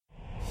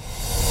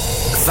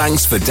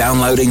Thanks for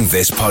downloading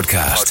this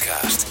podcast.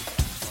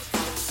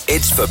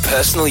 It's for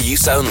personal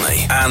use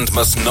only and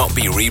must not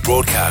be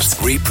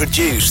rebroadcast,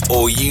 reproduced,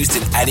 or used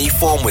in any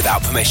form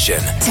without permission.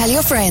 Tell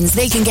your friends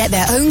they can get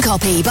their own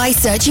copy by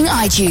searching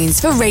iTunes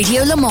for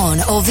Radio Le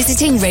Mans or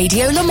visiting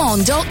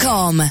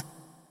radiolemans.com.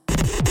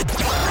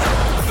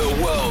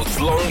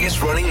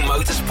 Longest running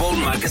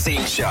motorsport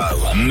magazine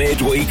show,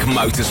 Midweek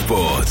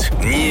Motorsport.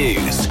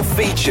 News,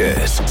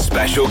 features,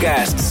 special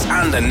guests,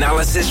 and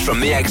analysis from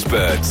the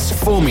experts.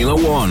 Formula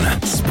One,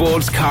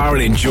 sports car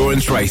and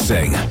endurance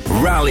racing,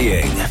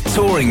 rallying,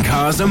 touring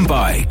cars and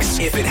bikes.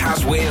 If it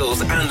has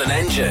wheels and an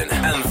engine,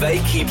 and they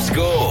keep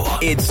score,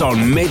 it's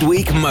on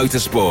Midweek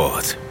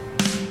Motorsport.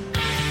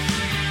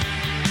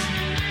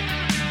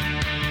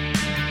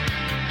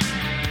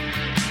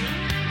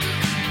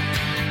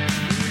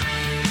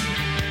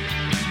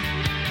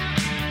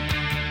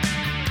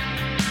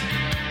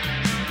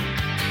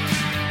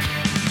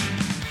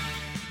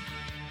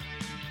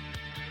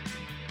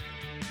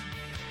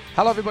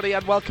 Hello everybody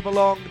and welcome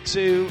along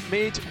to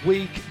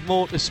Midweek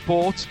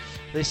Motorsport.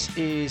 This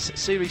is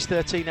Series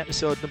 13,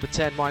 episode number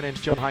 10. My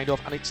name's John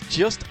Hindhaugh and it's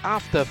just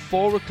after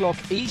 4 o'clock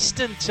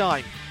Eastern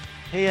time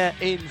here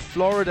in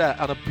Florida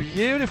on a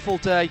beautiful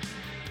day.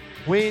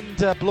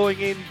 Wind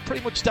blowing in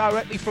pretty much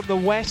directly from the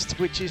west,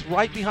 which is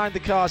right behind the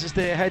cars as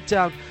they head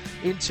down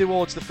in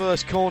towards the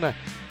first corner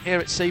here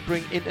at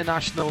Sebring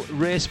International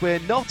Raceway.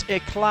 Not a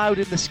cloud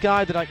in the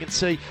sky that I can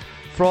see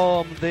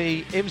from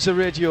the IMSA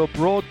Radio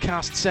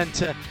Broadcast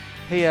Centre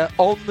here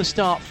on the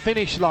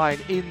start-finish line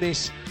in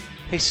this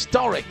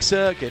historic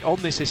circuit,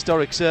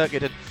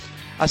 And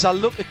as I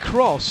look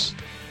across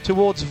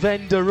towards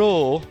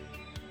Vendereau,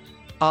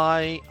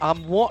 I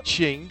am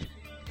watching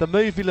the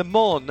movie Le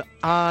Mans,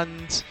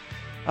 and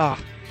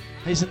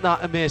isn't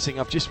that amazing?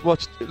 I've just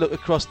look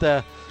across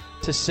there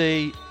to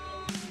see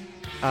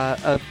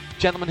a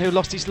gentleman who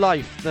lost his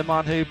life, the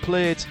man who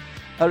played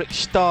Eric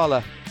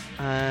Stahler.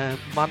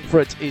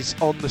 Manfred is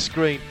on the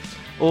screen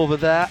over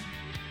there.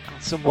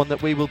 Someone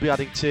that we will be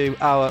adding to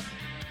our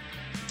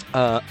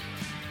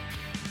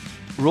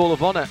Roll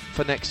of Honour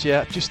for next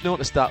year. Just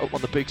noticed that up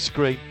on the big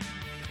screen.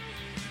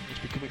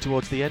 We'll be coming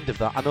towards the end of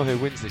that. I know who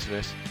wins this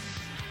race.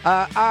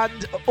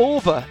 And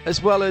over,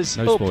 as well as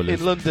no up spoilers.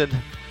 in London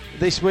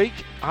this week,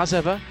 as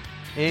ever,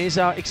 is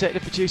our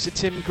executive producer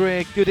Tim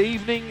Gray. Good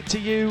evening to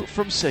you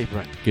from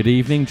Sebring. Good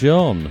evening,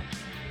 John.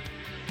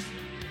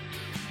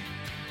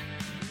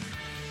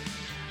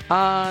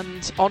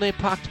 And on a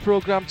packed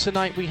programme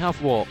tonight, we have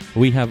what?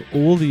 We have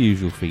all the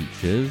usual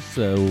features.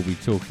 We'll be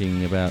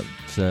talking about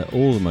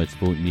all the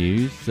motorsport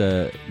news,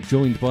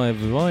 joined by a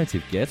variety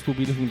of guests. We'll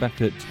be looking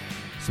back at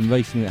some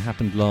racing that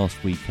happened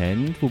last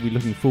weekend. We'll be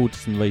looking forward to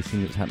some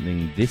racing that's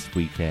happening this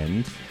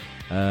weekend.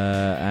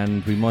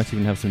 And we might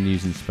even have some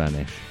news in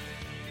Spanish.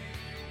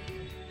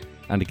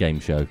 And a game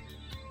show.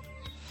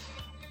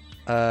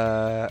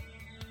 And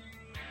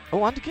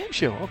a game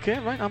show. Okay,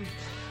 right. I'm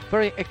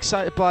very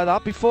excited by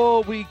that.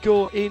 Before we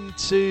go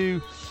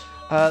into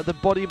the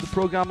body of the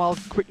programme, I'll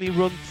quickly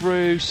run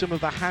through some of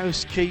the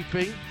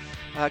housekeeping.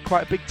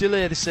 Quite a big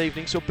delay this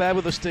evening, so bear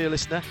with us, dear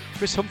listener.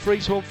 Chris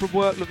Humphreys home from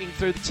work, looking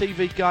through the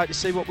TV guide to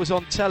see what was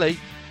on telly.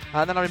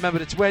 And then I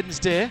remembered it's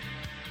Wednesday.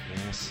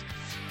 Yes.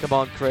 Come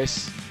on,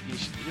 Chris. You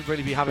should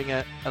really be having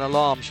an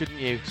alarm,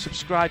 shouldn't you?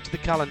 Subscribe to the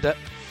calendar.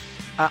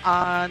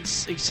 And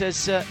he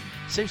says,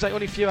 seems like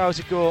only a few hours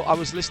ago I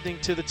was listening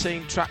to the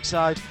team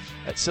trackside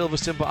at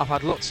Silverstone, but I've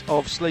had lots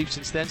of sleep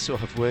since then, so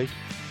have we.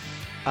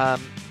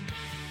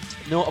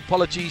 No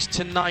apologies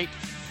tonight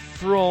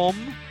from...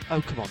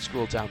 Oh, come on,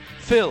 scroll down.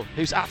 Phil,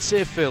 who's at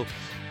Save Phil.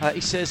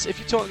 He says, if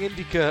you're talking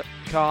IndyCar,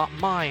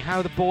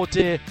 how the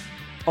Bordeaux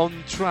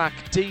on track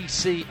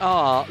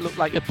DCR looked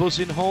like a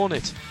buzzing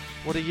hornet.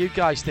 What do you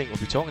guys think? We'll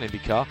be talking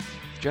IndyCar.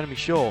 Jeremy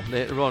Shaw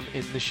later on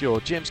in the show.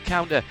 James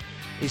Counter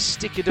is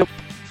sticking up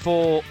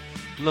for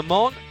Le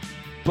Mans,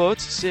 but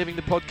saving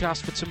the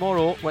podcast for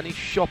tomorrow when he's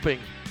shopping.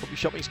 Hope your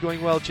shopping's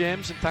going well,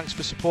 James, and thanks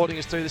for supporting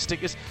us through the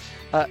stickers.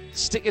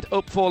 Stick it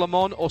up for Le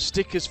Mans or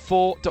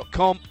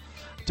stickers4.com.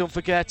 Don't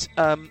forget,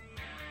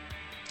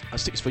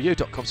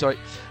 stickersforyou.com, sorry.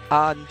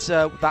 And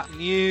that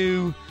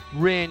new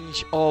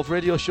range of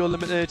Radio Show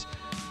Limited,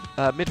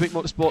 Midweek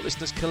Motorsport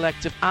Listeners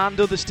Collective, and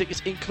other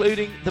stickers,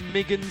 including the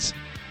Miggins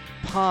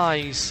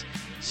Pies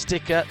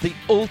sticker, the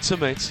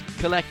ultimate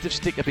collective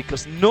sticker,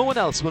 because no one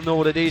else will know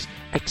what it is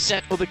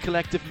except other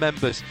collective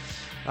members.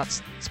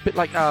 It's a bit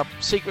like a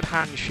secret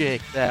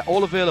handshake there.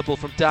 All available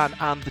from Dan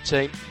and the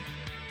team.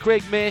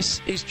 Craig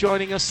Mace is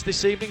joining us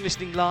this evening,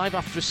 listening live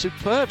after a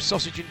superb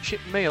sausage and chip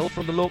meal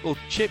from the local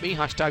chippy,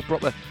 hashtag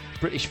proper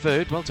British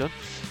food. Well done.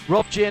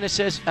 Rob Janer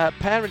says,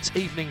 parents'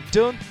 evening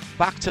done.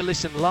 Back to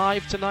listen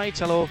live tonight.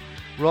 Hello,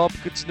 Rob.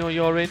 Good to know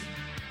you're in.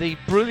 The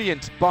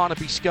brilliant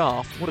Barnaby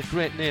Scarf, what a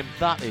great name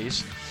that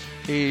is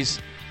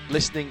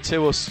listening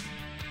to us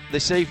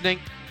this evening.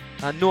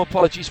 And no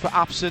apologies for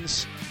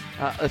absence.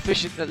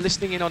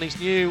 Listening in on his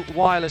new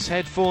wireless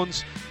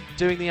headphones,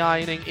 doing the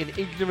ironing in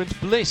ignorant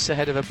bliss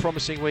ahead of a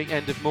promising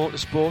weekend of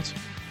motorsport.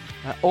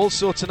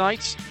 Also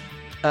tonight,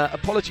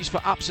 apologies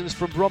for absence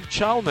from Rob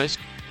Chalmers.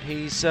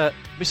 He's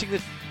missing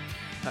the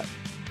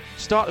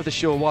start of the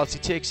show whilst he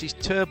takes his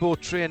turbo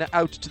trainer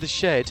out to the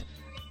shed,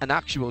 an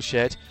actual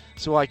shed,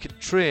 so I can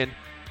train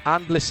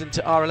and listen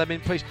to RLM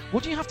in place.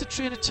 What do you have to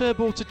train a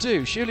turbo to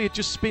do? Surely it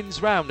just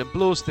spins round and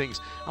blows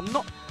things.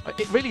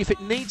 If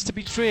it needs to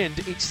be trained,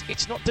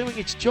 it's not doing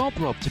its job,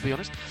 Rob, to be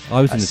honest.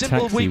 I was in a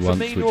simple taxi week for once,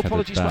 me, no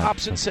apologies for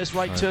absence, says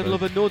right turn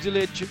lover, no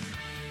delayed...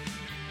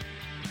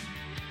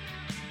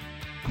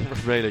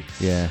 Really?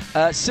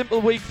 Yeah.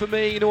 Simple week for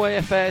me, no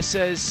AFR,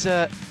 says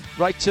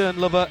right turn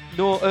lover,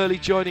 no early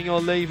joining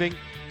or leaving,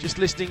 just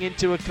listening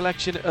into a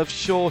collection of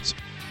short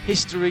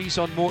histories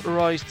on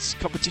motorised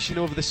competition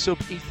over the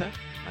sub-ether.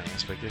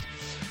 That's very good.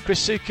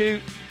 Chris Suku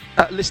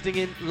listening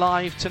in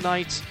live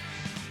tonight.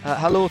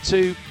 Hello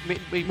to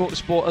Midweek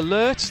Motorsport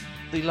Alert.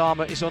 The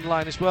llama is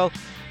online as well.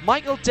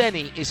 Michael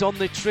Denny is on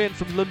the train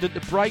from London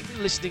to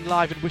Brighton, listening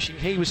live and wishing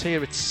he was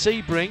here at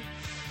Sebring.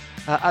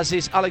 As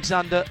is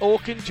Alexander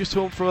Orkin, just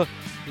home for a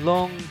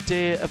long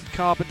day of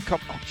carbon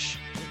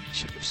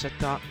shouldn't have said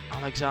that,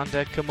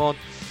 Alexander, come on.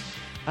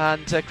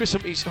 And Chris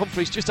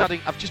Humphreys just adding,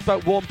 I've just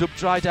about warmed up,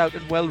 dried out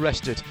and well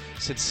rested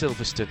since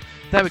Silverstone.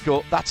 There we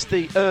go, that's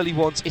the early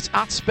ones. It's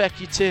at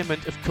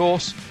Specutainment, of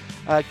course.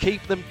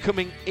 Keep them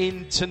coming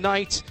in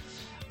tonight.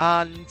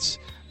 And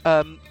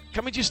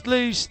can we just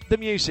lose the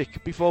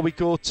music before we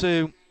go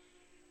to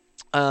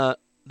the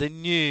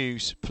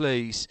news,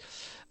 please,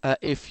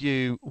 if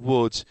you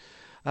would.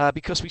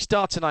 Because we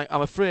start tonight,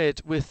 I'm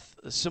afraid, with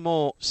some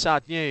more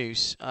sad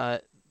news.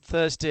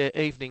 Thursday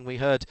evening we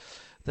heard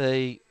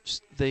the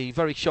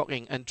very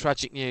shocking and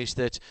tragic news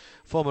that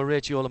former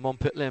Radio Le Mans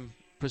Pit Lane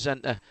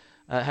presenter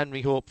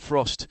Henry Hope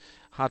Frost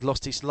had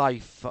lost his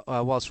life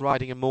whilst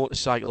riding a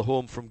motorcycle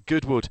home from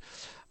Goodwood,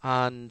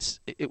 and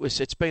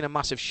it's been a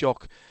massive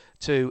shock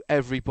to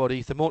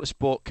everybody, the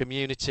motorsport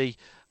community,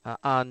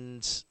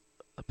 and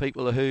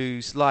people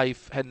whose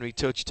life Henry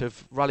touched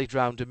have rallied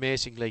round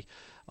amazingly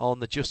on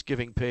the Just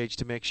Giving page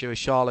to make sure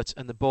Charlotte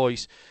and the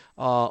boys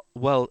are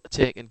well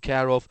taken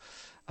care of.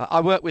 I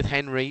worked with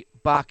Henry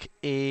back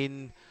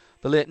in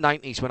the late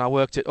 90s when I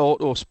worked at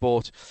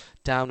Autosport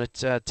down at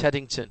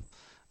Teddington,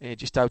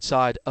 just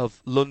outside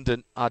of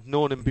London. I'd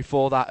known him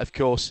before that, of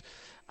course,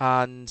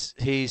 and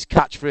his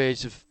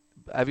catchphrase of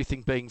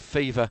everything being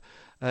fever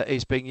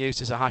is being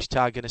used as a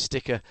hashtag and a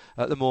sticker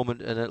at the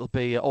moment, and it'll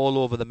be all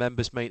over the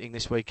members' meeting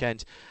this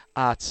weekend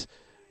at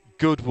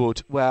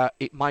Goodwood, where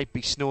it might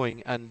be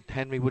snowing, and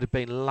Henry would have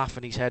been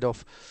laughing his head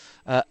off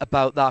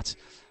about that.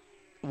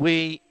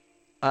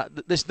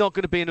 There's not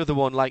going to be another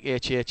one like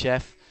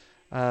HHF.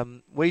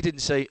 We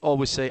didn't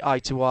always say eye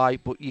to eye,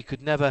 but you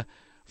could never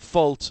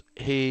fault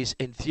his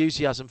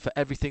enthusiasm for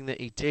everything that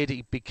he did.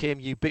 He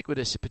became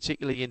ubiquitous,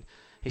 particularly in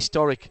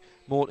historic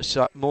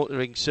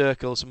motoring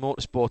circles and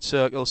motorsport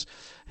circles.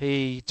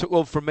 He took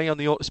over from me on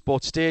the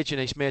Autosport stage,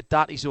 and he's made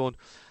that his own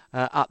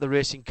at the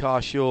Racing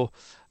Car Show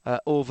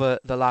over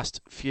the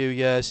last few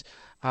years.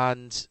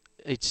 And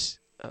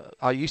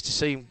I used to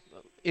see him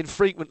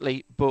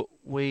infrequently, but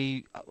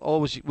we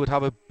always would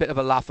have a bit of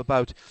a laugh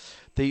about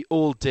the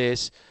old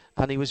days.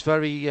 And he was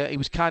he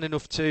was kind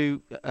enough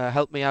to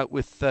help me out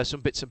with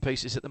some bits and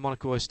pieces at the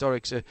Monaco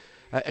Historics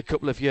a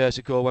couple of years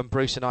ago when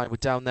Bruce and I were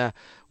down there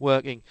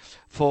working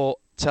for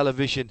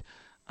television.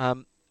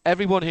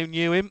 Everyone who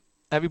knew him,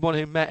 everyone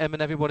who met him,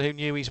 and everyone who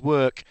knew his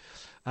work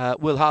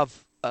will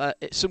have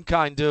some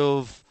kind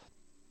of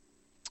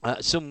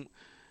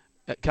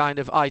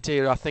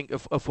idea, I think,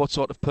 of what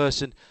sort of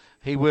person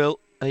he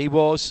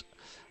was,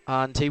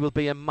 and he will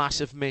be a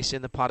massive miss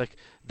in the paddock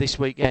this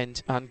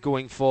weekend and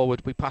going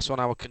forward. We pass on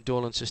our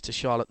condolences to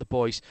Charlotte, the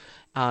boys,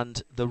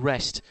 and the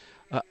rest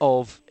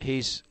of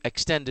his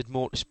extended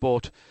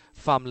motorsport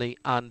family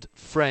and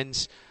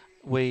friends.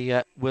 We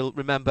will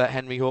remember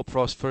Henry Hope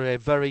Frost for a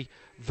very,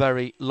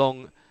 very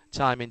long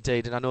time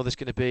indeed, and I know there's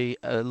going to be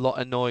a lot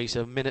of noise,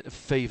 a minute of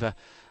fever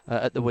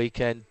at the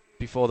weekend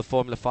before the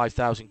Formula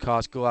 5000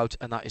 cars go out,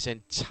 and that is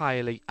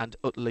entirely and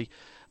utterly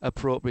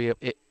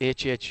appropriate.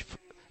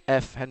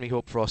 HHF Henry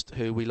Hope Frost,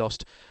 who we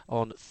lost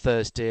on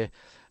Thursday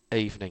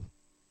evening.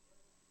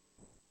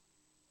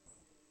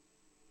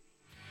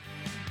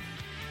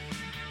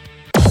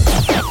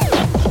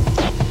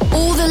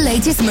 All the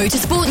latest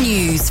motorsport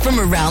news from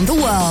around the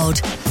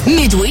world.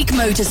 Midweek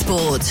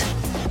Motorsport.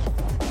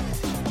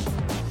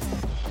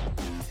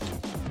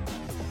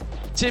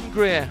 Tim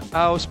Greer,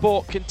 our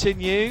sport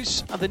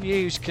continues and the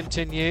news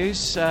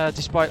continues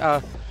despite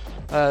our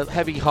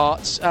heavy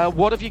hearts.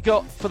 What have you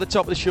got for the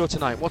top of the show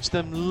tonight? What's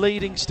the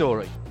leading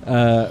story?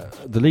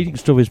 The leading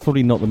story is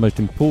probably not the most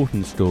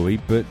important story,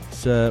 but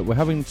we're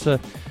having to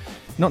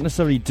not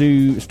necessarily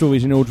do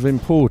stories in order of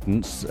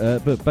importance,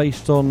 but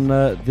based on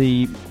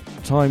the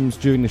times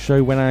during the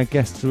show when our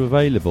guests are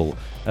available.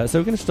 So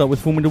we're going to start with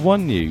Formula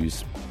 1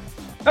 news.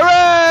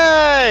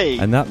 Hooray!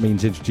 And that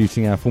means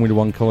introducing our Formula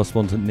 1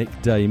 correspondent, Nick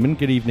Damon.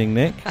 Good evening,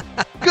 Nick.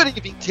 Good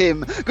evening,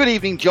 Tim. Good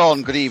evening,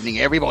 John. Good evening,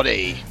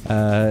 everybody.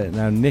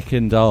 Now, Nick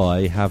and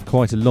I have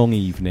quite a long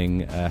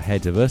evening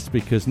ahead of us,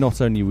 because not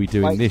only are we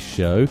doing this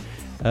show,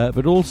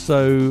 But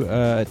also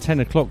at 10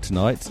 o'clock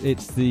tonight,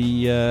 it's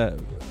the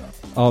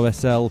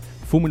RSL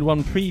Formula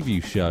 1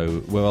 preview show,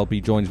 where I'll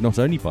be joined not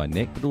only by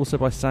Nick, but also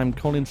by Sam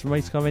Collins from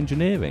Racecar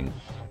Engineering.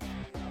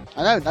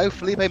 I know, no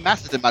Felipe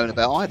Massa to moan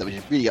about either, which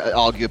is really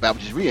argue about,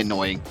 which is really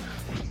annoying.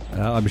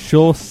 I'm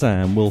sure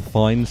Sam will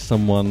find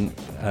someone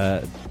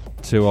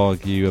to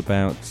argue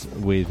about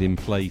with in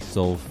place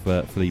of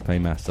Felipe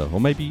Massa,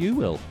 or maybe you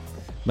will.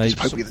 Maybe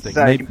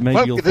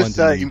you'll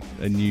find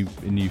a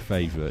new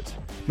favourite.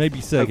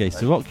 Maybe Sergei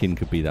Sorokin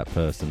could be that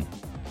person.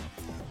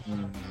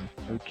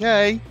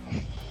 Okay.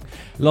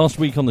 Last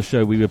week on the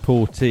show, we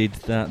reported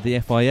that the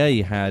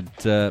FIA had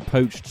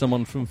poached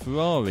someone from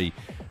Ferrari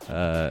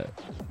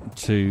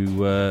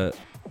to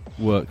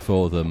work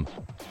for them.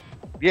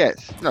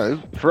 Yes.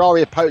 No,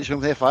 Ferrari poached from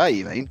the FIA,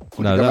 you mean?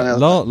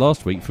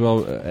 Last week,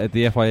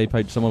 the FIA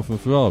poached someone from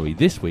Ferrari.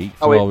 This week,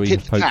 Ferrari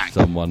have poached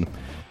someone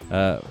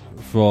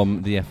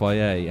from the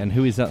FIA. And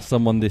who is that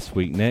someone this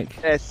week, Nick?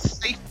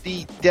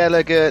 Safety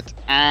delegate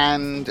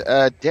and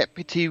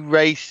deputy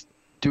race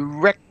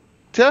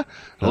director,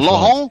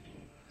 Laurent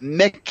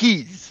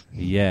Mekies.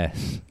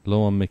 Yes,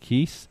 Laurent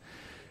Mekies,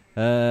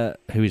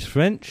 who is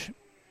French.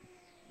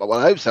 Well,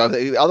 I hope so.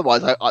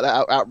 Otherwise, that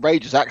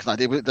outrageous accent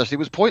I did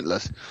was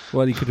pointless.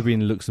 Well, he could have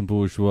been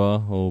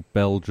Luxembourgeois or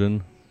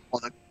Belgian.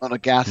 On a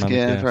gas,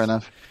 yeah, fair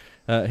enough.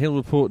 He'll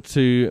report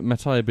to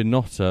Matteo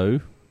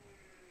Binotto.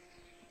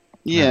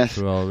 Yes.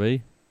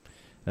 Ferrari.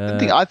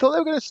 I thought they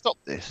were going to stop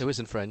this. Who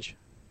isn't French?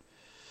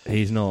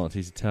 He's not.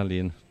 He's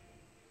Italian.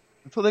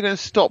 I thought they were going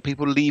to stop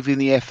people leaving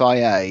the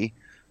FIA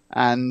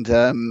and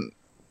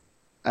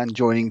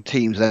joining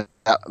teams at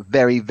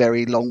very,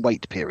 very long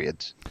wait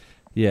periods.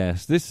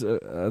 Yes,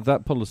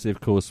 that policy,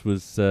 of course,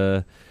 was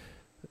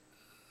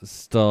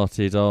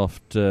started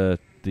after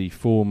the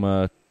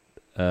former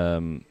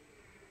McLaren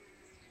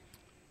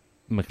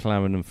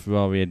and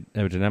Ferrari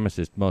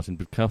aerodynamicist Martin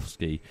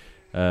Budkowski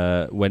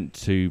went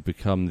to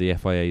become the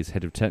FIA's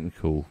head of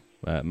technical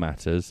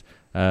matters,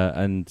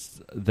 and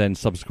then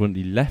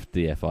subsequently left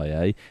the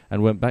FIA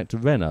and went back to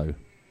Renault.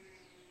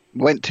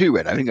 Went to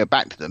Renault, didn't go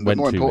back to them, but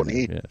more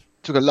importantly, Renault, yes.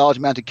 Took a large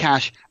amount of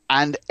cash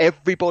and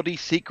everybody's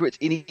secrets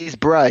in his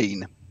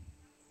brain.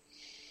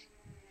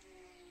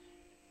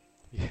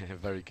 Yeah,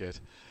 very good.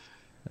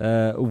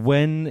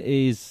 When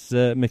is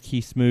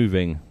Mekies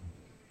moving?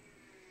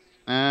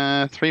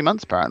 3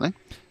 months, apparently.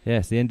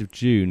 Yes, the end of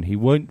June. He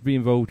won't be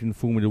involved in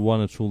Formula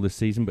 1 at all this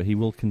season, but he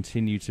will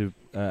continue to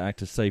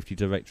act as safety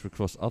director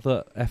across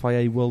other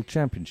FIA World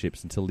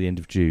Championships until the end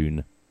of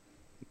June.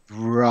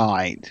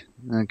 Right.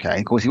 Okay.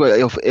 Of course,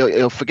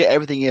 he'll forget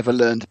everything he ever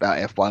learned about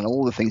F1,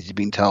 all the things he's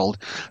been told.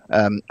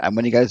 And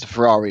when he goes to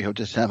Ferrari, he'll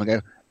just turn and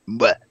go,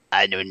 "But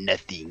I know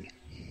nothing."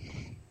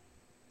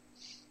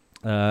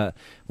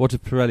 What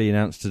did Pirelli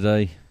announce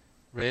today?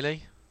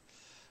 Really?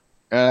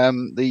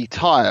 The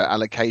tyre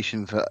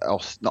allocation for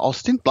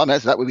Austin. Blimey,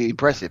 that would be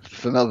impressive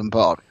for Melbourne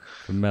Park.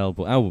 For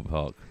Melbourne, Albert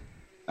Park.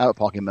 Albert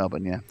Park in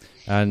Melbourne, yeah.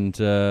 And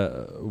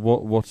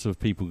what have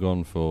people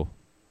gone for?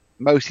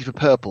 Mostly for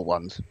purple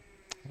ones.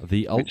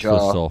 The ultra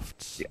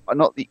softs,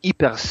 not the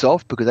hyper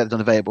soft because that's not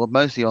available.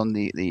 Mostly on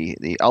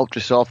the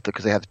ultra soft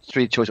because they have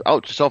three choices: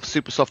 ultra soft,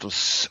 super soft, or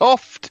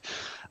soft.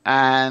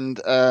 And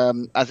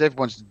as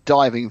everyone's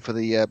diving for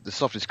the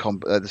softest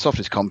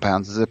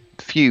compounds, there's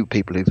a few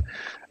people who've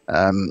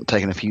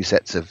taken a few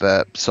sets of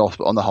soft,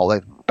 but on the whole,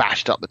 they've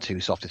bashed up the two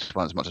softest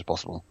ones as much as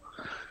possible.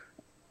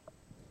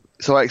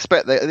 So I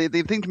expect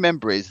the thing to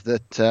remember is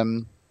that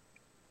the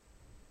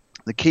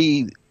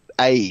key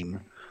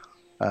aim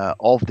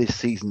of this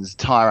season's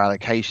tyre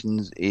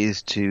allocations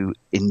is to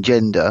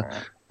engender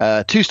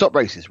two-stop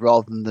races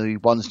rather than the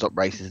one-stop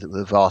races that were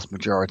the vast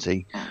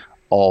majority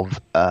of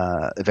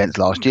events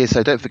last year.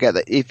 So don't forget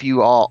that if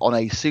you are on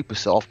a super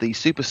soft, the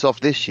super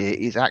soft this year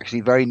is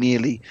actually very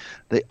nearly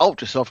the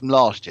ultra soft from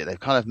last year. They've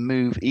kind of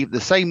moved. Even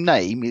the same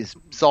name is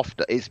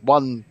softer. It's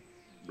one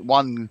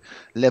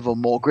level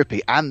more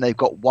grippy, and they've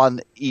got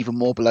one even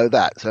more below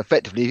that. So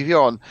effectively, if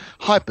you're on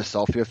hyper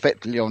soft, you're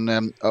effectively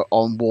on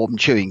warm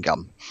chewing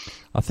gum.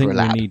 I think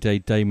we need a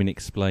Damon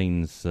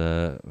Explains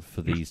for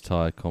these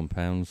tyre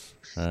compounds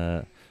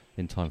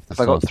in time for the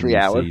start of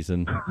the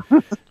season.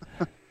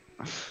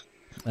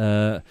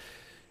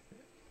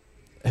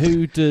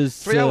 Who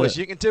does 3 hours?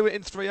 You can do it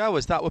in 3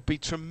 hours. That would be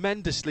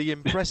tremendously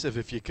impressive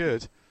if you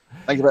could.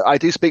 Thank you. I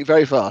do speak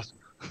very fast.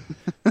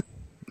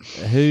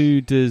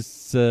 Who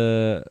does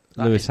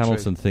Lewis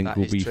Hamilton think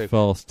will be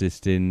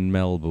fastest in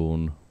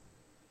Melbourne?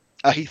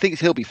 He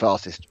thinks he'll be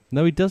fastest.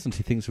 No, he doesn't.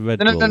 He thinks Red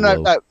Bull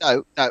No.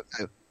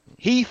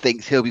 He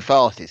thinks he'll be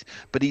fastest,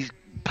 but he's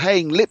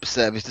paying lip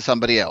service to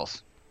somebody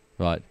else.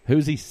 Right.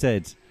 Who's he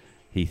said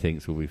he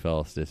thinks will be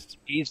fastest?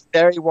 He's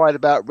very worried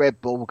about Red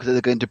Bull because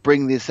they're going to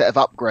bring this set of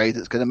upgrades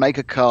that's going to make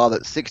a car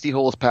that's 60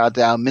 horsepower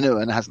down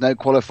minimum and has no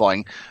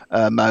qualifying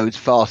modes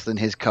faster than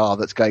his car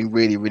that's going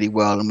really, really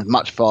well and was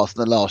much faster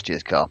than last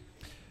year's car.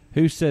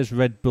 Who says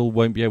Red Bull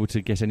won't be able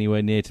to get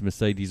anywhere near to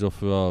Mercedes or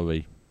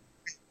Ferrari?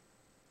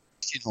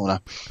 Christian Horner.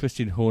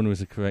 Christian Horner is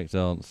the correct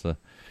answer.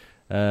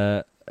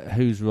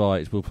 who's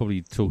right? We'll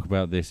probably talk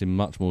about this in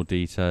much more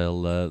detail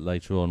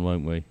later on,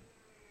 won't we?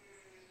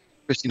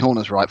 Christian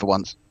Horner's right for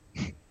once.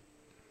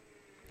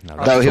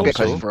 No, he'll get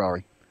close to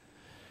Ferrari.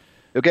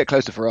 He'll get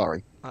close to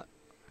Ferrari.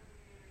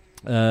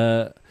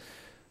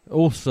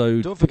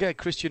 Also, don't forget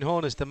Christian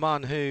Horner's the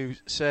man who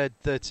said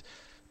that.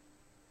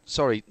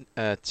 Sorry,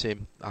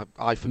 Tim,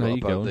 I forgot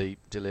about the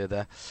delay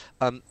there.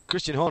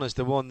 Christian Horner's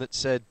the one that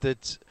said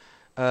that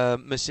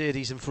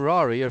Mercedes and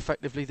Ferrari are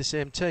effectively the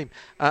same team.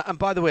 And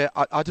by the way,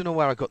 I don't know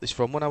where I got this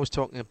from. When I was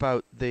talking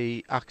about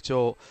the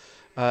actor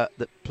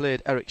that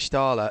played Eric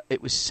Stahler,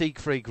 it was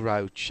Siegfried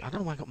Rauch. I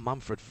don't know where I got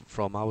Manfred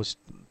from. I was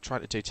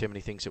trying to do too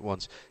many things at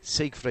once.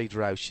 Siegfried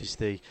Rauch is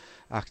the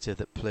actor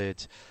that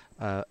played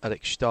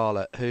Eric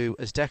Stahler, who,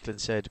 as Declan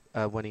said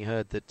when he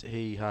heard that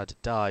he had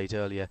died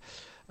earlier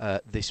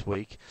this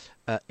week,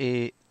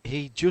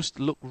 he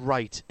just looked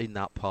right in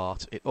that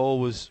part. It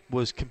always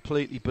was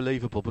completely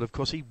believable, but of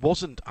course he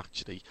wasn't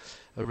actually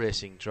a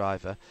racing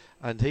driver,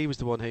 and he was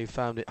the one who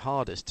found it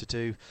hardest to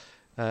do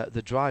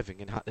the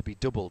driving and had to be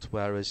doubled,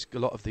 whereas a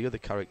lot of the other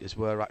characters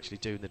were actually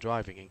doing the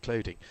driving,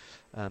 including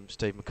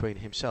Steve McQueen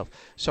himself.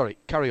 Sorry,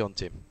 carry on,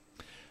 Tim.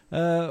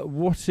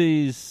 What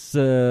is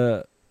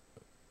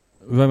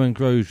Romain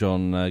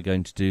Grosjean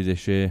going to do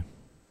this year?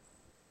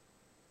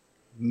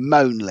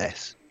 Moan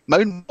less.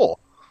 Moan more.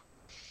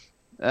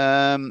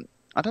 I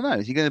don't know.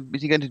 Is he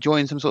going to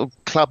join some sort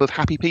of club of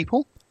happy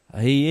people?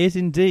 He is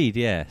indeed,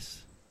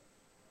 yes.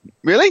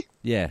 Really?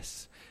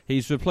 Yes.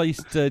 He's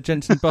replaced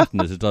Jenson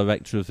Button as a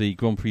director of the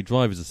Grand Prix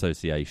Drivers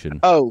Association.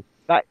 Oh,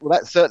 that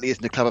certainly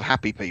isn't a club of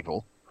happy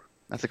people.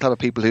 That's a club of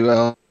people who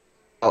are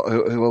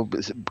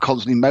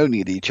constantly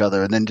moaning at each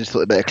other and then just thought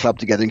they'd better club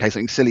together in case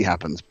something silly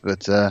happens.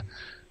 But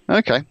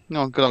okay,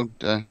 no, good old.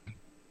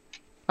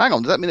 Hang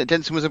on, does that mean that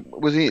Jenson was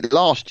in it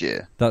last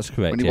year? That's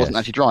correct. When he wasn't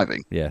actually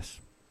driving. Yes.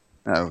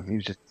 No, he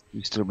was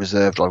still a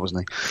reserve driver,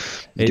 wasn't he?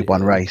 He did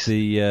one race.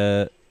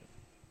 The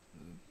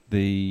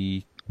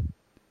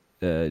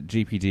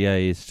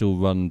GPDA is still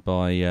run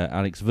by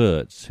Alex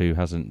Wurz, who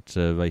hasn't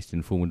raced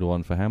in Formula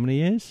One for how many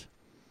years?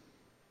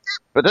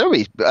 But no,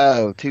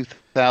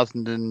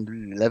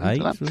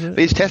 2011. But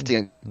he's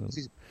testing.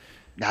 He's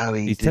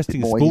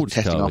testing a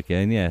sports car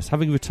again. Yes,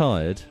 having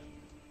retired.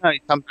 No,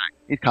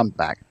 he's come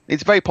back.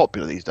 It's very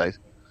popular these days.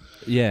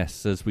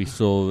 Yes, as we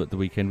saw at the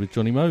weekend with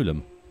Johnny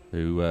Molam,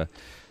 whose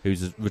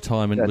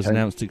retirement was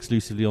announced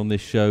exclusively on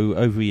this show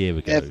over a year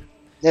ago.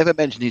 Never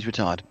mentioned he's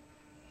retired.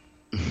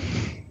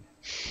 He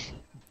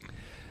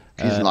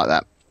doesn't like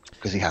that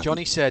because he hasn't.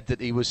 Johnny said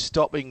that he was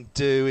stopping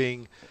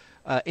doing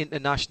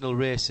international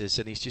races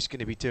and he's just going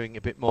to be doing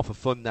a bit more for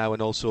fun now,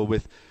 and also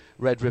with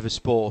Red River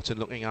Sport and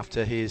looking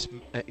after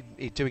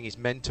doing his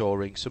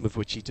mentoring, some of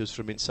which he does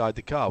from inside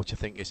the car, which I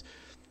think is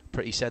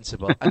pretty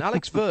sensible. And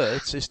Alex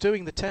Wurz is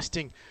doing the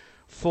testing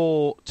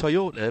for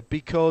Toyota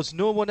because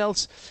no one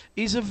else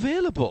is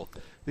available,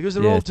 because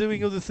they're all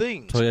doing other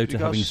things. Toyota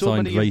because having so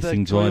signed many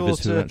racing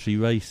drivers who are actually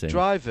racing.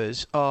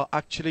 Drivers are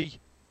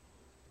actually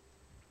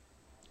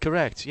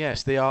correct.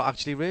 Yes, they are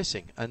actually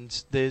racing,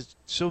 and there's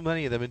so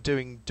many of them are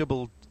doing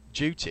double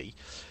duty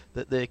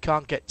that they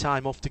can't get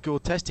time off to go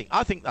testing.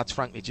 I think that's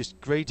frankly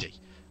just greedy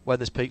when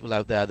there's people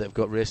out there that have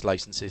got race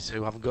licenses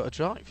who haven't got to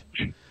drive.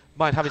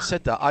 Mind, having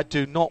said that, I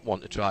do not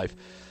want to drive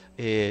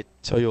a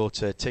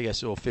Toyota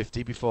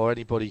TS050 before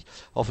anybody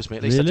offers me.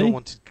 At least really? I don't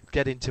want to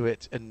get into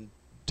it and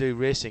do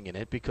racing in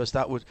it, because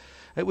I would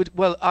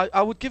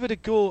give it a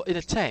go in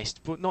a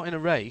test, but not in a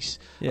race.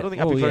 Yeah. I don't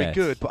think I'd be very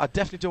good, but I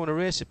definitely don't want to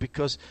race it,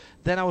 because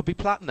then I would be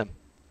platinum.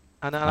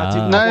 And I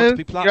didn't want to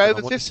be platinum. You're over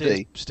I want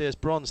 50. to stay as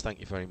bronze,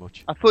 thank you very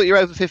much. I thought you were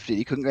over 50.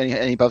 You couldn't go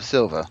any above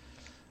silver.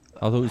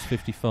 I thought it was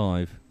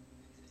 55.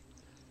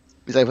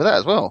 He's over that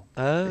as well.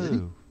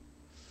 Oh.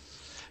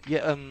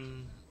 Yeah,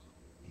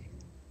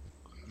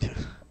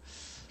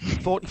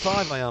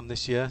 45 I am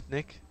this year,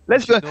 Nick.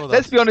 Let's be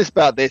honest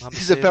about this.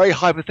 This is a very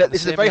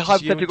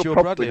hypothetical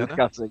problem Bradley, we're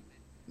discussing.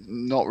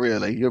 Not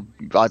really.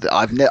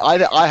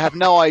 I have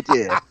no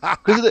idea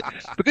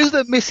because of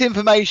the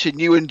misinformation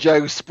you and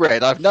Joe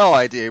spread. I've no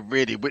idea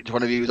really which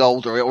one of you is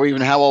older, or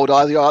even how old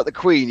either you are at the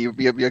Queen.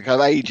 You're kind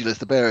of ageless,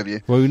 the pair of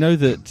you. Well, we know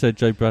that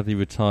Joe Bradley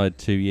retired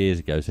 2 years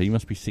ago, so he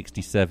must be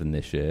 67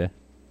 this year.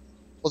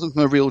 Wasn't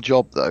from a real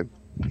job though.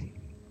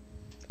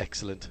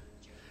 Excellent.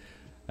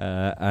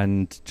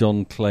 And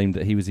John claimed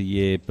that he was a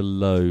year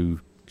below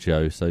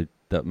Joe, so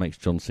that makes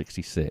John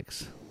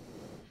 66.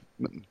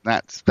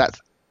 That's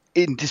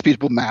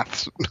indisputable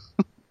maths.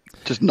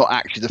 Just not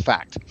actually the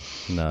fact.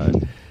 No.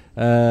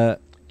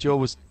 Joe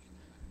was...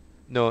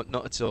 No,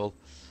 not at all.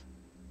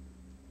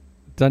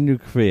 Daniel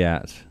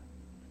Kvyat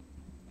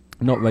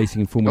not racing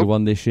in Formula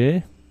 1 this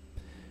year.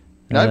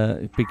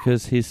 No.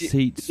 Because his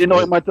seat... You're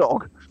not my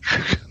dog.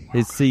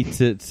 His seat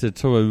at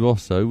Toro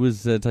Rosso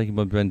was taken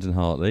by Brendan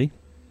Hartley.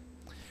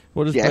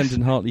 What does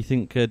Brendan Hartley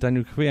think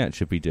Daniel Kvyat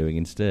should be doing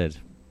instead?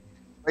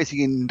 Racing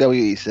in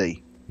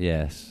WEC.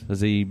 Yes.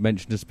 Has he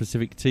mentioned a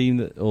specific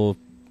team or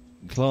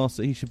class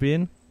that he should be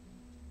in?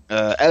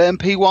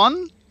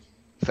 LMP1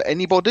 for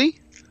anybody.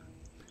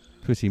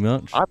 Pretty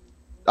much.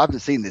 haven't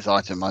seen this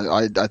item.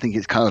 I think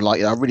it's kind of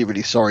like, I'm really,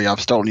 really sorry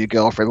I've stolen your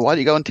girlfriend, but why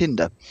do you go on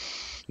Tinder?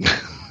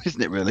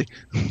 Isn't it really?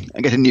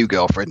 And get a new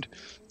girlfriend.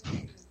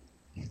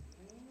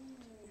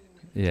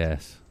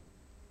 Yes.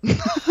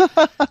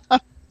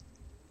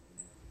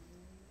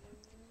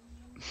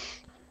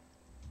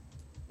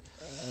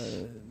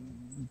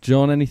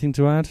 John, anything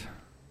to add?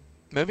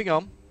 Moving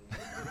on.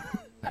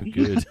 Oh,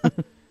 good.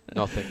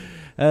 Nothing.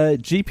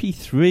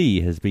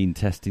 GP3 has been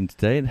testing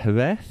today in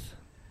Jerez.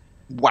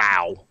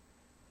 Wow.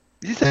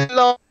 This is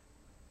the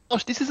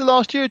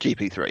last year of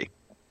GP3.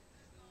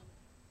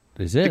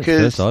 Is it?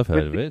 First I've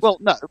heard of it. Well,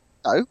 no,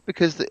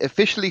 because the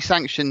officially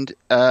sanctioned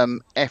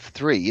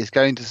F3 is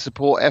going to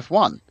support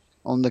F1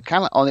 on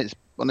its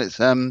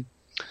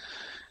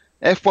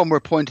F1 were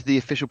appointed the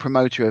official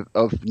promoter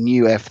of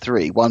new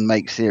F3, One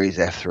Make Series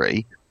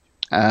F3,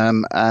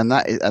 and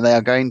they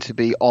are going to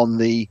be on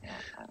the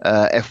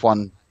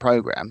F1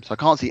 program. So I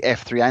can't see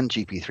F3 and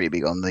GP3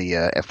 being on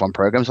the F1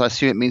 program. So I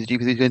assume it means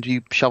GP3 is going to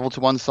be shoveled to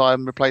one side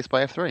and replaced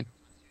by F3.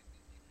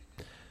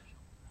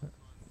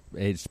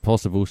 It's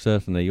possible,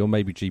 certainly, or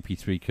maybe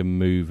GP3 can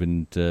move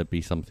and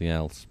be something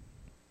else.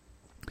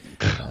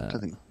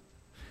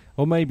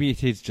 Or maybe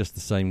it is just the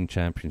same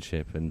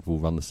championship and will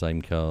run the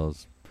same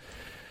cars.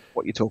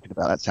 What you're talking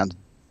about, that sounds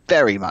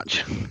very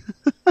much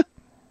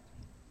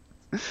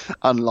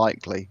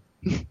unlikely.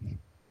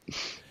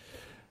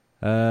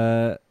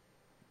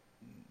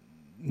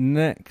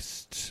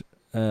 Next,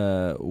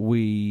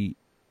 we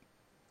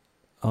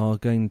are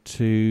going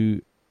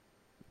to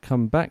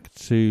come back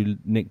to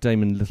Nick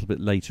Damon a little bit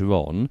later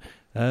on,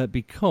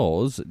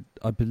 because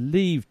I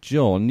believe,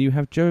 John, you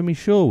have Jeremy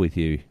Shaw with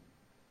you.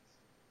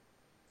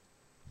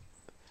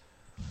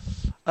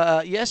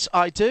 Yes,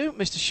 I do.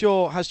 Mr.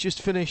 Shaw has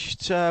just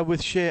finished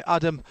with Shea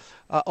Adam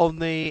on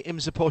the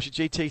IMSA Porsche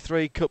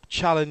GT3 Cup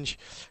Challenge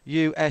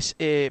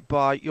USA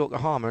by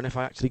Yokohama, and if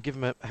I actually give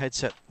him a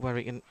headset where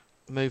he can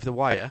move the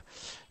wire,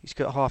 he's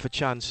got half a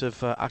chance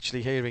of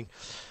actually hearing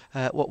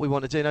what we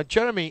want to do. Now,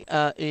 Jeremy,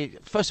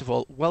 first of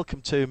all,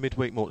 welcome to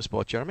Midweek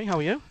Motorsport. Jeremy, how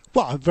are you?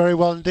 Well, I'm very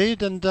well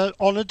indeed, and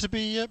honoured to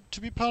be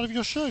part of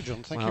your show,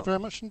 John. Thank you very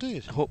much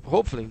indeed.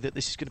 Hopefully that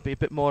this is going to be a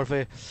bit more of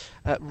a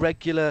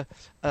regular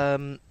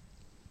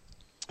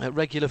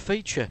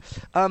feature.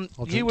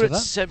 You were at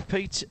St.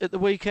 Pete at the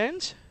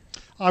weekend?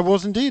 I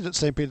was indeed at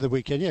St. Pete at the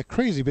weekend. Yeah,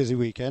 crazy busy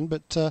weekend,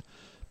 but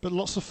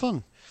lots of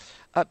fun.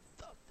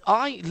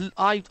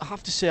 I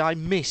have to say I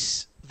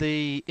miss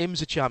the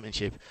IMSA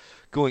Championship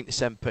going to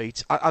St.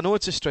 Pete. I know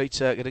it's a straight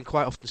circuit, and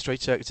quite often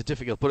straight circuits are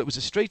difficult, but it was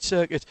a straight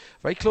circuit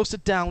very close to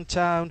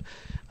downtown.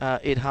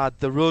 It had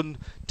the run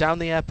down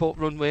the airport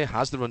runway,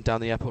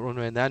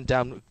 and then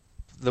down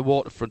the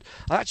waterfront.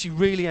 I actually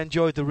really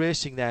enjoyed the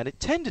racing there, and it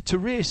tended to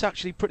race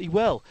actually pretty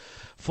well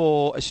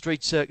for a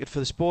street circuit for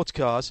the sports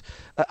cars,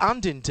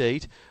 and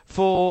indeed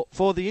for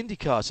the Indy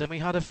cars. And we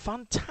had a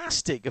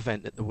fantastic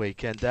event at the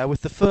weekend there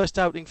with the first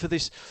outing for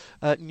this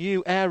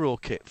new aero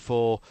kit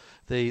for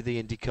the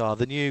Indy car,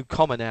 the new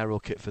common aero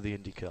kit for the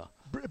Indy car.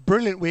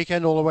 Brilliant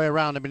weekend all the way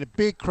around. I mean, a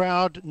big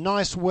crowd,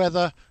 nice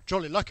weather,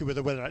 jolly lucky with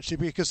the weather actually,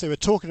 because they were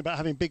talking about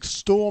having big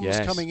storms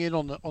coming in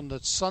on the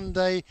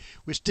Sunday,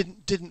 which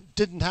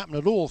didn't happen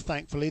at all.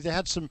 Thankfully, they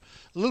had a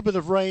little bit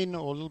of rain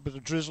or a little bit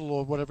of drizzle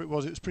or whatever it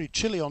was. It was pretty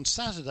chilly on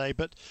Saturday,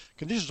 but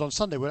conditions on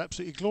Sunday were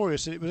absolutely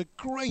glorious. And it was a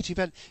great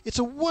event. It's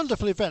a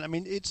wonderful event. I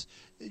mean,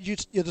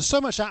 there's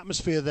so much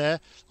atmosphere there.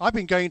 I've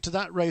been going to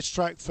that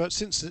racetrack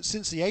since the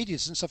 80s,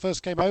 since I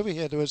first came over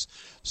here. There was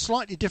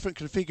slightly different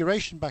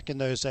configuration back in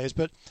those days,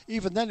 but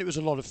even then it was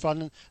a lot of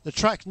fun. And the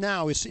track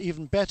now is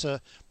even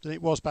better than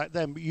it was back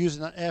then. But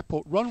using that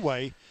airport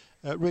runway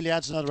really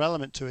adds another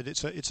element to it.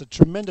 It's a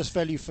tremendous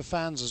value for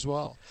fans as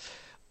well.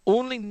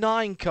 Only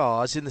 9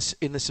 cars in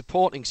the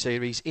supporting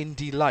series,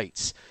 Indy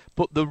Lights,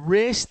 but the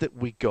race that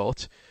we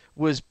got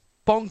was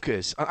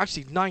bonkers.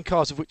 Actually, 9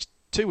 cars, of which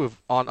 2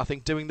 aren't, I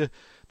think, doing the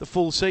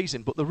full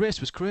season, but the race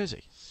was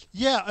crazy.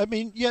 Yeah, I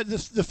mean,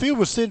 the field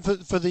was thin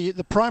for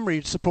the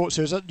primary support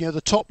series.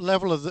 The top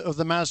level of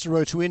the Mazda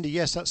Road to Indy.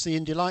 Yes, that's the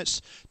Indy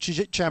Lights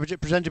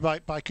Championship presented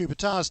by Cooper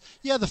Tires.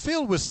 Yeah, the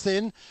field was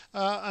thin,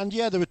 and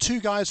there were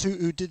 2 guys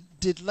who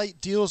did late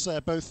deals there,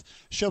 both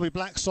Shelby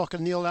Blackstock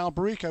and Neil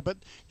Alberico. But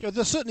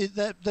they're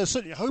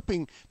certainly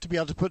hoping to be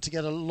able to put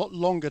together a lot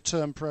longer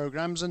term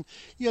programs. And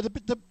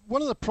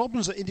one of the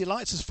problems that Indy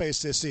Lights has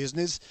faced this season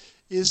is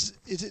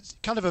it's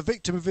kind of a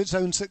victim of its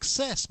own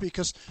success,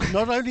 because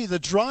not only the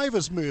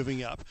drivers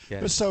moving up,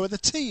 but so are the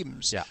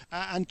teams. Yeah.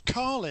 And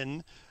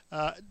Carlin,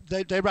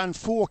 they ran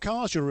 4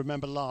 cars, you'll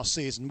remember, last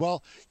season.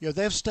 Well,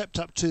 they've stepped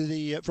up to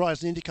the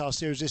Verizon IndyCar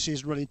Series this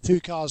season, running 2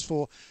 cars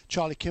for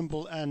Charlie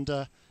Kimball and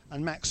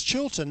Max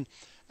Chilton.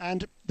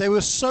 And they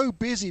were so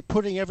busy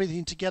putting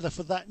everything together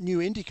for that new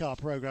IndyCar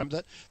program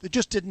that they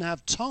just didn't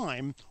have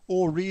time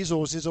or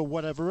resources or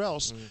whatever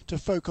else to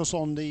focus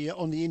on the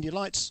Indy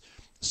Lights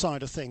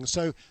side of things.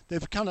 So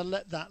they've kind of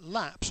let that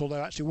lapse,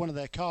 although actually one of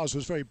their cars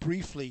was very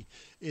briefly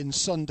in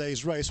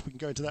Sunday's race. We can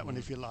go into that one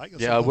if you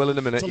like. I will in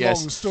a minute. It's a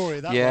long story,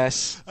 that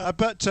yes. one.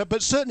 But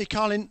certainly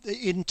Carlin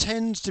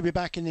intends to be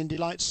back in Indy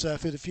Lights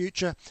for the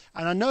future,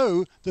 and I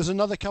know there's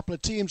another couple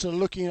of teams that are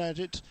looking at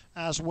it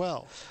as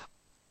well.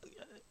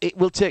 It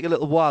will take a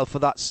little while for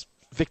that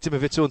victim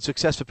of its own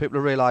success for people to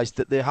realise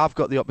that they have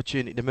got the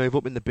opportunity to move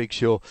up in the big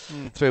show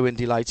through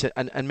Indy Lights,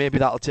 and maybe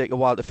that'll take a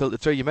while to filter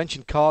through. You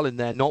mentioned Carlin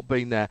there not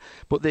being there,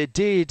 but they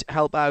did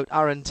help out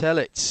Aaron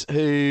Tellitz,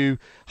 who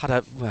had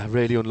a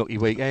really unlucky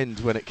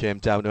weekend when it came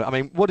down to it. I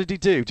mean, what did he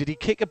do? Did he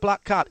kick a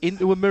black cat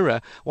into a mirror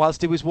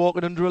whilst he was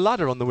walking under a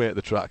ladder on the way to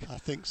the track? I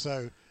think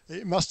so.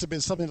 It must have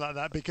been something like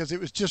that, because it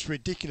was just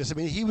ridiculous. I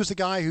mean, he was the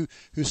guy who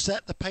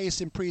set the pace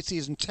in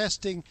pre-season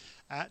testing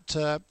at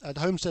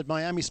Homestead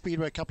Miami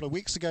Speedway a couple of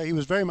weeks ago. He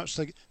was very much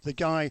the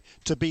guy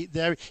to beat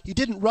there. He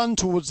didn't run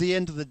towards the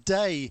end of the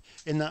day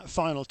in that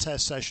final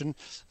test session,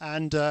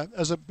 and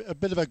as a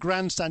bit of a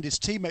grandstand, his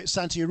teammate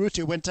Santi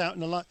Urrutia went out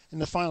in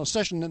the final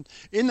session, and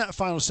in that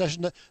final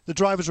session, the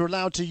drivers were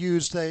allowed to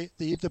use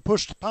the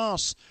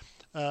push-to-pass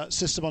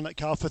system on that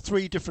car for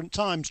 3 different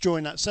times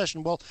during that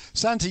session. Well,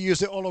 Santi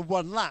used it all on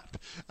one lap,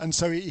 and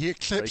so he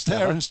eclipsed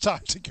Aaron's time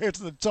to go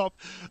to the top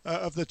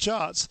of the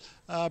charts.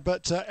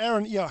 But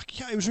Aaron,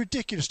 it was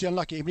ridiculously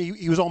unlucky. I mean,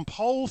 he was on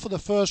pole for the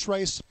first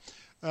race,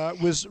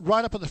 was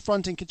right up at the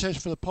front in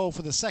contention for the pole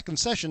for the second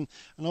session,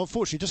 and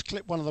unfortunately just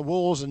clipped one of the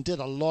walls and did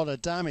a lot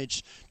of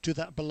damage to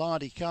that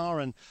Bilardi car,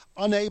 and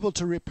unable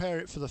to repair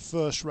it for the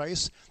first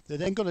race. They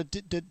then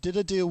did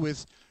a deal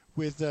with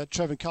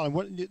Trevor and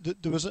Carlin.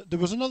 There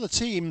was another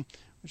team,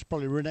 which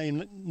probably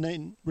remain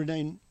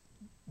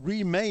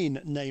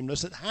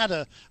nameless, that had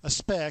a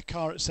spare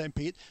car at St.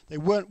 Pete. They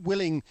weren't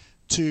willing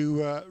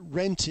to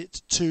rent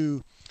it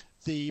to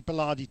the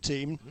Bilardi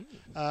team,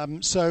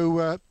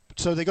 so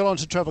they got on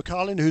to Trevor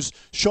Carlin, whose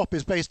shop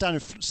is based down in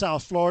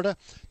South Florida.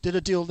 Did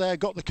a deal there,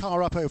 got the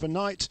car up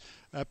overnight,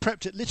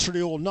 prepped it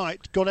literally all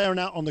night, got Aaron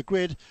out on the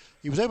grid.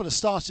 He was able to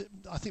start it,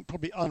 I think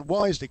probably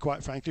unwisely,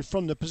 quite frankly,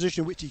 from the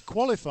position which he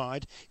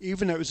qualified,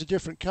 even though it was a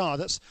different car.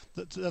 That's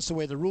the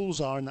way the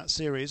rules are in that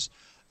series.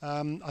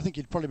 I think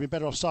he'd probably be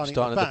better off starting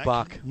at the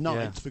back.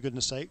 Ninth, for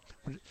goodness sake.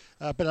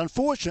 But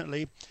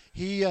unfortunately,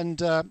 he and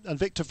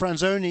Victor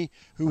Franzoni,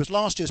 who was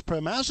last year's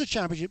Pro Mazda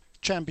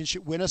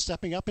Championship winner,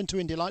 stepping up into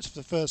Indy Lights for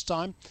the first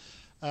time,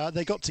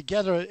 they got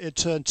together at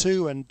turn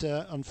 2, and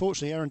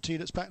unfortunately, Aaron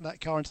Tellitz backed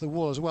that car into the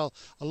wall as well.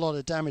 A lot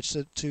of damage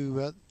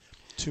to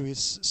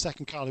his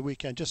second car of the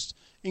weekend. Just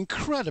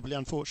incredibly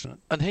unfortunate.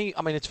 And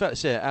it's fair to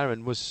say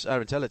Aaron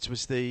Tellitz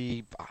was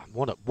the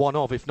one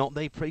of, if not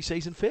the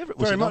pre-season favourite.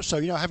 Very much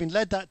so. Having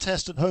led that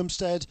test at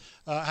Homestead,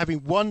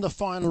 having won the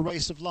final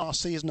race of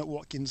last season at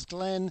Watkins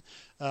Glen,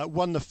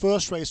 won the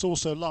first race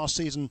also last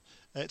season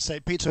at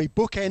St. Pete. So he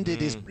bookended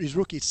his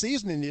rookie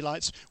season in Indy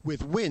Lights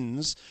with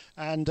wins,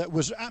 and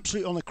was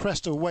absolutely on the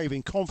crest of a wave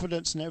in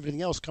confidence and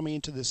everything else coming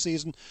into this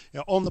season.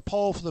 On the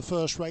pole for the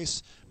first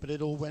race, but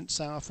it all went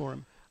sour for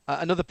him.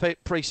 Another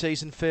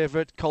pre-season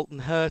favourite,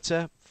 Colton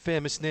Herta,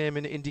 famous name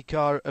in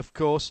IndyCar, of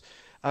course.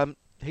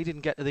 He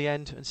didn't get to the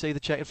end and see the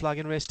checkered flag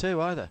in race 2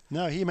 either.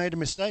 No, he made a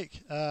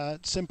mistake.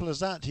 Simple as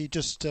that. He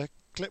just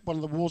clipped one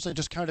of the walls. They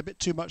just carried a bit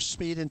too much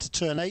speed into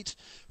turn 8,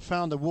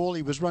 found the wall.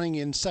 He was running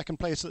in second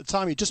place at the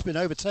time. He'd just been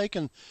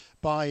overtaken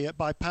by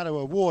Pato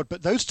O'Ward.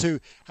 But those two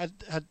had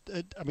at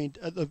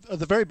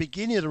the very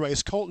beginning of the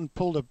race, Colton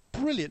pulled a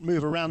brilliant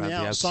move around the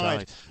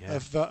outside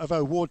of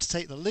O'Ward to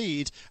take the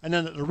lead. And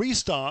then at the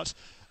restart,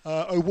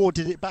 O'Ward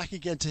did it back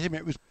again to him.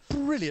 It was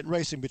brilliant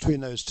racing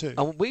between those two.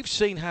 And we've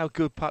seen how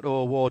good Pato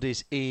O'Ward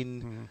is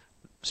in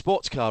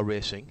sports car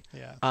racing.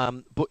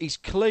 But he's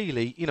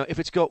clearly, if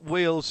it's got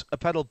wheels, a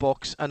pedal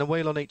box, and a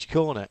wheel on each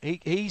corner,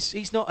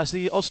 he's not, as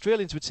the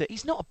Australians would say,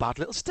 he's not a bad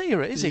little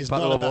steerer, is he,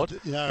 Pato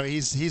O'Ward? No,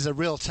 he's a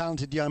real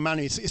talented young man.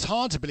 It's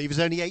hard to believe he's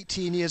only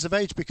 18 years of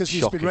age, because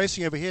he's been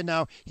racing over here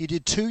now. He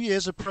did 2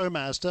 years of Pro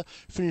Mazda,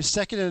 finished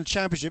second in the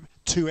championship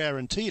to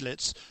Aaron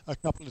Tellitz a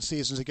couple of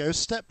seasons ago,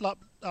 stepped up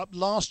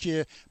last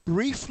year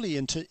briefly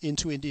into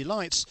Indy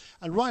Lights,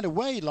 and right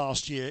away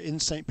last year in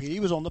St. Pete he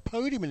was on the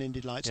podium in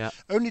Indy Lights.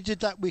 Only did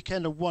that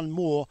weekend of one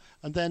more,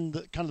 and then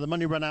the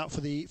money ran out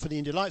for the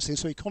Indy Lights thing,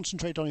 so he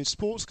concentrated on his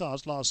sports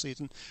cars last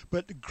season,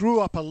 but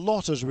grew up a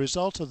lot as a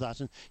result of that,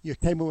 and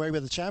came away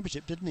with the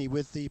championship, didn't he,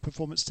 with the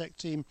Performance Tech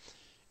team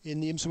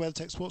in the IMSA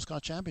WeatherTech Sports Car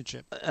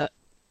Championship.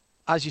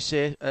 As you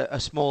say, a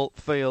small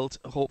field.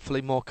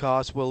 Hopefully more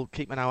cars will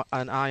keep an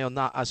eye on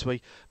that as we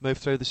move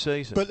through the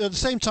season. But at the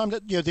same time,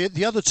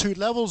 the other 2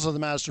 levels of the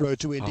Mazda Road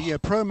to Indy,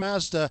 Pro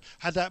Mazda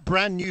had that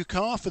brand new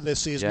car for this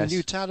season, the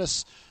new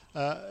Taurus,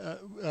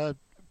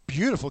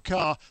 beautiful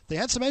car. They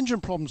had some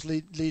engine problems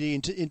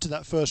leading into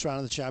that first round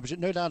of the championship,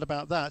 no doubt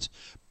about that.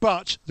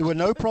 But there were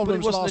no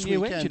problems last weekend. It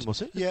wasn't a new engine,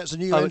 was it? Yeah, it's a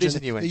new engine. It is a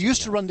new engine. They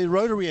used to run the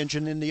rotary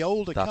engine in the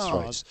older Right.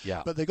 cars,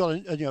 Yeah. but they got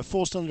a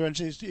 4-cylinder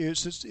engine.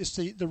 It's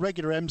the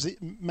regular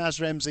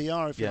Mazda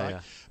MZR, if you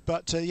like.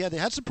 But they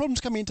had some problems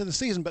coming into the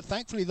season, but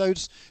thankfully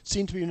those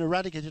seem to be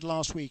eradicated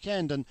last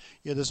weekend. And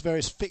there's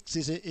various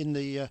fixes in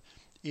the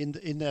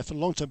in there for the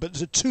long term. But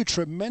there's 2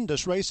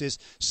 tremendous races,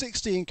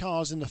 16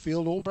 cars in the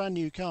field, all brand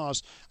new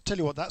cars. I tell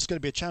you what, that's going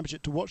to be a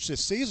championship to watch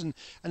this season.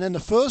 And then the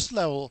first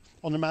level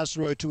on the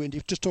Mazda Road to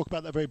Indy, just talk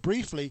about that very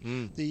briefly,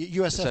 the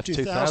USF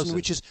 2000,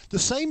 which is the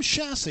same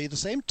chassis, the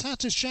same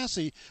Tatis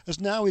chassis as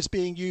now is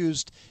being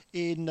used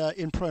in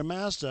Pro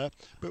Mazda,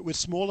 but with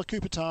smaller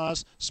Cooper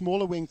tyres,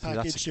 smaller wing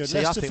package, less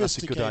I think sophisticated. that's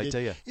a good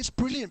idea. It's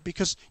brilliant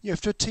because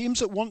for teams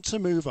that want to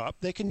move up,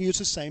 they can use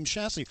the same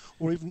chassis,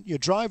 or even your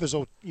drivers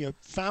or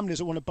families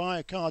that want to buy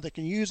a car, they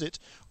can use it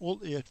all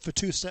for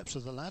 2 steps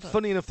of the ladder.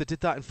 Funny enough, they did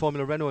that in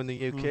Formula Renault in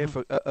the UK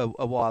for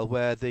a while,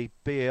 where the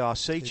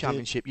BARC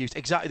Championship used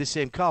exactly the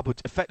same car,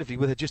 but effectively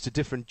with just a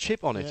different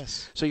chip on it.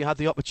 Yes. So you had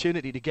the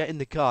opportunity to get in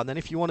the car, and then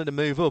if you wanted to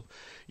move up,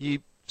 you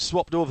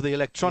swapped over the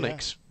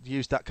electronics,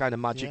 used that kind of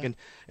magic, and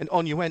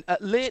on you went.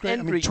 Late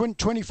entry.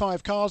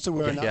 25 cars there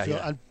were in that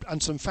field,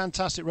 and some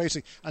fantastic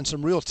racing and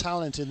some real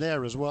talent in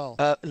there as well.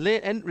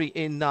 Late entry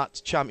in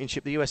that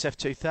championship, the USF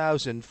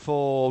 2000,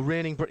 for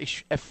reigning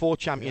British F4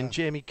 champion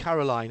Jamie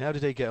Caroline. How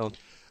did he get on?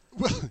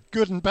 Well,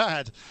 good and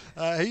bad.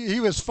 He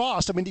was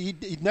fast. I mean,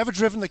 he'd never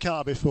driven the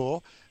car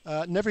before.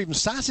 Never even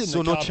sat in the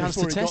car. So no chance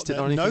to test it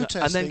or anything. No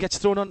testing. And then gets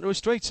thrown onto a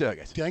street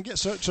circuit.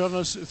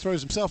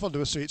 Throws himself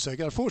onto a street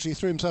circuit. Unfortunately, he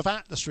threw himself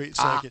at the street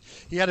circuit.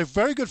 He had a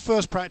very good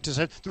first practice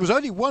session. There was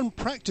only one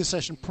practice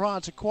session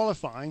prior to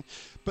qualifying,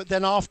 but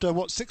then after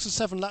 6 or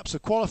 7 laps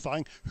of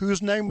qualifying,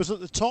 whose name was at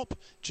the top?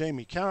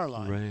 Jamie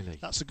Caroline. Really?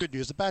 That's the good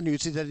news. The bad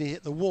news is that he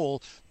hit the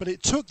wall, but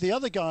it took the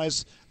other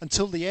guys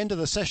until the end of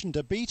the session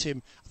to beat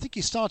him. I think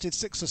he started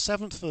 6th or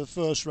 7th for the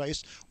first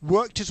race,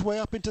 worked his way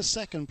up into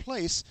second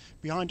place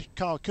behind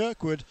Carl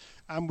Kirkwood,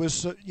 and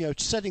was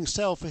setting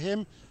sail for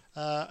him,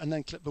 and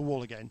then clipped the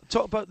wall again.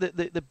 Talk about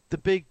the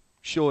big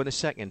show in a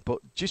second, but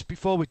just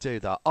before we do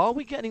that, are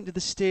we getting to the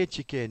stage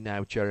again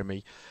now,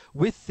 Jeremy,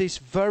 with this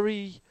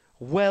very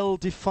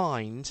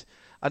well-defined,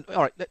 and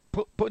all right,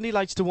 put any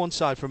lights to one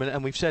side for a minute,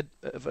 and we've said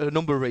for a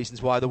number of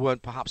reasons why there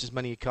weren't perhaps as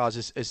many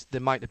cars as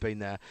there might have been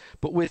there,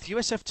 but with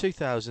USF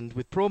 2000,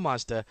 with Pro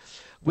Mazda,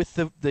 with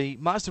the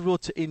Mazda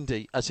Road to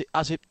Indy, as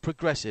it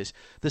progresses,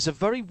 there's a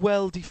very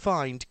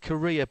well-defined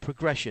career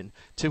progression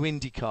to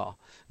IndyCar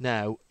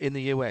now in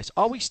the US.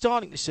 Are we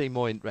starting to see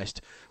more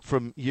interest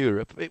from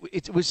Europe?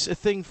 It was a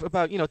thing for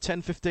about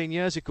 10, 15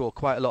 years ago,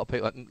 quite a lot of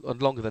people,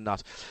 and longer than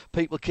that,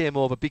 people came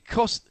over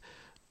because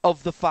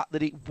of the fact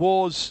that it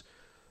was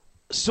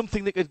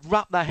something that could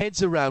wrap their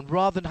heads around,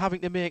 rather than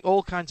having to make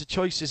all kinds of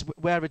choices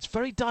where it's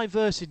very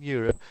diverse in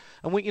Europe.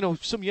 And we,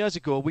 some years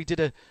ago we did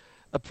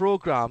a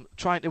program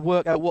trying to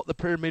work out what the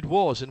pyramid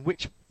was and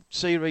which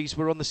series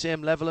were on the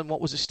same level and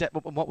what was a step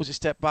up and what was a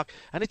step back.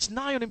 And it's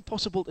nigh on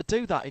impossible to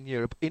do that in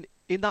Europe.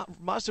 In that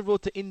Mazda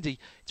Road to Indy,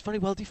 it's very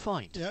well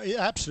defined. Yeah, it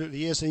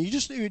absolutely is. And you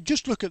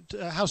just look at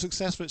how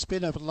successful it's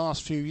been over the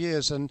last few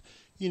years, and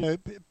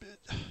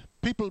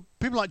people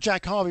like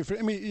Jack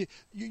Harvey.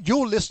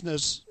 Your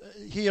listeners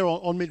here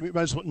on Midweek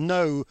Motorsport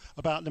know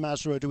about the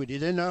Mazda Road to Indy.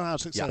 They know how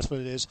successful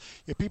it is.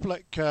 People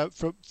like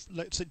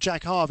let's say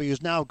Jack Harvey,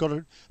 who's now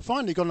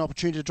finally got an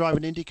opportunity to drive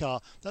an Indy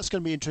car. That's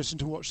going to be interesting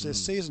to watch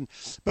this season.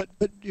 But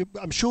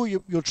I'm sure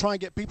you'll try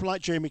and get people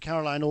like Jamie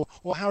Caroline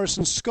or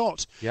Harrison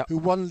Scott, who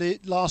won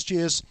last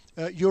year's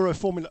Euro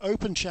Formula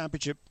Open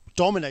Championship,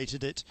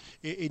 dominated it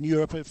in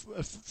Europe, a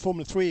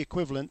Formula 3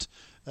 equivalent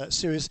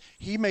series.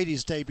 He made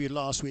his debut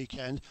last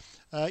weekend.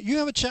 You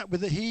have a chat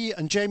with he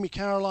and Jamie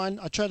Caroline.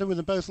 I chatted with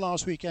them both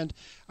last weekend.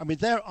 I mean,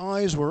 their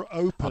eyes were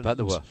open. I bet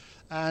they were.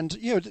 And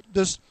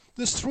there's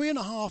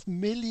 $3.5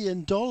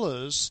 million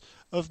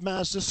of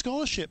Mazda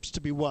scholarships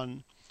to be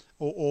won,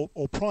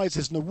 or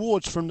prizes and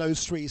awards from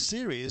those 3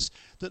 series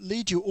that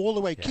lead you all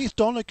the way. Yeah. Keith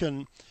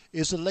Donegan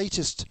is the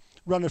latest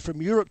runner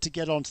from Europe to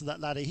get onto that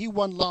ladder. He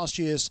won last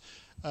year's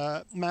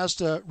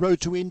Mazda Road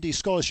to Indy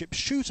Scholarship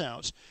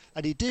Shootout,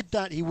 and he did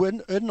that. He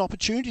earned an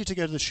opportunity to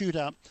go to the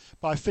shootout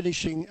by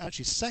finishing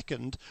actually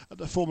second at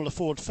the Formula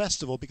Ford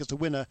Festival, because the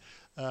winner,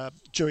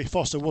 Joey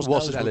Foster,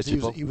 wasn't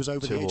eligible. He was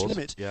over the age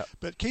limit. Yeah.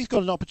 But Keith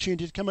got an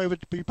opportunity to come over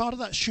to be part of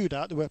that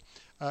shootout. There were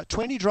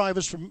 20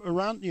 drivers from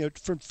around,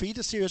 from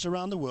feeder series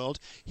around the world.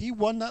 He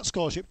won that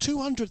scholarship,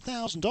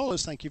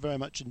 $200,000. Thank you very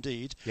much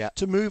indeed. Yeah.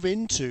 To move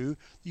into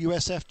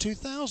USF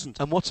 2000.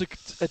 And what's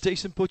a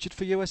decent budget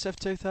for USF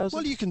 2000?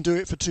 Well, you can do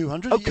it for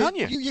 200. Oh, can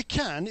you? You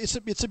can. It's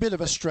a bit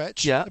of a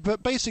stretch. Yeah.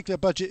 But basically, a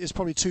budget is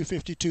probably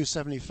 250,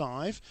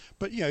 275.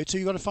 But so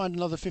you've got to find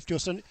another 50 or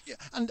 70.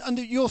 And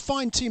you'll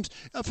find teams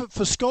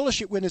for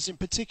scholarship winners in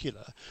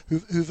particular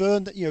who've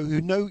earned that.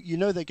 Who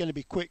know they're going to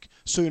be quick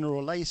sooner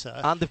or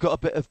later. And they've got a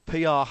bit of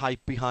PR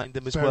hype behind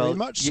them as well. Very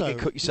much so. You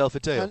can cut yourself a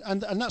deal.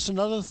 And that's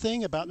another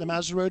thing about the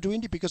Mazda Road to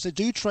Indy, because they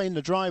do train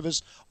the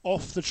drivers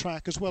off the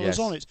track as well as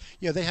on it.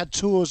 They had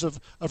tours of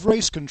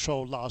race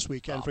control last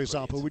weekend, for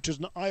example, which is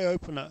an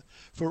eye-opener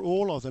for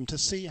all of them to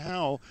see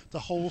how the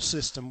whole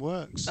system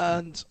works.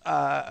 And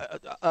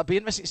it'll be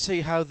interesting to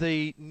see how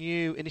the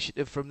new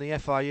initiative from the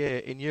FIA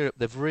in Europe,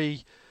 they've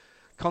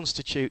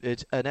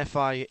reconstituted an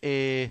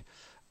FIA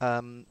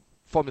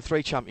Formula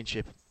 3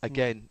 championship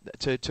again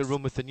to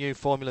run with the new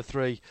Formula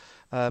 3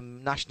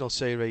 National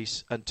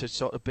Series and to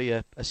sort of be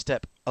a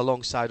step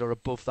alongside or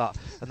above that,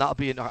 and that'll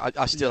be.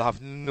 I still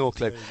have no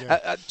clue.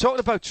 Talking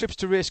about trips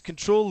to race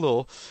control,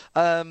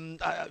 though.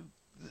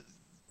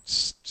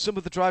 Some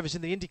of the drivers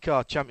in the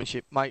IndyCar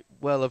Championship might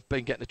well have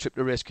been getting a trip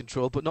to race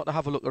control, but not to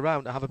have a look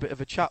around, to have a bit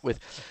of a chat with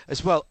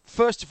as well.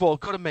 First of all,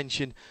 got to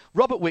mention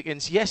Robert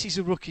Wickens. Yes, he's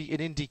a rookie in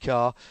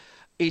IndyCar.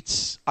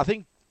 It's, I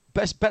think,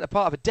 better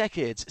part of a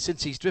decade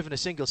since he's driven a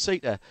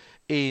single-seater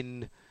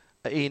in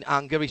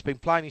anger. He's been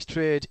plying his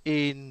trade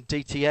in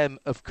DTM,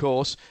 of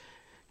course.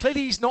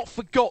 Clearly, he's not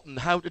forgotten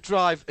how to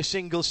drive a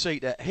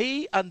single-seater.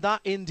 He and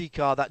that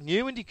IndyCar, that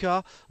new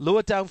IndyCar,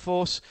 lower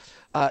downforce,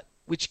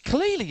 which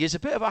clearly is a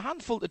bit of a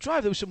handful to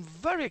drive. There were some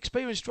very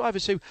experienced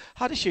drivers who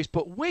had issues,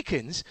 but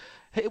Wickens,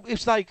 it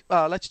was like,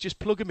 let's just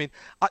plug him in.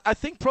 I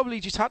think probably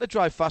he just had to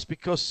drive fast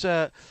because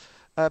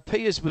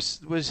Piers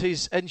was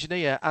his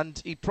engineer,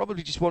 and he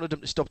probably just wanted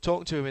him to stop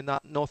talking to him in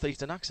that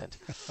northeastern accent.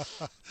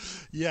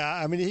 Yeah,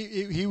 I mean,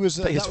 he was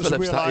Piers that was Phillips, a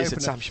real that is,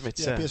 eye-opener. Sam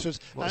Schmidt's, yeah, Piers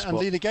and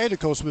Lena Gale, of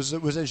course, was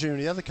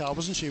engineering the other car,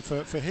 wasn't she,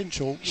 for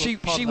Hinchell?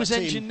 She was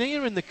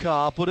engineering the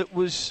car, but it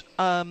was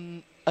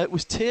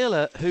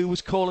Taylor who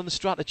was calling the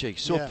strategy.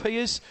 So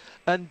Piers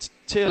and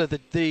Taylor,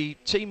 the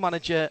team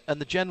manager and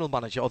the general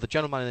manager, or the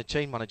general manager and the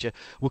team manager,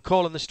 were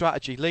calling the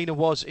strategy. Lena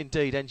was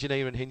indeed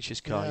engineering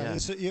Hinch's car. Yeah.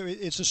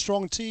 It's a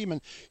strong team,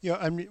 and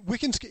and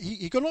Wickens,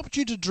 he got an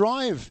opportunity to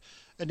drive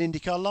an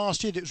IndyCar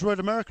last year. It was Road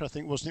America, I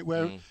think, wasn't it?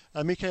 Where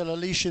Michael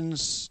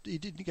Aleshin's, he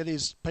didn't get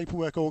his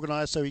paperwork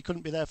organised, so he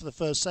couldn't be there for the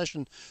first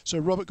session. So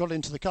Robert got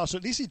into the car. So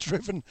at least he'd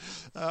driven,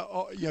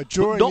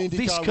 during the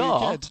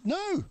IndyCar weekend.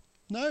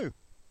 No.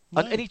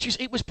 And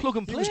it was plug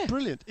and play. It was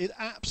brilliant. It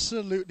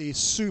absolutely is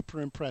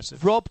super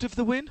impressive. Robbed of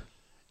the win?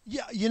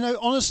 Yeah,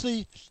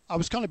 honestly, I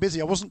was kind of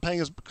busy. I wasn't paying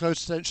as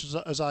close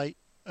attention as I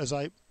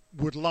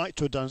would like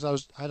to have done.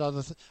 I had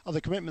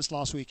other commitments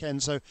last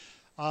weekend. So,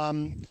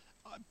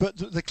 but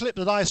the clip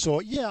that I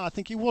saw, I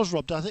think he was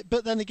robbed.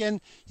 But then again,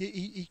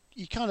 he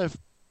kind of.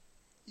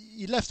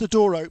 He left the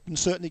door open,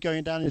 certainly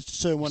going down into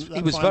turn one.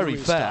 He was very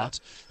fair.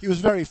 He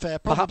was very fair,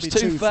 probably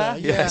perhaps too fair.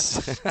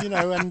 Yes,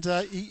 and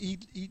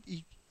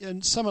he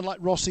and someone like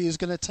Rossi is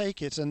going to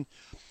take it. And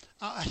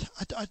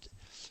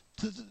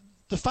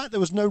the fact there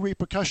was no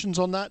repercussions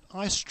on that,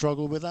 I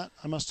struggle with that,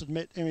 I must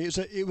admit. I mean,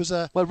 it was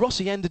a. Well,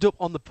 Rossi ended up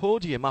on the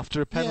podium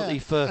after a penalty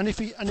for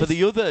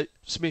the other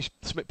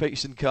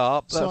Smith-Peterson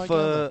car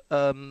for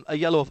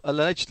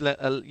alleged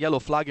yellow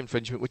flag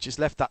infringement, which has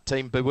left that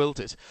team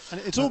bewildered. And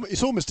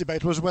it's almost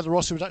debatable whether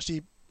Rossi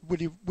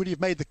would he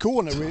have made the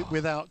corner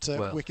without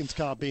Wickens'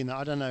 car being there.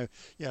 I don't know.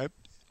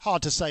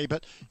 Hard to say,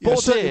 but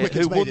Baudet,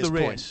 who won the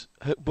race.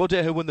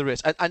 Baudet, who won the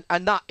race,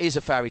 and that is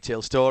a fairy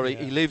tale story.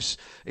 He lives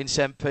in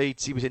St.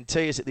 Pete's. He was in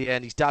tears at the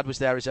end. His dad was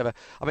there as ever.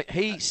 I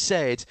mean,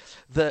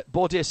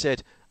 Baudet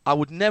said, "I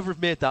would never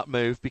have made that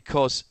move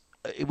because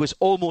it was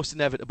almost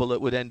inevitable that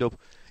it would end up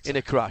in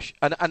a crash."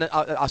 And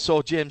I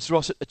saw James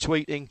Rossett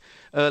tweeting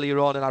earlier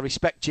on, and I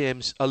respect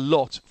James a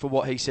lot for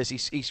what he says.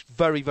 He's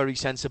very, very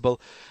sensible,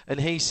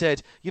 and he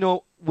said,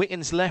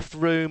 Wickens left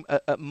room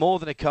at more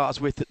than a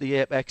car's width at the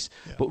apex,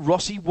 but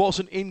Rossi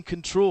wasn't in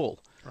control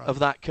of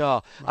that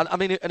car. Right. And I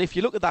mean, and if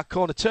you look at that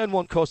corner, turn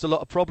one caused a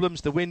lot of problems.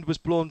 The wind was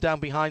blown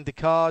down behind the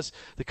cars.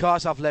 The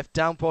cars have left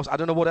downforce. I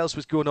don't know what else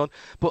was going on.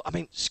 But, I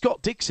mean,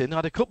 Scott Dixon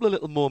had a couple of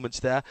little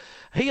moments there.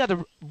 He had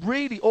a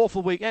really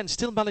awful weekend,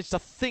 still managed, I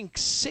think,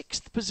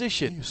 6th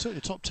position. He was certainly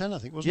top 10, I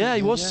think, wasn't he? Yeah,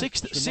 he was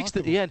 6th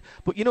at the end.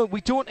 But,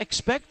 we don't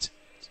expect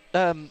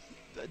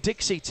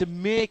Dixie to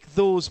make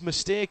those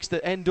mistakes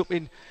that end up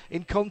in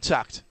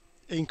contact.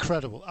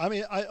 Incredible. I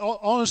mean,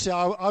 honestly,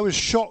 I was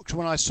shocked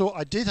when I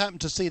did happen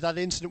to see that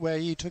incident where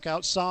he took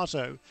out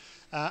Sato,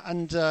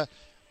 and I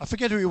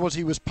forget who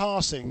he was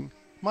passing.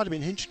 Might have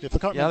been Hinchcliffe. I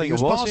can't remember. He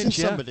was passing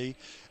somebody,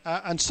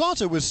 and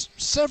Sato was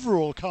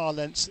several car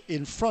lengths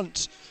in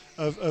front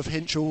of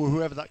Hinch or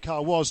whoever that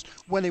car was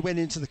when he went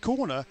into the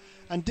corner,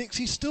 and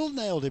Dixie still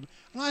nailed him.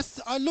 And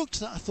I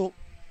looked at that, I thought,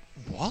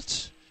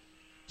 what?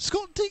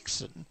 Scott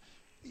Dixon?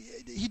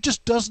 He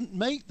just doesn't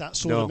make that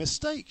sort of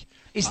mistake.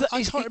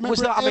 I can't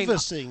remember ever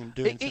seeing him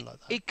do anything like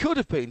that. It could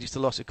have been just a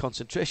loss of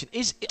concentration.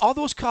 Are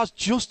those cars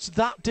just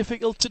that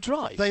difficult to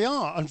drive? They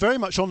are, and very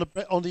much on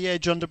the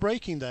edge under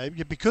braking there,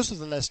 because of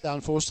the less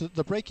downforce.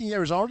 The braking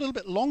areas are a little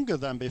bit longer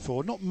than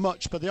before. Not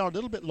much, but they are a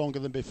little bit longer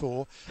than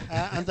before,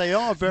 and they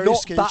are very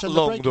skittish. Not that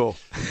long, though.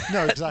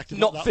 No, exactly.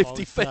 Not 50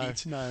 long.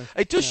 feet. No.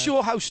 It does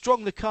show how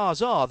strong the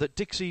cars are that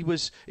Dixie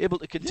was able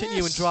to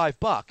continue and drive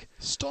back.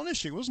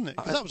 Astonishing, wasn't it?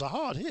 Because that was a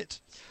hard hit.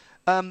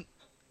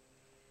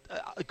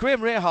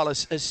 Graham Rahal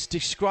has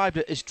described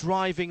it as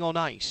driving on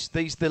ice.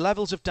 The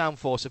levels of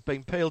downforce have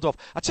been peeled off.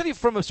 I tell you,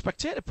 from a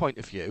spectator point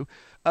of view,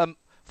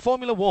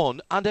 Formula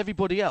One and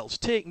everybody else,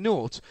 take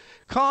note,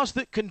 cars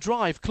that can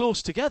drive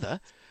close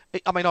together,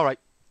 I mean, all right,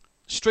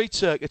 street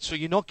circuit, so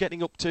you're not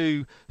getting up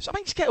to. So I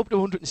mean, you get up to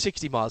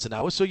 160 miles an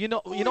hour, so you're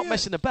not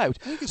messing about.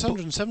 I think it's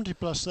 170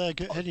 plus there,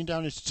 heading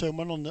down into turn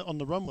 1 on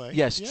the runway.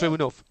 Yes, true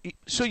enough.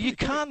 So you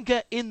can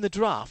get in the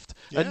draft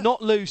and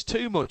not lose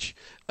too much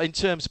in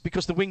terms,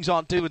 because the wings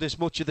aren't doing as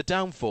much of the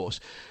downforce.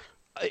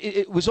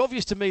 It was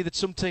obvious to me that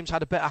some teams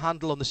had a better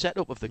handle on the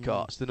setup of the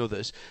cars than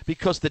others,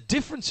 because the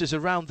differences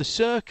around the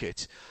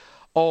circuit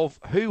of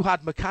who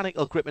had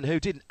mechanical grip and who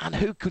didn't, and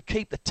who could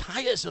keep the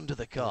tyres under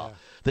the car. Yeah.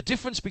 The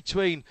difference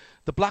between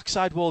the black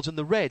sidewalls and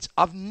the reds,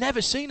 I've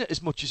never seen it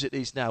as much as it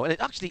is now. And it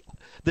actually,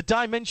 the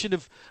dimension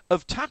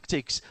of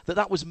tactics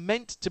that was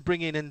meant to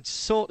bring in and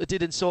sort of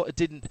did and sort of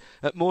didn't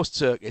at most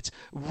circuits,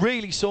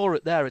 really saw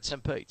it there at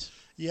St. Pete's.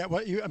 Yeah,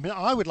 well,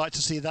 I would like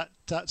to see that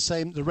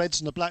same, the reds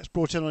and the blacks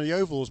brought in on the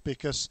ovals,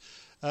 because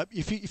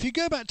if you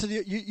go back to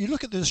you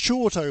look at the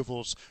short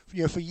ovals,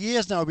 for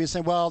years now we've been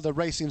saying, well, the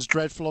racing's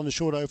dreadful on the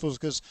short ovals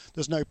because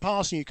there's no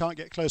passing, you can't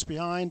get close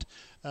behind,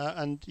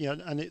 and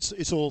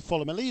it's all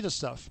follow my leader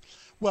stuff.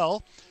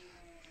 Well,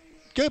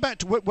 go back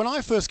to when I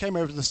first came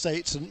over to the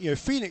States, and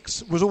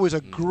Phoenix was always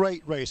a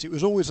great race. It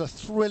was always a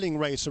thrilling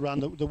race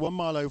around the 1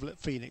 mile oval at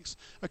Phoenix.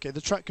 Okay,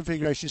 the track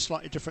configuration is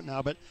slightly different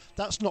now, but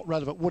that's not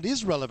relevant. What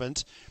is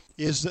relevant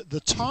is that the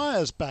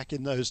tyres back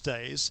in those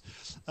days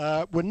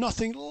were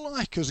nothing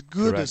like as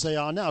good as they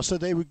are now. So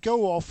they would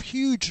go off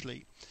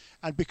hugely.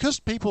 And because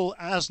people,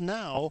 as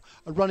now,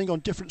 are running on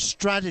different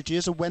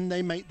strategies of when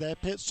they make their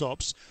pit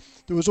stops,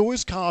 there was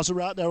always cars that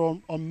were out there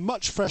on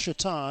much fresher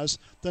tyres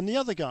than the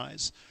other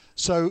guys.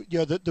 So,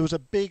 there was a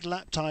big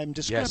lap time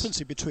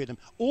discrepancy between them.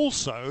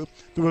 Also,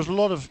 there was a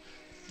lot of,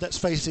 let's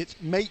face it,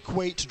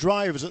 make-weight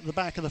drivers at the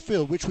back of the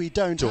field, which we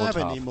don't have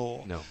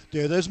anymore. No.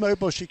 Those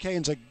mobile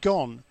chicanes are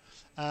gone.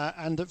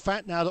 And the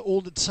fact now that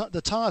all the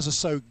tyres are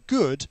so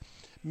good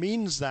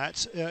means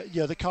that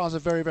the cars are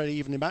very, very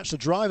evenly matched. The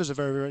drivers are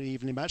very, very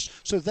evenly matched.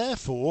 So,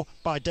 therefore,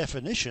 by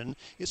definition,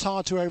 it's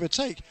hard to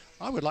overtake.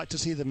 I would like to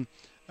see them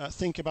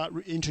think about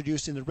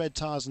introducing the red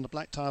tyres and the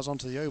black tyres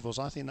onto the ovals.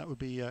 I think that would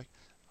be...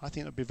 I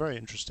think that'd be very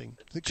interesting,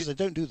 because they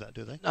don't do that,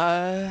 do they?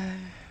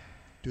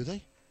 Do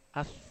they?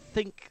 I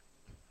think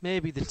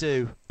maybe they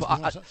do,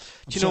 but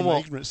do you know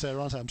what? Ignorance there,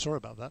 aren't I? I'm sorry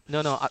about that.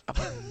 No.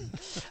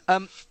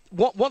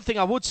 One thing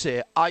I would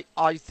say,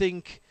 I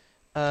think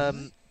a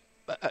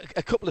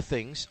couple of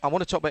things. I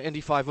want to talk about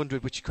Indy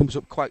 500, which comes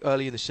up quite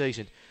early in the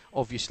season,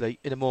 obviously,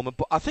 in a moment.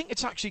 But I think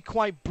it's actually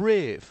quite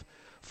brave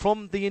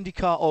from the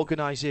IndyCar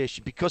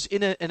organisation, because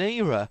in an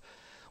era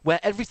where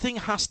everything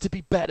has to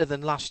be better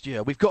than last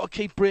year. We've got to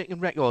keep breaking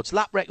records.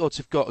 Lap records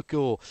have got to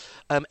go.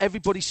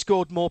 Everybody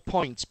scored more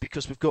points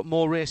because we've got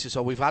more races,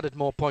 or we've added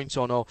more points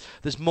on, or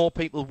there's more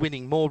people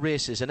winning more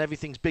races, and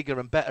everything's bigger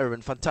and better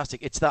and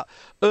fantastic. It's that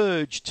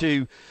urge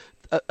to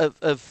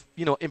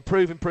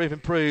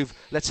improve.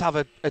 Let's have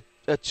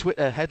a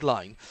Twitter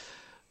headline.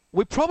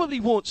 We probably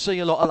won't see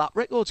a lot of lap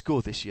records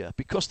go this year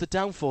because the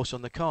downforce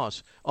on the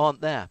cars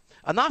aren't there.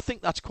 And I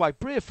think that's quite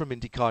brave from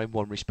IndyCar in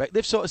one respect.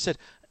 They've sort of said,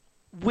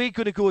 we're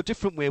going to go a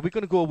different way. We're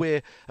going to go a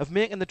way of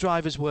making the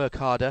drivers work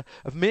harder,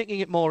 of making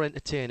it more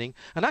entertaining,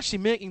 and actually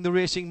making the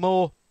racing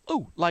more,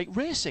 like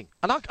racing.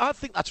 And I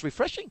think that's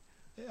refreshing.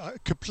 I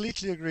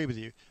completely agree with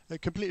you. I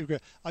completely agree.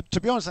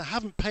 To be honest, I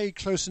haven't paid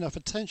close enough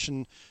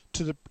attention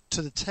to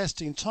the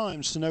testing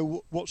times to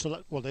know what's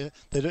well. They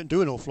don't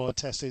do an awful lot of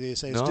testing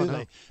these days, do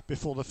they?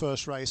 Before the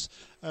first race,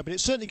 but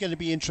it's certainly going to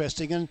be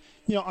interesting. And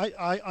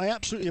I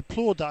absolutely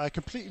applaud that. I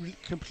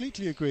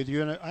completely agree with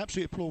you, and I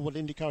absolutely applaud what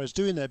IndyCar is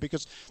doing there,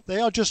 because they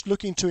are just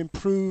looking to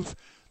improve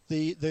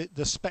the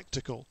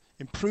spectacle,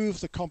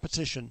 improve the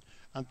competition,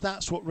 and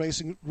that's what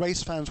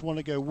race fans want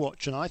to go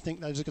watch. And I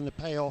think that is going to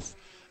pay off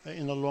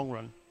in the long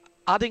run.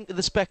 Adding to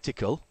the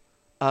spectacle,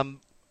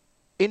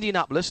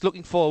 Indianapolis,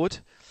 looking forward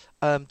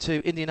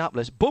to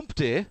Indianapolis. Bump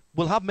Day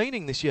will have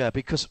meaning this year,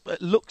 because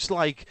it looks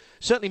like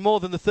certainly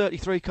more than the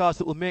 33 cars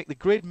that will make the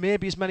grid,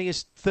 maybe as many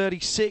as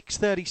 36,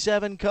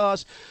 37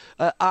 cars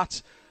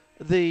at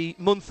the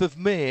month of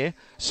May.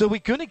 So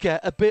we're going to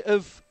get a bit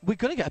of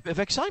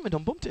excitement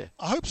on Bump Day.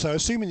 I hope so,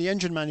 assuming the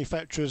engine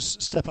manufacturers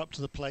step up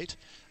to the plate.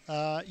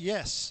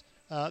 Yes,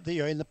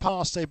 in the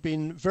past they've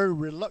been very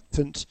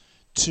reluctant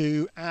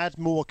to add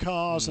more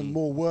cars and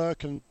more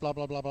work and blah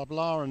blah blah blah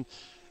blah, and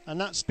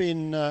that's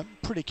been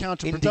pretty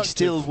counterproductive. Indy's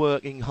still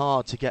working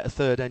hard to get a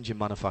third engine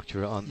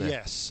manufacturer, aren't they?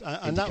 Yes,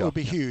 and that would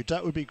be huge.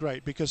 That would be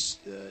great, because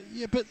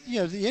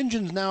the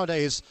engines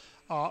nowadays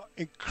are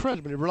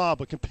incredibly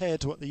reliable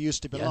compared to what they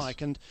used to be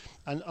like, and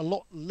a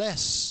lot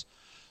less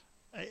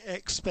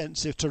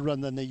expensive to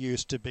run than they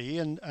used to be,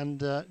 and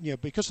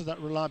because of that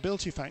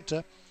reliability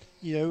factor,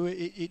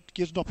 it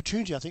gives an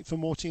opportunity, I think, for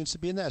more teams to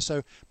be in there.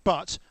 So,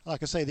 but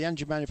like I say, the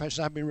engine manufacturers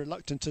have been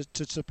reluctant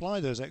to supply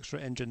those extra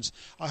engines.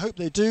 I hope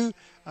they do.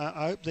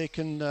 I hope they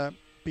can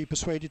be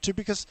persuaded to,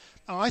 because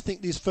I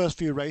think these first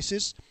few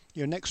races,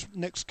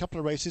 next couple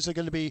of races are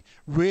going to be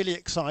really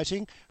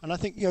exciting. And I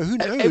think, who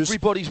knows?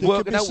 Everybody's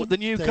working out with the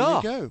new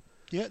car. There you go.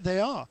 Yeah, they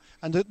are.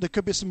 And there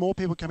could be some more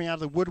people coming out of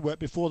the woodwork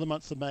before the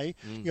month of May.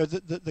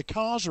 The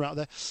cars are out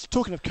there.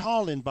 Talking of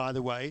Carlin, by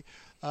the way,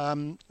 I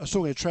was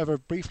talking to Trevor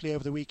briefly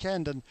over the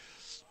weekend, and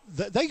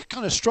they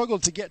kind of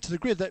struggled to get to the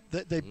grid.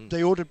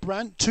 They ordered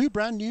two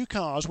brand new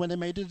cars when they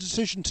made a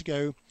decision to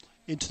go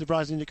into the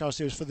Brazilian IndyCar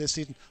Series for this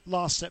season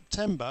last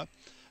September.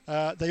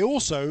 They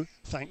also,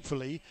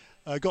 thankfully,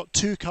 got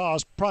two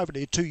cars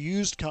privately, two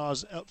used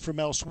cars from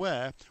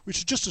elsewhere, which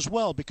is just as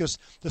well, because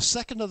the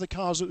second of the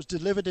cars that was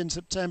delivered in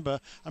September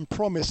and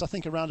promised, I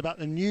think, around about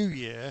the new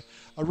year,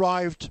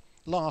 arrived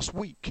last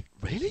week.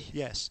 Really?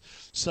 Yes.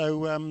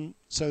 So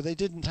they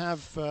didn't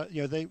have,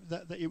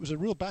 it was a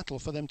real battle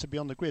for them to be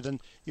on the grid,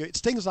 and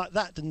it's things like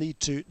that that need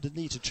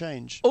to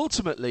change.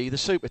 Ultimately, the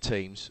super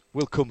teams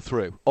will come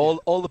through.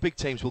 All the big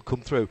teams will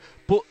come through,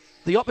 but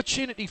the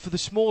opportunity for the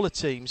smaller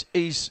teams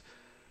is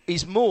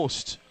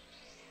most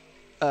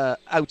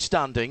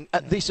outstanding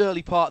at this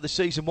early part of the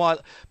season,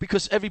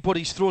 because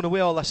everybody's thrown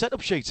away all their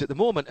setup sheets at the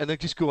moment, and they're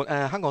just going,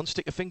 hang on,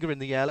 stick a finger in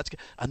the air, let's go.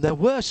 And there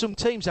were some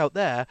teams out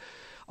there.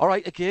 All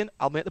right, again,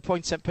 I'll make the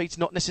point, St. Pete's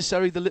not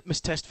necessarily the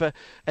litmus test for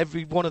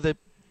every one of the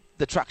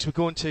tracks we're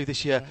going to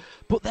this year,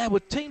 but there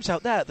were teams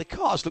out there, the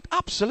cars looked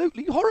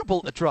absolutely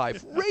horrible to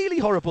drive, really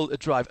horrible to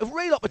drive. A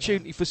real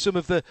opportunity for some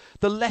of the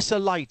lesser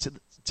light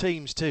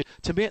teams to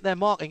make their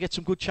mark and get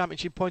some good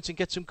championship points and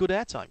get some good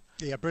airtime.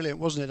 Yeah, brilliant,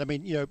 wasn't it? I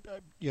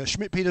mean,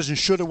 Schmidt-Peterson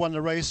should have won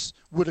the race,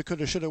 woulda,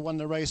 coulda, should have won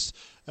the race.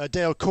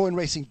 Dale Coyne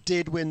Racing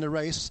did win the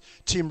race.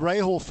 Team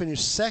Rahal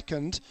finished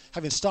second,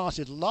 having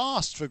started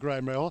last for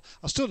Graham Rahal.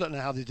 I still don't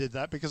know how they did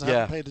that, because I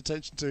haven't paid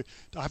attention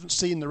I haven't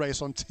seen the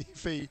race on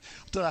TV. I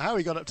don't know how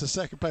he got up to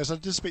second place. I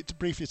did speak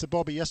briefly to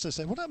Bobby yesterday,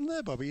 saying, what happened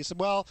there, Bobby? He said,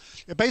 well,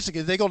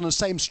 basically they got on the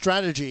same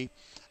strategy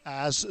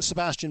as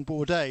Sebastian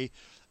Bourdais.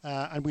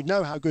 And we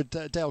know how good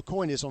Dale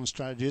Coyne is on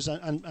strategies,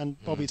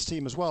 and Bobby's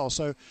team as well.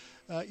 So,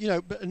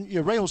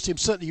 Rahal's team,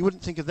 certainly you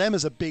wouldn't think of them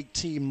as a big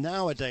team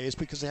nowadays,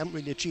 because they haven't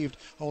really achieved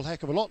a whole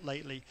heck of a lot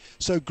lately.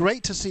 So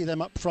great to see them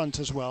up front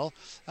as well,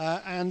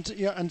 and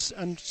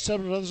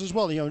several others as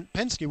well.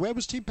 Penske, where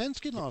was Team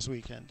Penske last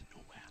weekend?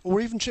 Or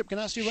even Chip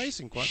Ganassi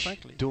Racing, quite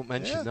frankly. Don't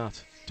mention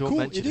that.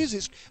 Cool, it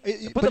is.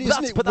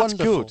 But that's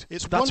good.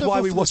 That's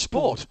why we watch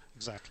sport.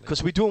 Exactly.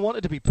 Because we don't want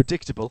it to be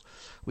predictable.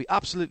 We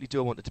absolutely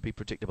don't want it to be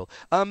predictable.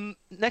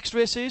 Next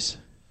race is?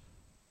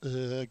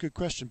 Good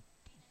question.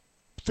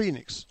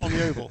 Phoenix on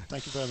the oval.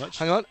 Thank you very much.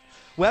 Hang on.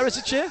 Where is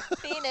it, Chair?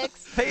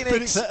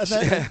 Phoenix. And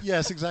then,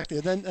 yes, exactly.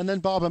 And then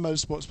Barber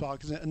Motorsports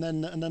Park, and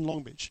then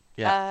Long Beach.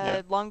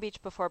 Yeah. Long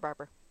Beach before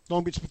Barber.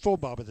 Long Beach before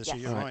Barber this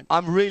year. Right.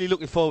 I'm really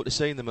looking forward to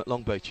seeing them at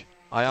Long Beach.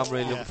 I am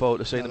really looking forward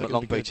to seeing them at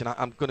Long Beach, and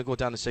I'm going to go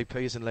down to see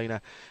Piers and Lena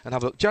and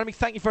have a look. Jeremy,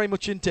 thank you very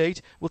much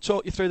indeed. We'll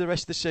talk you through the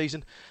rest of the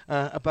season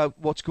about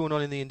what's going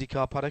on in the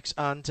IndyCar paddocks.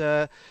 And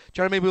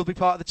Jeremy will be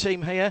part of the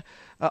team here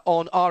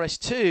on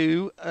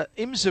RS2,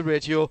 IMSA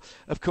Radio,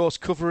 of course,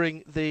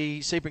 covering the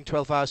Sebring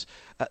 12 Hours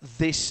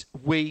this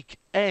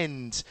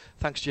weekend.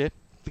 Thanks, Jay.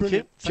 Thank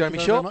you. Jeremy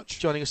Shaw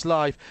joining us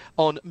live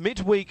on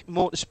Midweek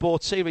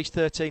Motorsport Series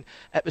 13,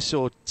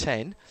 Episode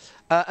 10.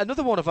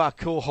 Another one of our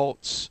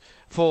cohorts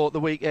for the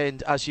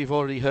weekend, as you've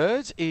already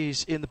heard,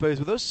 is in the booth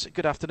with us.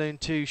 Good afternoon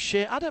to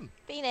Shea Adam.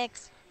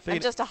 Phoenix.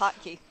 I'm just a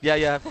hotkey.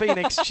 Yeah,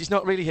 Phoenix. She's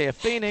not really here.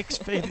 Phoenix.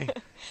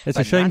 It's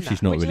a shame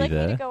she's not really there. Would you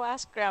like me to go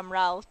ask Graham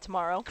Rowell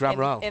tomorrow?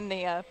 Rowell. In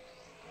the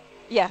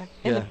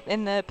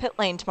pit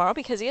lane tomorrow,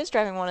 because he is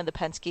driving one of the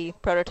Penske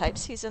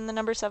prototypes. He's in the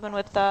number 7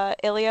 with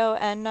Ilio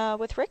and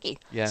with Ricky.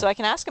 Yeah. So I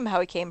can ask him how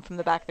he came from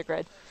the back of the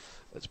grid.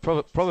 It's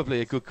probably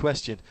a good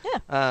question.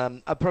 Yeah.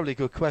 Probably a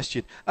good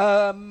question.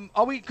 Are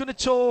we going to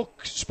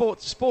talk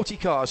sporty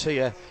cars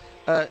here,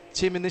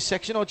 Tim, in this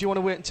section, or do you want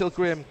to wait until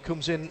Graham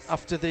comes in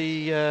after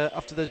the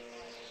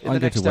I'm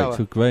going to wait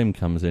till Graham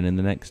comes in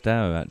the next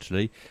hour,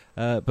 actually.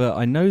 But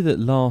I know that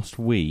last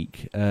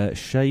week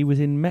Shea was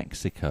in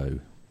Mexico.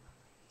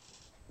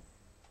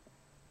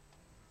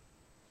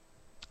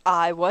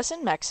 I was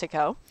in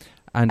Mexico,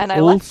 and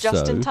I left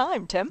just in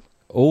time, Tim.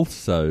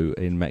 Also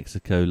in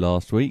Mexico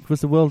last week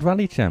was the World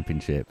Rally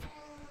Championship.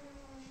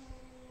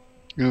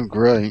 Oh,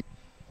 great.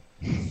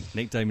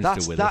 Nick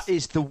Damon's still with us. That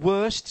is the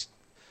worst.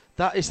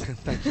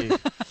 Thank you.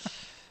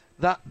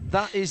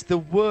 That is the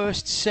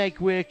worst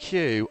segue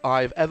cue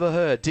I've ever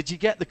heard. Did you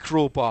get the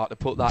crowbar to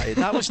put that in?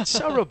 That was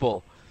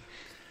terrible.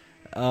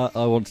 I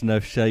want to know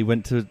if Shea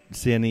went to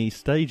see any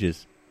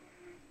stages.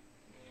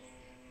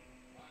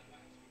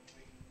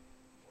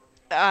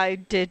 I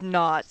did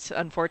not,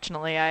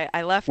 unfortunately.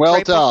 I left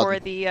before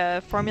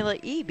the Formula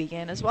E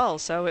began as well,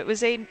 so it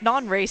was a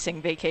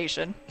non-racing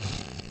vacation.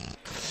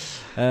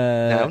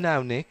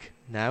 Now, Nick.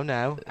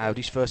 Now.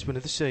 Audi's first win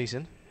of the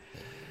season.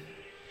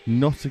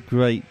 Not a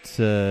great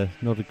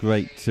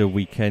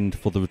weekend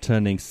for the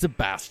returning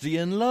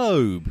Sebastian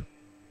Loeb.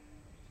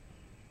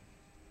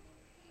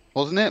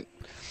 Wasn't it?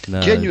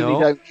 No. Genuinely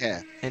don't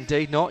care.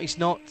 Indeed not. He's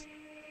not.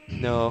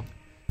 No.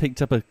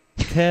 Picked up a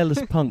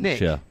careless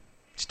puncture. Nick,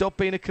 stop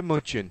being a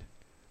curmudgeon.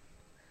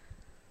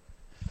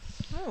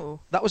 Oh.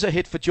 That was a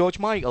hit for George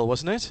Michael,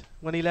 wasn't it?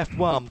 When he left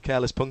Wham,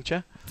 careless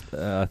puncture.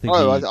 I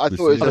thought it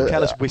was a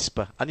careless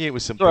whisper. I knew it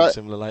was something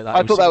similar like that.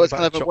 I thought that was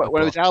kind of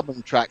one of his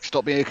album tracks,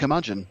 Stop Being a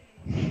Curmudgeon.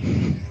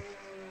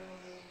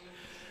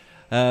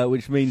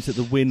 which means that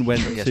the win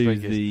went to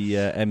the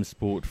M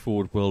Sport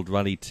Ford World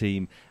Rally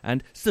team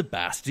and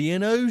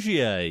Sebastian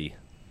Ogier.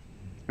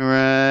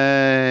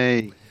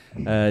 Hooray!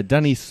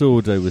 Danny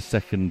Sordo was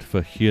second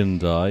for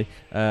Hyundai,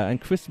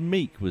 and Chris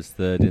Meek was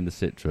third in the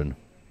Citroën.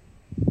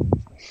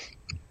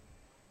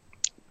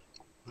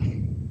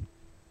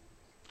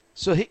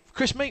 So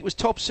Chris Meek was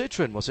top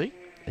Citroën, was he?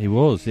 He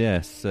was,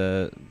 yes,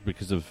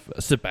 because of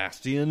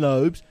Sebastian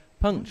Loeb's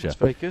puncture. That's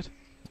very good.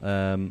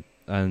 And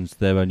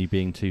there only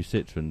being 2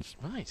 Citroëns.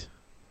 Right.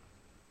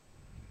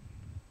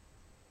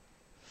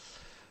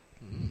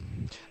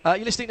 You're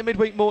listening to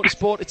Midweek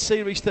Motorsport. It's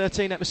Series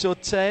 13,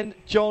 Episode 10.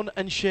 John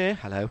and Shay,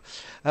 hello.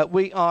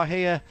 We are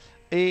here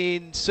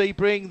in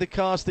Sebring, the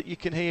cars that you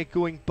can hear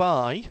going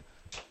by.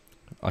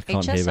 I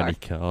can't HSR. hear any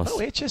cars. Oh,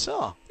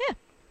 HSR. Yeah.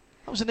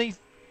 That was an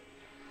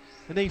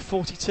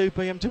E42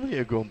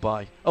 BMW going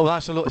by. Oh,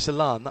 that's a lot. It's a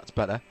LAN. That's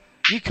better.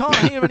 You can't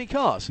hear any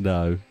cars.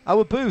 No.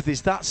 Our booth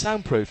is that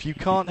soundproof. You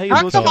can't hear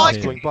How those come cars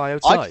I going by I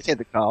outside. can hear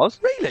the cars.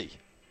 Really?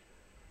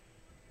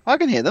 I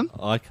can hear them.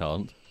 I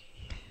can't.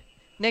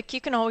 Nick,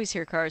 you can always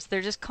hear cars.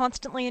 They're just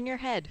constantly in your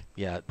head.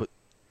 Yeah, but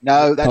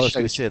No, I that's was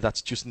going to say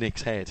that's just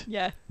Nick's head.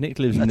 Yeah. Nick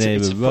lives That's near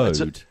it's a a-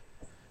 road.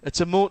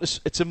 It's a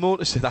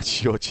motor.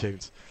 That's your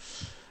tunes.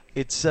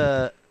 It's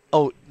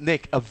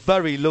Nick, a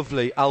very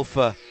lovely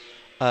Alpha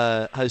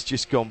has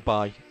just gone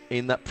by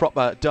in that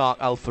proper dark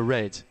Alpha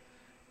red.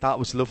 That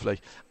was lovely.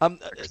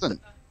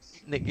 excellent.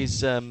 Nick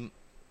is Nick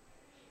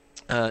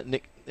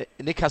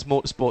has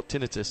motorsport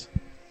tinnitus.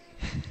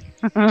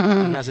 He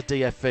has a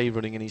DFV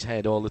running in his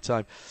head all the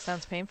time.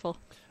 Sounds painful.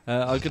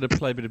 I'm going to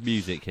play a bit of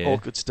music here All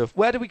good stuff.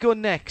 Where do we go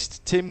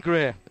next? Tim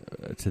Gray.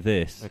 to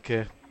this.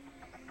 Okay.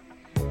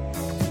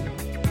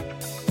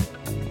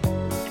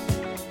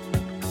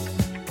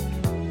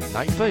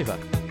 Night Fever.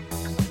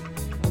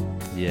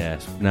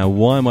 Yes. Now,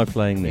 why am I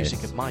playing this?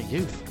 Music of my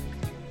youth.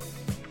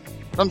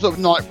 Some sort of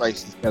night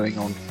races going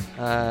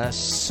on.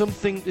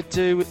 Something to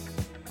do with...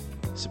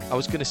 I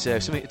was going to say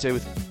something to do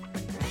with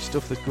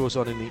stuff that goes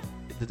on in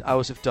the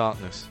hours of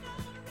darkness.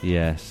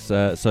 Yes.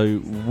 So,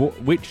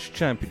 which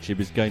championship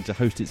is going to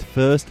host its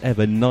first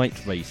ever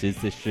night races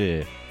this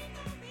year?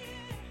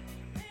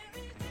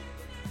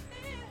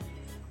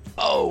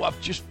 Oh, I've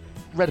just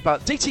read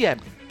about DTM.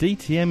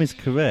 DTM is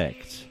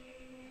correct.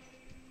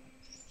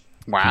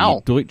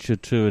 Wow. The Deutsche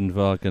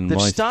Tourenwagen They've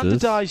Meisters.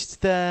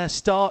 standardised their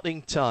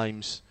starting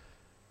times.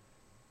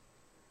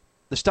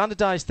 They've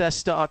standardised their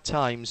start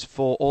times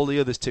for all the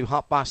others to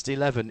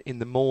 11:30 in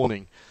the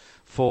morning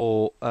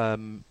for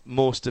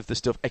most of the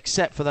stuff,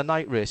 except for the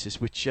night races,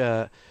 which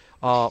are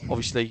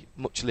obviously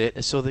much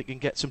later, so they can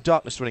get some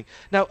darkness running.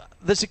 Now,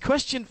 there's a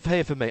question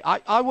here for me.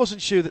 I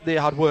wasn't sure that they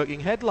had working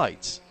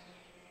headlights.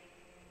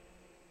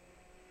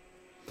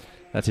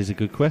 That is a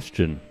good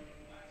question.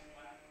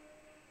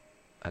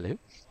 Hello?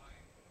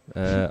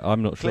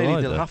 I'm not sure Clearly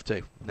either. they'll have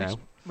to now.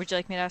 Would you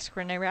like me to ask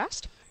Renee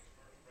Rast?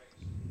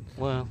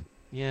 Well,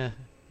 yeah.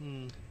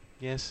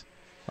 Yes.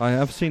 I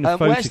have seen a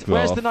photograph.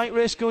 Where's the night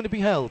race going to be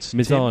held? Tim?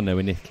 Misano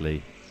in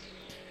Italy.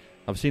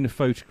 I've seen a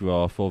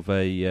photograph of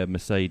a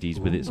Mercedes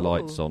with its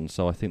lights on,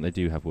 so I think they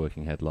do have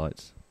working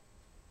headlights.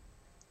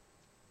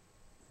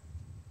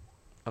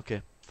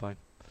 Okay, fine.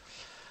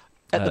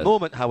 At the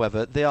moment,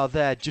 however, they are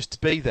there just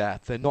to be there.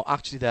 They're not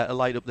actually there to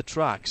light up the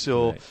track,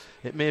 so Right.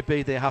 it may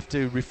be they have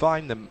to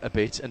refine them a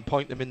bit and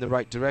point them in the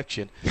right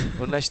direction,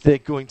 unless they're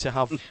going to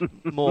have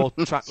more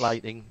track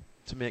lighting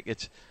to make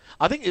it.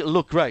 I think it'll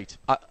look great.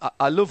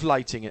 I love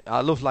lighting it.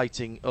 I love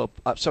lighting up.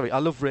 I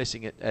love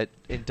racing it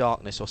in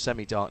darkness or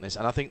semi-darkness,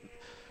 and I think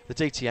the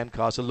DTM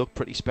cars will look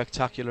pretty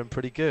spectacular and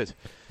pretty good.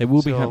 It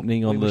will be So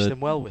happening on we wish the them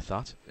well with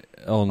that.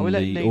 on Are we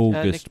letting the Nick-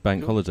 August Nick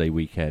bank go? holiday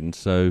weekend,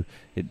 so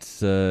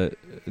it's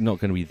not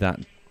going to be that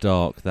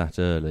dark that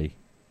early.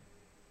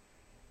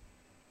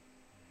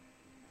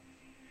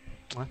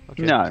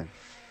 Okay. No.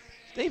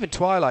 Even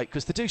twilight,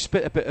 because they do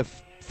spit a bit of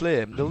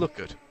flame. They'll look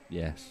good.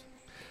 Yes.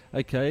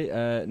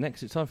 Okay,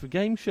 next it's time for a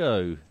game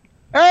show.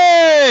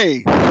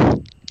 Hey!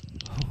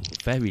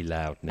 Very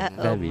loud, Nick.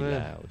 Uh-oh. Very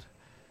Yeah. loud.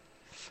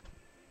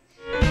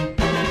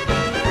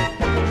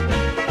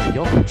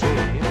 You're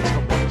controlling it. It's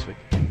not me this week.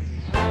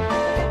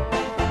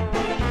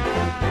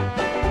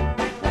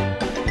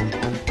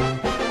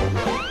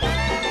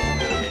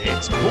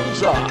 It's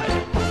bullseye.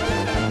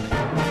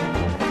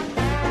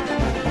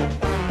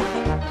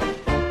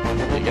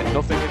 You get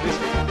nothing in this.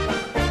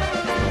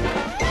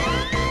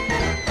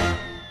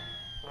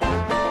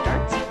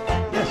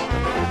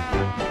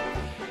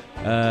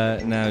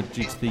 Yes. Now,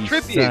 due to the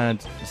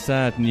Tribute.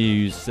 sad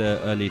news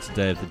earlier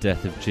today of the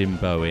death of Jim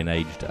Bowen,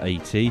 aged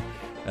 80,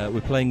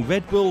 we're playing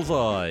Red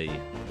Bullseye.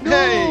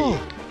 Hey!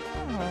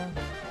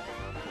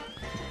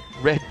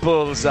 Red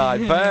Bullseye.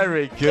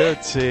 Very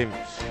good, Tim.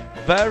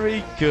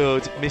 Very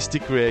good,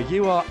 Mr. Gray.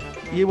 You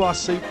are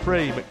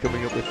supreme at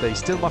coming up with these.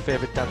 Still my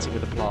favourite, Dancing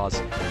with Applause,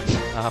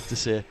 I have to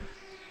say.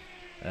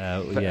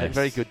 Yes.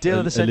 Very good. Deal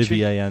of the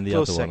century, Olivier and the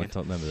close other one. I second.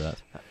 can't remember that.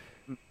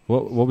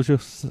 What was your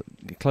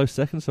close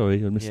second?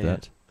 Sorry, I missed Yeah.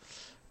 that.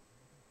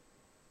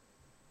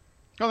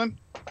 Go on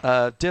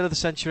then. Dale of the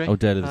Century. Oh,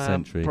 Dale of the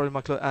Century. Probably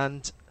my clue.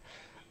 And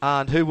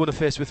who won a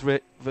face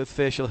with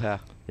facial hair?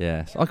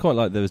 Yes, I quite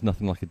like There Was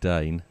Nothing Like a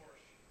Dane.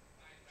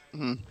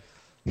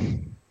 Mm-hmm.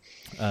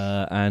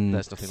 And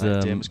There's Nothing Like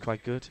a Dane was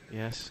quite good.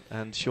 Yes,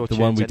 and the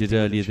one we did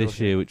earlier this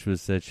year, which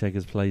was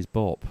Cheggers Plays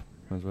Bop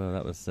as well.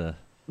 That was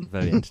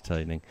very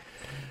entertaining.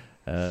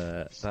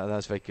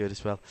 That's very good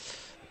as well.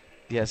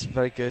 Yes,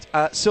 very good.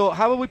 So,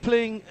 how are we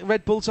playing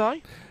Red Bullseye?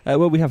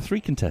 Well, we have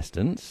 3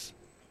 contestants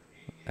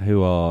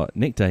who are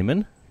Nick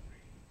Damon.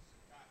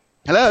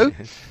 Hello.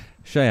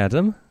 Shay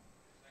Adam.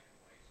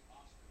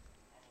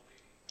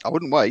 I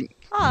wouldn't wait.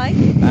 Hi.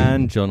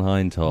 And John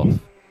Hindhoff.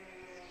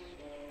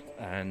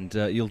 And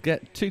you'll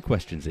get 2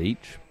 questions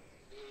each.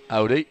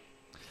 Howdy.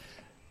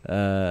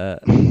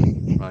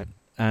 Right.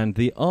 And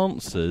the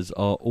answers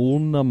are all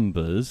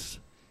numbers,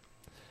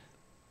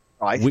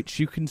 Right. which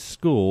you can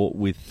score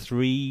with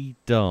 3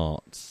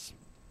 darts.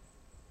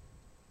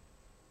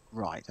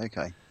 Right,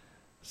 okay.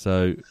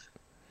 So,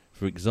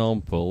 for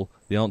example,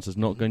 the answer's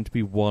not going to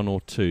be 1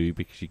 or 2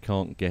 because you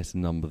can't guess a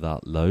number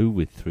that low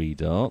with 3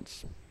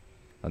 darts.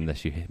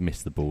 Unless you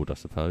miss the board, I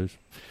suppose.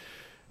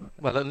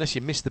 Well, unless you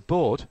miss the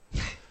board.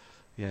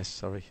 Yes,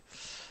 sorry.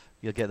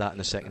 You'll get that in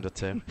a second or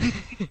two.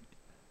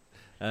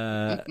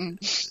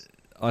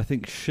 I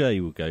think Shay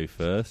will go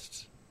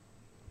first.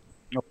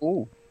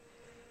 Oh.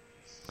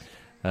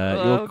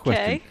 Your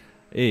question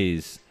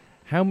is,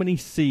 how many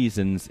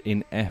seasons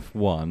in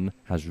F1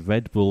 has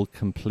Red Bull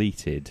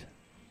completed?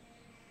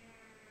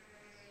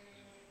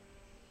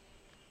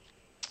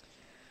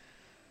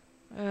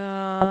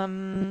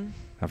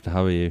 Have to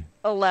hurry you.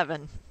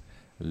 11.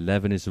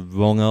 11 is the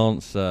wrong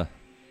answer.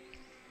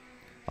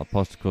 I'll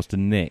pass it across to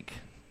Nick.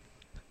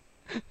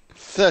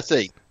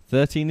 13.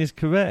 13 is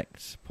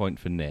correct. Point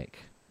for Nick.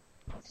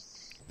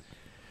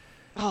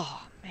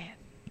 Oh, man.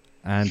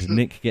 And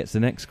Nick gets the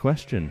next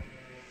question.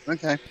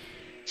 Okay.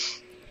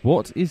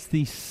 What is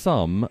the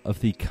sum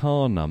of the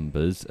car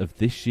numbers of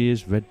this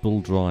year's Red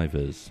Bull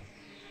drivers?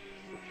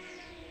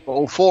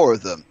 All 4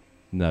 of them.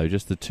 No,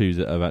 just the 2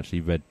 that are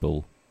actually Red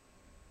Bull.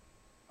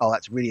 Oh,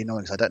 that's really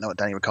annoying because I don't know what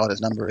Danny Ricciardo's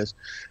number is.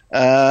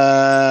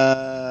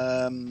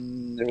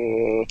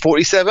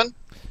 47?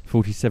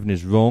 47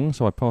 is wrong,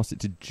 so I pass it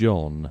to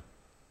John.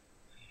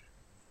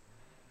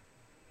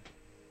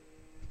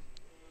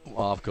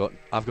 Well,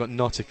 I've got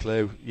not a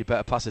clue. You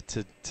better pass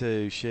it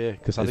to Shay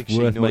because I think she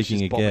worth knows making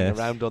she's a bobbing guess.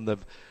 around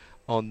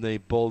on the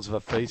balls of her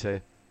feet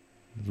here.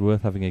 It's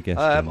worth having a guess.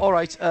 John. All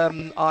right.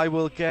 I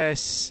will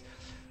guess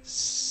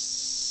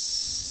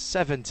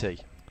 70.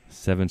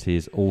 70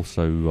 is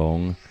also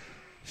wrong.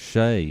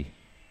 Shay.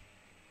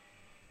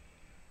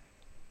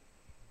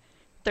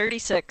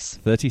 36.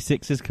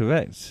 36 is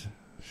correct.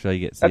 Shay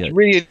gets That's the...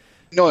 really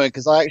annoying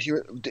because I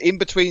actually, in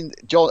between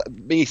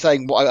me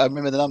saying what I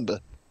remember the number.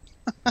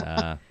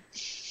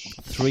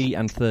 3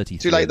 and 33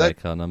 Too late, are their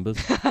though. car numbers.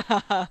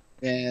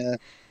 Yeah,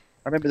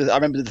 I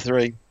remember the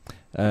 3.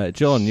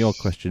 John, your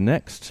question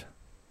next.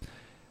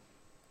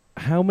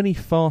 How many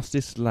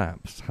fastest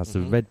laps has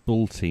the Red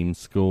Bull team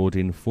scored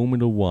in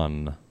Formula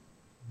 1?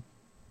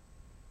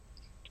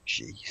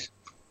 Jeez.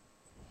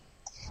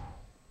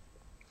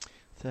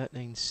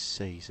 13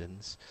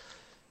 seasons.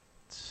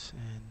 10,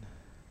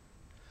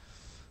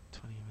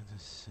 20 minutes a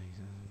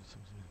season.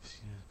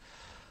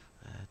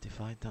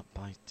 Divide that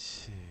by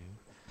 2.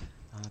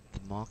 Add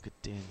the market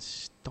day in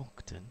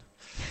Stockton.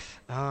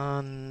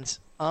 And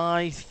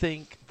I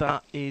think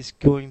that is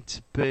going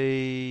to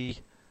be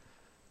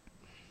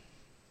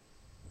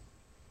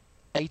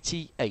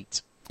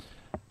 88.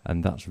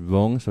 And that's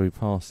wrong, so we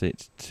pass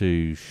it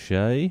to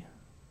Shay.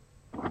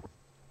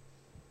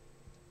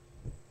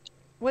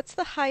 What's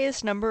the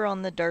highest number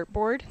on the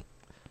dartboard?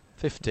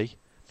 50.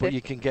 But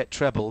you can get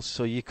trebles,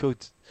 so you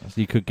could... So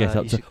you could get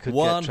up to get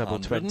treble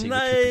 20, which would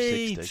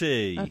be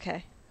 60.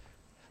 Okay.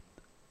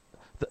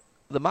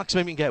 The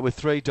maximum you can get with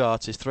 3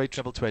 darts is 3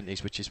 treble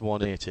 20s, which is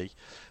 180.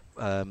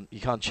 You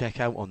can't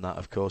check out on that,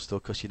 of course, though,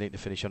 because you need to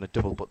finish on a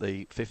double, but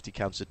the 50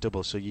 counts as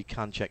double, so you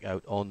can check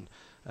out on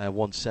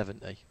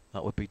 170.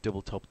 That would be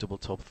double top,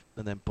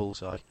 and then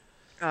bullseye.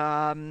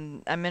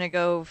 I'm going to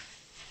go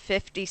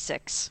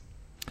 56.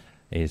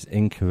 Is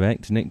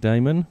incorrect. Nick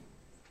Damon?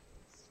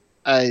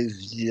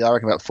 Yeah, I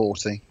reckon about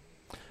 40.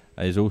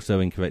 Is also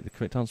incorrect. The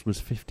correct answer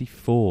was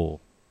 54.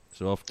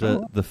 So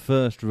after the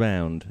first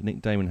round,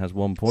 Nick Damon has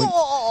 1 point,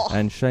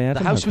 and Shay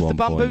Adam The house has with 1 the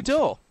bamboo point.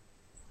 door.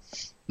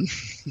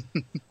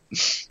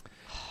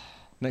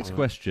 Next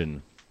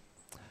question.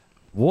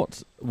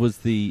 What was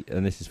the,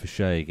 and this is for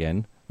Shay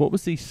again, what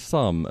was the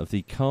sum of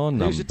the car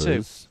Who's it to?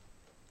 numbers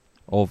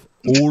of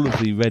all of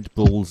the Red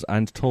Bulls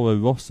and Toro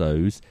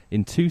Rossos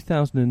in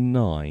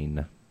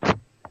 2009?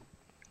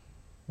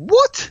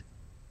 What?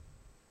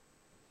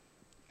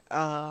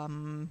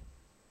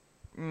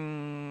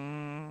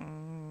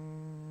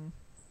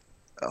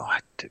 Oh, I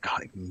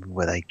can't even remember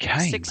where they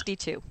came.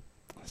 62.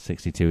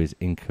 62 is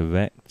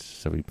incorrect,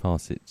 so we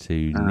pass it to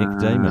Nick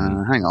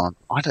Damon. Hang on.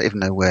 I don't even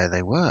know where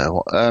they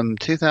were.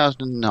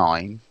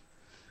 2009.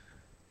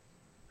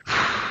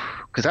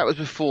 Because that was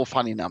before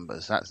funny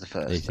numbers. That's the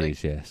first It thing.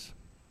 is, yes.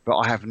 but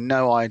I have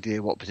no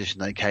idea what position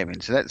they came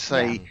in. So let's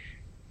say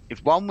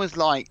if one was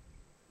like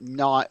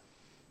 9,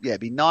 it'd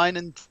be 9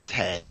 and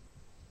 10,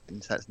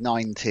 so that's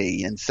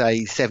 19, and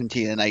say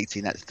 17 and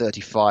 18, that's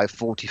 35,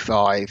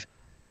 45,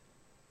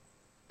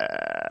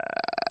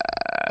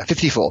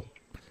 54.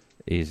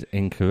 Is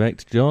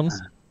incorrect, John.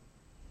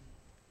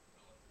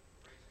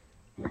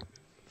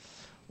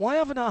 Why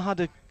haven't I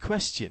had a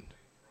question?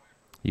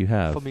 You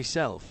have. For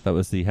myself. That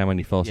was the how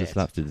many fastest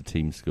laps did the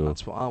team score?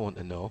 That's what I want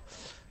to know.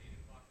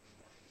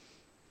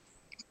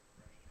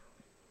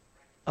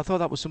 I thought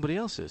that was somebody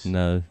else's.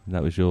 No,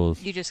 that was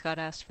yours. You just got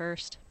asked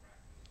first.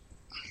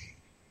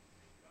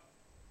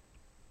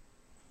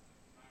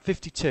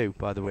 52,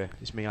 by the way,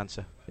 is my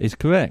answer. Is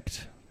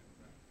correct.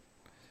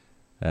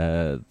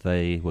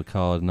 They were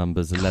car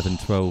numbers 11,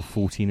 12,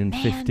 14 and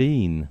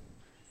 15.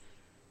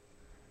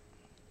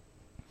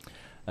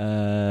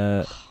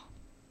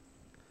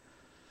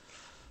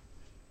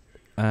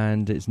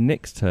 And it's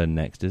Nick's turn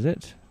next, is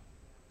it?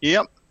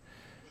 Yep.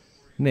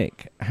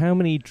 Nick, how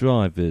many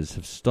drivers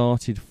have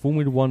started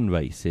Formula 1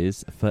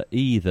 races for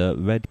either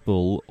Red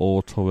Bull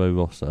or Toro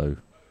Rosso?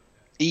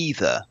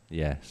 Either?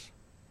 Yes.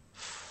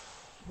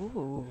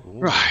 Ooh.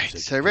 Right,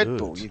 so Red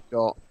Bull, you've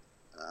got...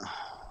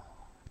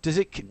 Does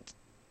it...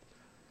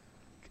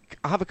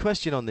 I have a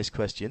question on this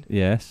question.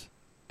 Yes.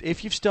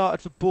 If you've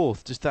started for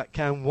both, does that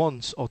count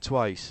once or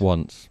twice?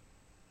 Once.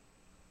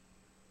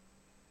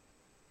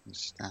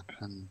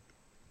 Verstappen.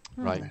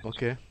 Right,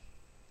 okay.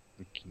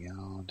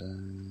 Ricciardo.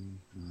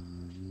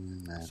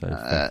 So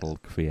Vettel,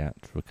 Kvyat,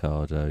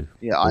 Ricciardo.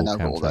 Yeah, I know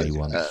all those.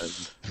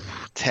 Once.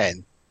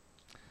 10.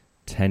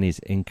 10 is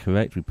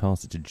incorrect. We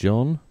pass it to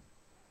John.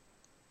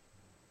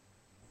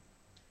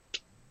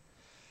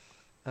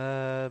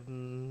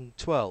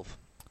 12.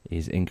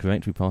 Is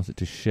incorrect. We pass it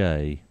to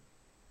Shay.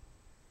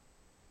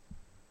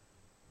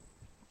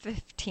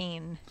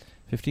 15.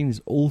 15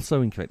 is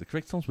also incorrect. The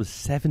correct answer was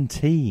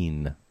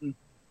 17.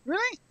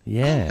 Really?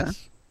 Yes. Okay.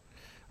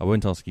 I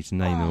won't ask you to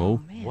name them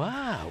all. Man.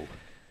 Wow.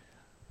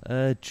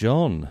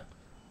 John.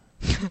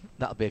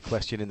 That'll be a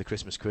question in the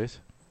Christmas quiz.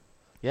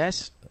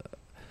 Yes?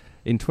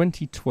 In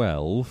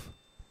 2012,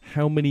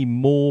 how many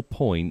more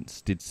points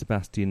did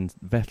Sebastian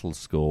Vettel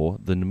score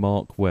than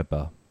Mark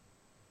Webber?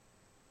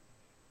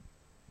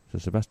 So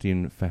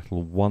Sebastian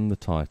Vettel won the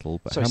title.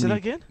 But Sorry, say that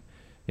again?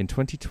 In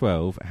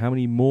 2012, how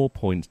many more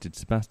points did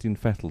Sebastian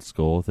Vettel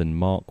score than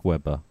Mark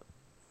Webber?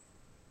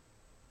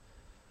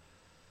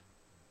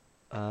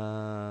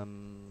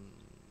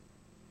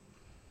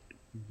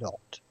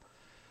 Not.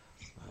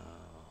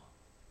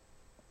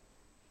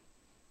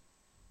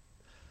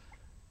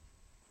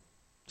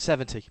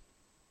 70.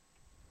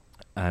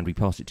 And we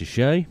pass it to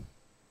Shay.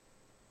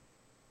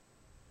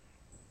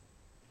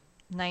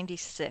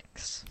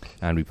 96.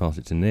 And we pass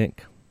it to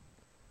Nick.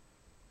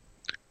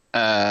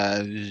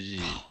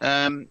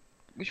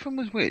 Which one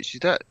was which?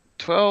 Is that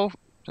 12,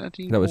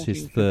 13, That was 14,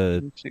 his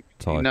third 16?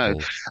 title. No.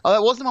 Oh,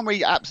 that wasn't the one where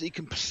he absolutely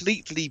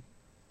completely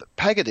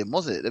pegged him,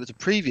 was it? There was a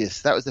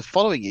previous. That was the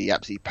following year he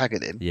absolutely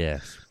pegged him.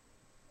 Yes.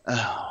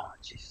 Oh,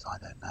 jeez, I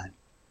don't know.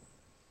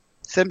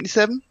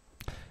 77?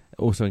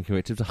 Also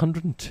incorrect. It was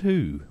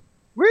 102.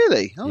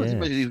 Really? Oh, Yes.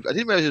 I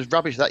didn't realise he was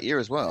rubbish that year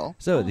as well.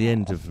 So at the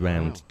end of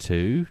round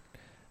 2,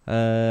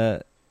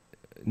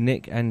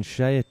 Nick and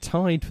Shay are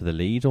tied for the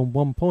lead on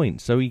 1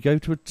 point. So we go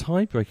to a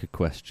tiebreaker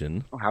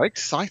question. Oh, how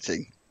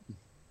exciting.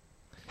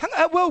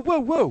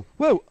 Whoa.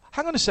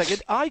 Hang on a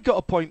second. I got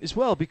a point as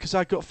well because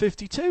I got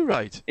 52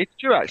 right. It's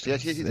true, actually.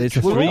 It's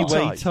a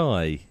three-way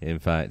tie, in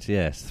fact.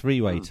 Yes,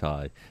 three-way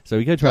tie. So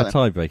we go to our Right.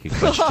 tiebreaker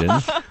question.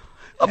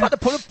 I've had to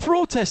put a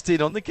protest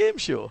in on the game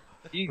show.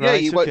 You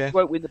okay.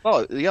 won't win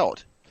the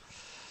yacht.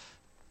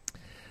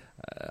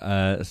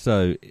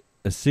 So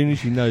as soon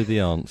as you know the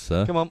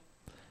answer, Come on.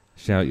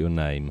 shout your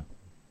name.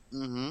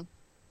 Mm-hmm.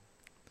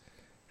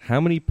 How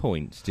many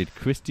points did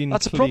Christian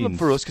That's a Klein problem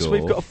for us because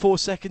we've score got a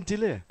 4-second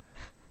delay.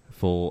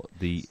 for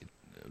the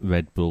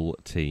Red Bull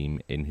team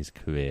in his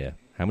career?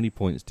 How many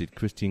points did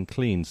Christian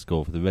Klein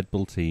score for the Red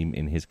Bull team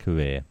in his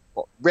career?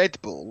 What,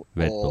 Red Bull?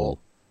 Red or Bull.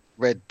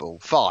 Red Bull.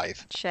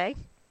 5. Shay?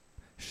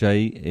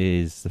 Shay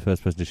is the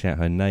first person to shout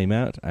her name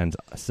out and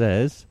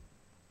says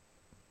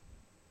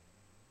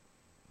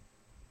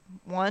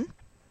 1.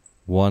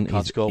 1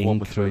 Can't is score one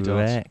with 3 darts.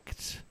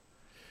 incorrect.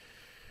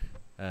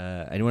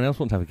 Anyone else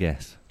want to have a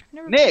guess?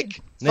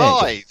 Nick!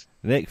 5!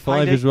 Nick, 5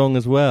 Hi, Nick. is wrong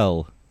as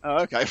well. Oh,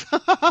 okay.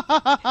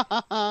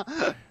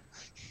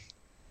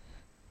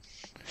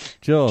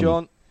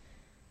 John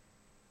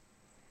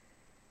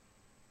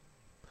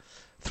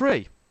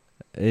 3.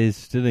 is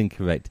still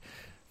incorrect.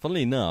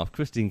 Funnily enough,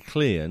 Christian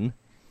Klein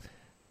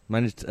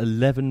managed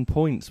 11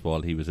 points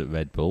while he was at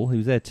Red Bull. He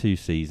was there 2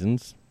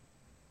 seasons.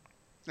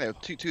 Yeah,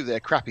 two of their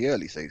crappy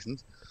early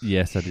seasons.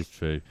 Yes, that is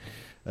true.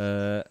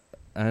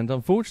 And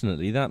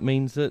unfortunately, that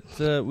means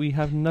that we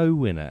have no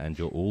winner and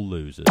you're all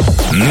losers.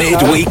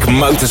 Midweek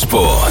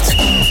Motorsport.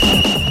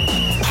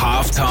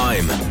 Half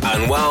time.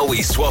 And while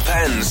we swap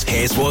ends,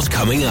 here's what's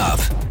coming up.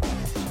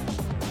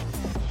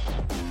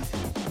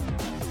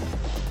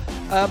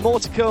 More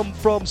to come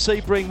from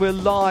Sebring. We're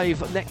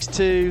live next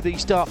to the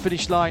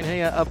start-finish line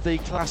here of the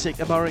classic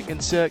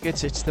American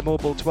circuit. It's the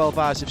Mobile 12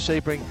 Hours of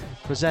Sebring,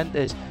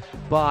 presented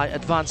by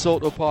Advanced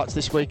Auto Parts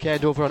this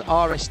weekend over on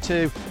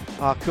RS2.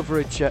 Our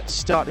coverage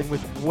starting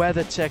with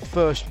WeatherTech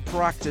first,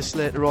 practice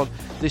later on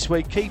this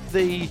week. Keep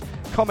the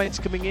comments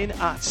coming in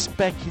at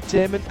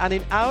Specutainment. And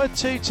in hour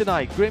 2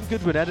 tonight, Graham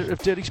Goodwin, editor of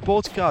Daily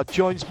Sports Car,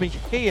 joins me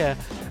here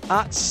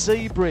at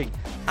Sebring.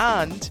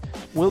 And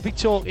we'll be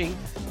talking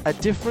a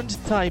different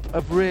type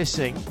of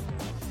racing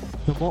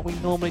than what we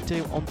normally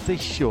do on this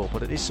show,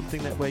 but it is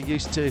something that we're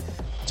used to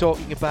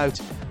talking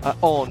about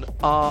on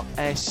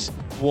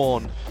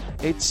RS1.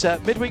 It's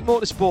Midweek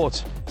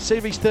Motorsport,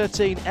 Series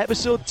 13,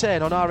 Episode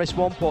 10 on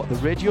RS1 Port, the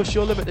Radio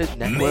Show Limited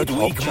network.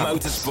 Midweek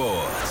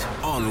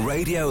Motorsport on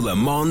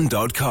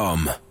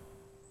RadioLeMans.com.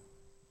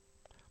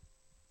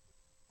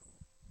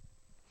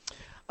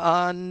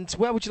 And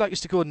where would you like us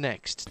to go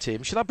next,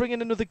 Tim? Shall I bring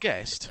in another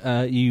guest?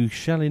 You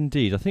shall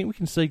indeed. I think we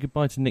can say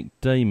goodbye to Nick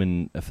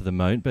Damon for the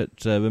moment, but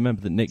remember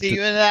that Nick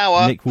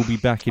will be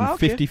back in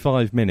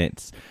 55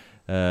 minutes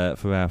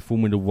for our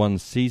Formula 1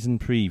 season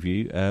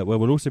preview, where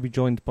we'll also be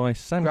joined by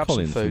Sam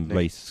Collins from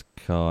Race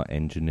Car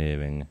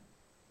Engineering.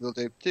 Will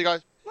do. See you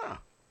guys.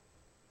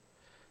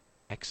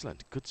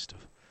 Excellent. Good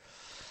stuff.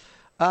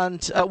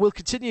 And we'll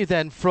continue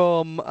then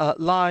from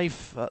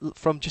live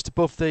from just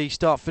above the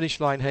start-finish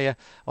line here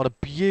on a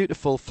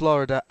beautiful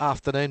Florida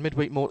afternoon.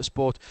 Midweek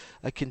Motorsport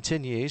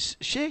continues.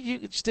 Shay, you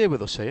can stay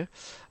with us here.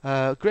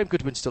 Graham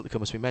Goodwin still to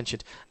come, as we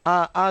mentioned.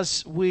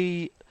 As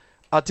we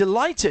are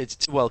delighted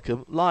to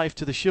welcome live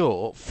to the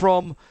show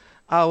from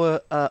our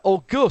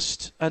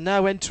august and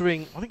now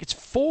entering, I think it's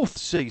 4th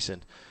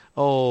season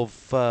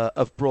of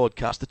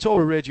broadcast. The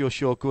Toro Radio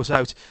Show goes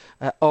out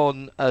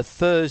on a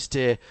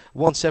Thursday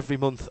once every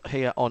month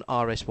here on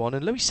RS1,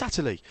 and Louis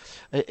Satterley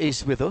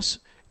is with us.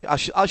 I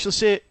shall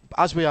say,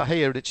 as we are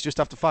here, and it's just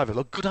after 5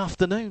 o'clock. Good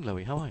afternoon,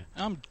 Louis. How are you?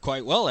 I'm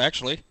quite well,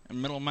 actually. In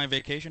the middle of my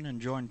vacation,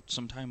 enjoying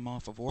some time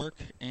off of work,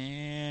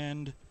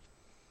 and a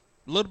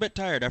little bit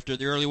tired after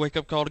the early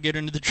wake-up call to get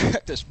into the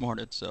track this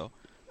morning. So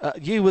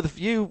you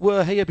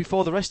were here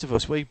before the rest of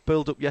us. We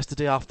built up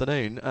yesterday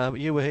afternoon.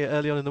 You were here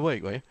early on in the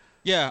week, were you?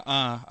 Yeah,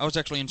 I was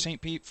actually in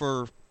St. Pete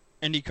for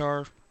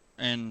IndyCar,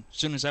 and as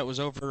soon as that was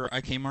over, I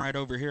came right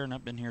over here, and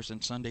I've been here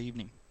since Sunday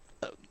evening.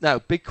 Now,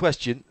 big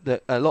question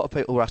that a lot of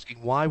people were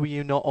asking, why were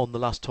you not on the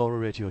last Toro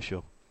Radio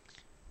Show?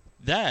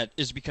 That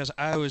is because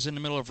I was in the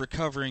middle of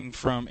recovering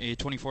from a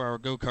 24-hour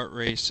go-kart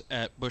race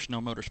at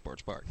Bushnell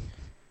Motorsports Park,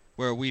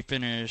 where we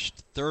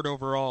finished 3rd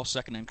overall,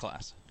 2nd in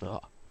class.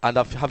 And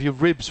have your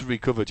ribs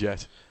recovered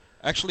yet?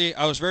 Actually,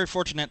 I was very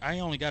fortunate. I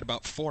only got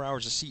about 4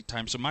 hours of seat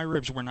time, so my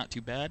ribs were not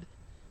too bad.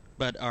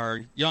 But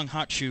our young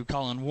hot shoe,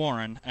 Colin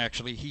Warren,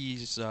 actually,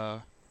 he's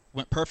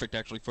went perfect,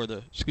 actually, for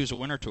the SCUSA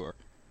Winter Tour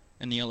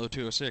in the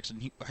LO206.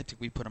 And I think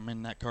we put him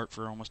in that cart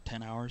for almost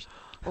 10 hours.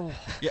 Oh.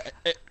 Yeah,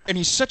 and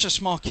he's such a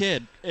small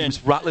kid. And he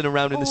was rattling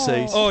around in the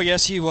seats. Oh,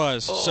 yes, he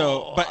was. Oh.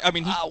 So, but, I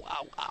mean, he,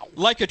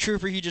 like a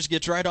trooper, he just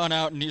gets right on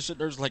out, and he's sitting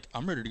there like,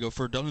 I'm ready to go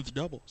for a Dunlop's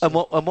double. So.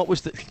 And what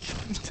was the...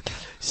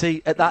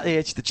 See, at that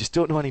age, they just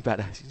don't know any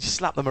better. You just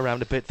slap them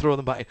around a bit, throw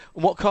them back in.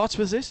 And what karts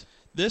was this?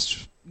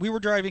 We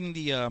were driving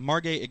the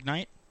Margay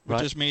Ignite, which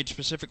right. is made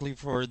specifically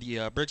for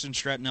the Briggs &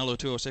 Stratton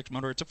LO206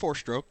 motor. It's a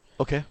 4-stroke.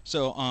 Okay.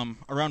 So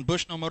around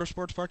Bushnell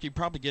Motorsports Park, you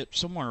probably get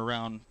somewhere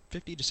around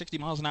 50 to 60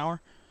 miles an hour.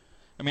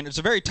 I mean, it's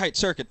a very tight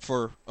circuit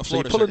for a Florida So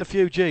you're pulling circuit. a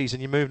few G's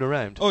and you're moving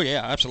around? Oh,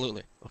 yeah,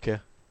 absolutely. Okay,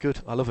 good.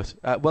 I love it.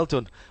 Well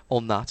done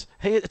on that.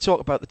 Here to talk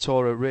about the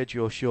Toro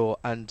Radio Show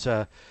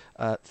and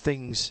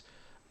things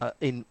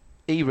in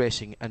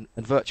e-racing and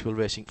virtual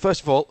racing.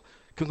 First of all,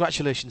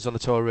 congratulations on the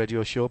Toro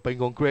Radio Show. Been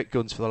going great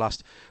guns for the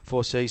last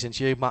 4 seasons.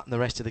 You, Matt, and the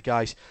rest of the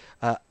guys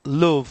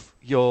love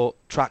your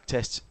track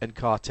tests and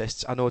car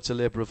tests. I know it's a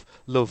labour of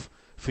love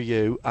for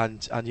you,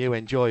 and you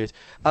enjoy it.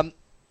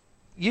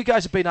 You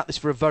guys have been at this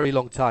for a very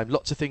long time.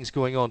 Lots of things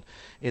going on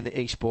in the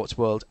esports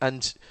world.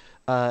 And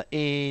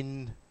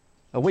in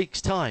a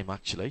week's time,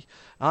 actually,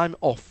 I'm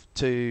off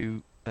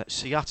to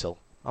Seattle.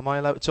 Am I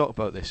allowed to talk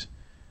about this?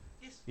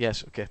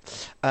 Yes, okay.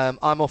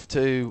 I'm off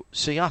to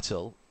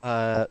Seattle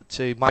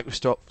to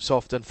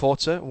Microsoft and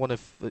Forza, one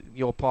of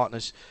your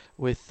partners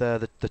with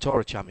the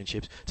Toro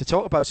Championships, to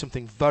talk about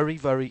something very,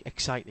 very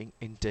exciting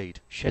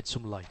indeed. Shed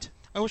some light.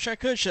 I wish I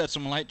could shed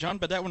some light, John,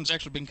 but that one's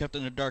actually been kept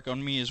in the dark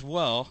on me as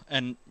well,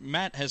 and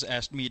Matt has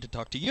asked me to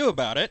talk to you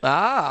about it.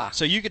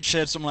 So you could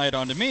shed some light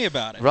onto me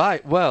about it.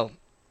 Right, well,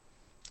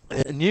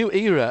 a new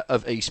era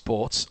of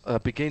esports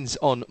begins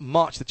on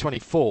March the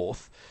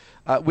 24th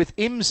with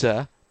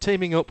IMSA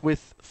teaming up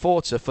with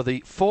Forza for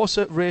the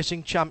Forza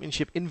Racing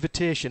Championship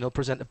Invitational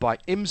presented by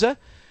IMSA.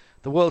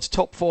 The world's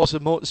top Forza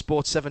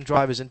Motorsport 7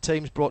 drivers and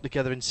teams brought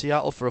together in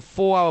Seattle for a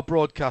 4-hour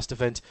broadcast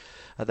event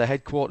at the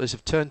headquarters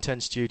of Turn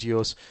 10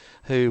 Studios,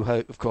 who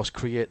of course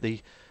create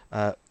the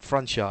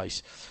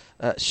franchise.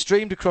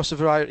 Streamed across a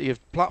variety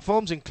of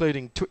platforms,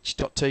 including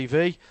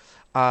Twitch.tv,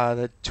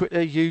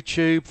 Twitter,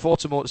 YouTube,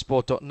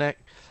 ForzaMotorsport.net,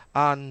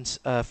 and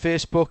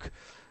Facebook.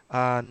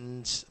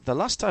 And the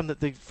last time that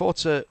the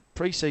Forza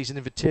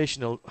pre-season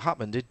invitational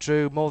happened, it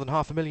drew more than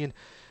 500,000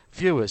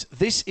 viewers.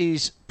 This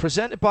is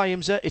presented by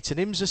IMSA. It's an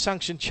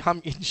IMSA-sanctioned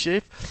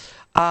championship,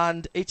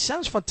 and it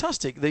sounds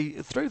fantastic.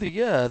 Through the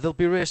year, they'll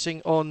be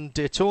racing on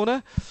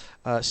Daytona,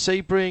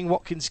 Sebring,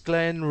 Watkins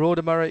Glen, Road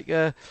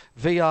America,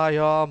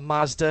 VIR,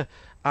 Mazda,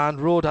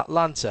 and Road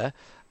Atlanta,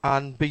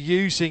 and be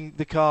using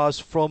the cars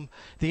from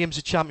the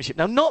IMSA Championship.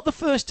 Now, not the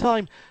first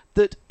time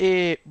that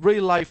a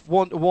real-life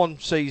one-to-one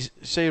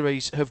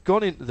series have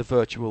gone into the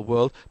virtual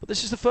world, but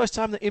this is the first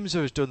time that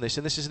IMSA has done this,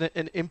 and this is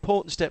an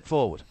important step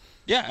forward.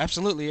 Yeah,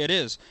 absolutely, it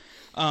is.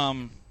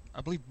 I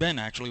believe Ben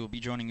actually will be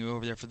joining you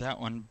over there for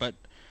that one, but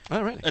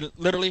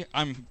literally,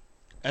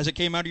 as it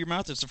came out of your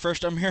mouth, it's the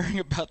first I'm hearing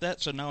about that,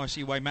 so now I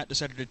see why Matt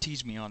decided to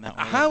tease me on that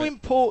one. How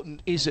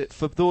important is it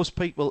for those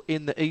people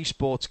in the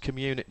esports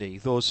community,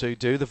 those who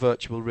do the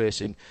virtual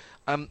racing?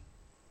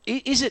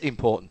 Is it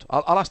important?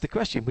 I'll ask the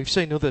question. We've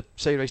seen other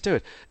series do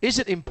it. Is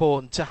it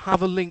important to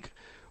have a link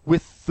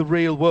with the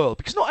real world?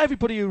 Because not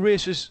everybody who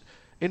races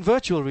in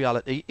virtual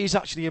reality is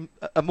actually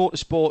a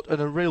motorsport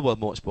and a real-world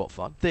motorsport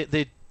fan.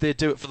 They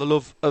do it for the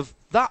love of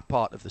that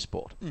part of the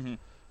sport. Mm-hmm.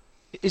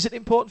 Is it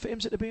important for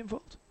IMSA to be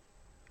involved?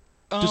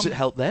 Does it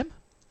help them?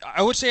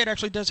 I would say it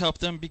actually does help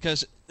them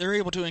because they're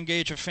able to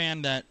engage a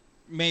fan that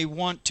may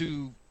want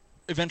to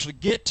eventually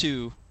get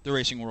to the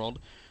racing world.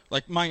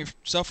 Like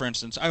myself, for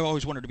instance, I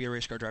always wanted to be a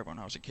race car driver when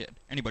I was a kid.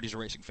 Anybody who's a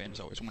racing fan has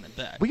always wanted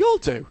that. We all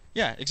do.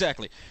 Yeah,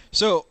 exactly.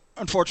 So,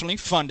 unfortunately,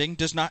 funding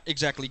does not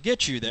exactly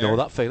get you there. Know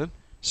that feeling.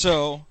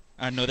 So,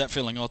 I know that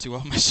feeling all too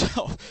well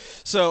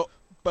myself.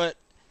 But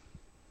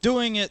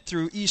doing it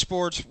through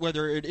esports,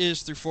 whether it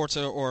is through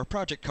Forza or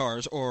Project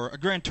Cars or a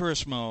Gran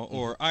Turismo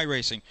or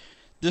iRacing,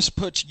 this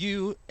puts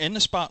you in the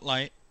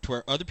spotlight to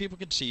where other people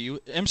can see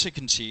you, IMSA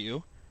can see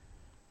you,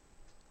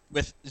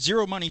 with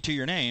zero money to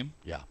your name.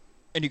 Yeah.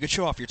 And you could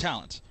show off your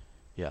talents.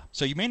 Yeah.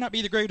 So you may not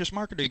be the greatest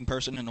marketing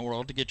person in the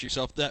world to get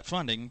yourself that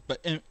funding,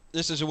 but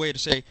this is a way to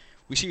say,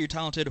 we see you're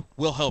talented,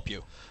 we'll help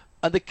you.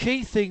 And the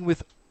key thing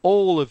with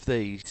all of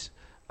these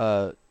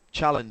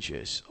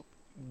challenges,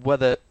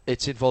 whether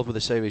it's involved with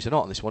a series or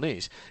not, and this one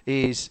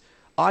is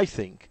I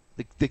think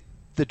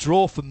the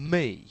draw for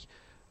me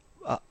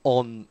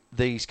on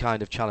these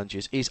kind of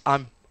challenges is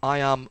I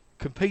am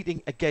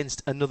competing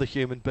against another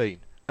human being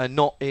and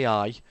not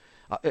AI.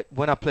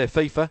 When I play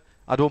FIFA,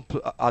 I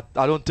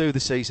don't do the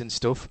season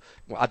stuff.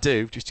 Well, I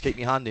do just to keep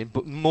my hand in,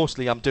 but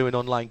mostly I'm doing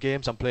online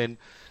games. I'm playing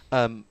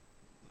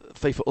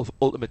FIFA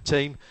Ultimate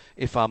Team.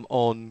 If I'm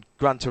on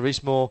Gran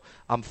Turismo,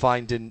 I'm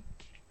finding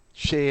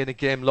Shay in a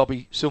game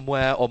lobby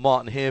somewhere, or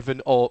Martin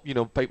Haven, or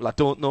people I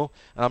don't know,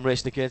 and I'm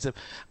racing against them.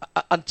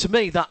 And to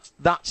me,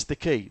 that's the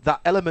key.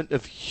 That element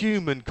of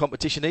human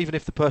competition, even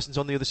if the person's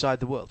on the other side of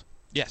the world.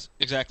 Yes,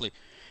 exactly.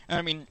 And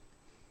I mean,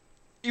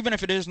 even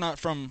if it is not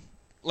from,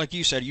 like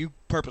you said, you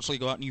purposely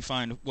go out and you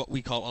find what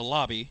we call a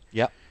lobby.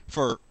 Yeah.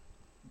 For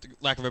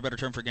lack of a better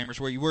term for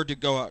gamers, where you were to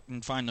go out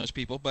and find those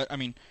people. But I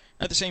mean,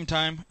 at the same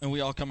time, and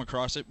we all come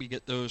across it, we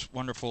get those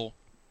wonderful,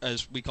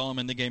 as we call them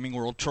in the gaming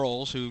world,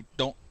 trolls who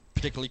don't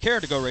particularly care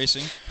to go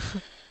racing.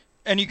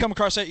 And you come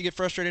across that, you get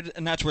frustrated,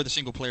 and that's where the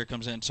single player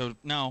comes in. So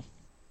now,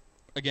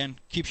 again,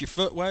 keeps your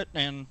foot wet,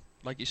 and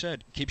like you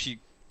said, gives you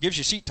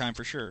seat time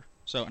for sure.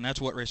 So, and that's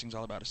what racing's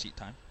all about, is seat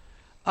time.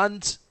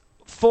 And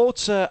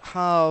Forza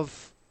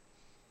have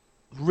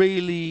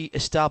really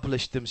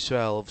established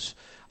themselves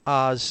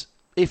as,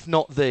 if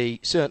not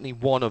certainly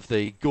one of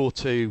the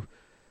go-to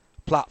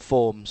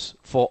platforms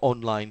for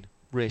online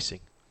racing.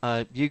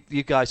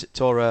 You guys at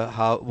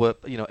Tora were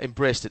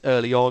embraced it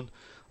early on.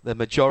 The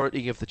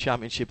majority of the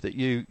championship that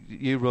you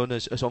run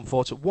is on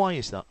Forza. Why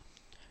is that?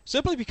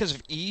 Simply because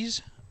of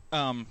ease.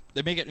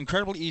 They make it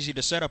incredibly easy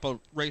to set up a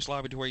race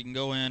lobby to where you can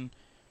go in,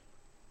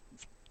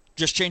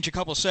 just change a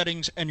couple of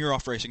settings, and you're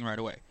off racing right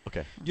away.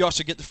 Okay. You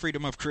also get the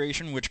freedom of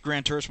creation, which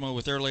Gran Turismo,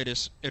 with their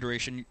latest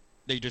iteration,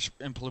 they just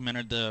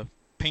implemented the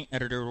paint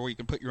editor where you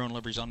can put your own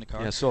liveries on the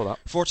car. Yeah, I saw that.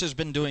 Forza's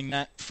been doing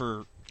that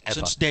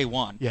since day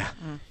one. Yeah.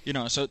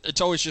 So it's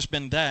always just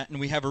been that,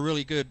 and we have a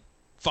really good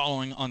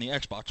following on the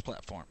Xbox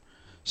platform.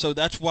 So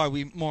that's why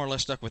we more or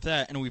less stuck with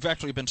that, and we've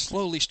actually been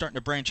slowly starting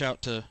to branch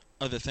out to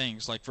other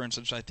things. Like, for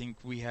instance, I think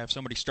we have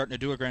somebody starting to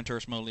do a Gran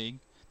Turismo League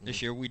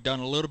this year. We've done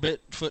a little bit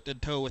foot to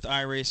toe with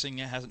iRacing.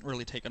 It hasn't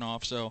really taken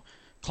off, so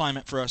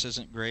climate for us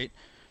isn't great.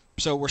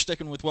 So we're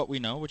sticking with what we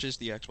know, which is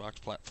the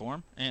Xbox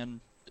platform, and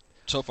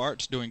so far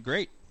it's doing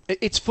great.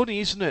 It's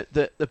funny, isn't it,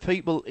 that the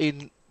people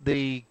in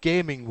the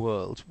gaming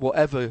world,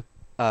 whatever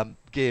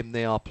game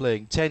they are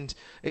playing,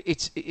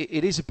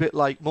 it is a bit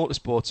like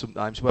motorsport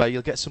sometimes, where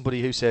you'll get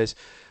somebody who says,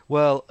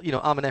 well,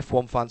 I'm an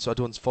F1 fan, so I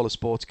don't follow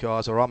sports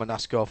cars, or I'm a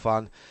NASCAR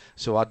fan,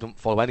 so I don't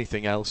follow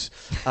anything else.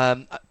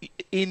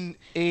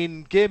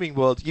 In gaming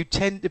world, you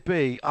tend to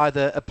be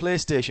either a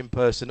PlayStation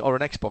person or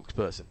an Xbox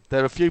person.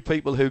 There are a few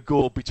people who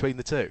go between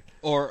the two.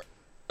 Or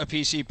a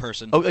PC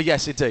person. Oh,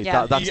 yes, indeed.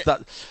 Yeah.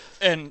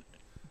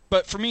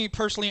 But for me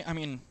personally, I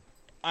mean,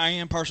 I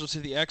am partial to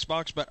the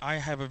Xbox, but I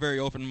have a very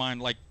open mind.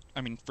 Like,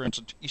 I mean, for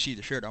instance, you see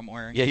the shirt I'm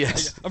wearing. Yeah,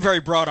 yes. I'm very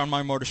broad on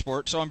my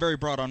motorsport, so I'm very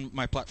broad on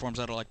my platforms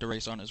that I like to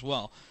race on as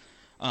well.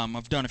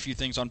 I've done a few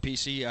things on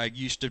PC. I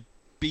used to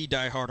be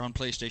diehard on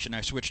PlayStation.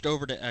 I switched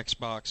over to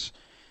Xbox.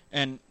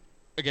 And,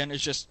 again,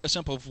 it's just a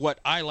simple of what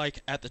I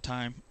like at the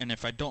time. And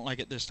if I don't like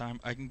it this time,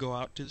 I can go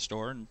out to the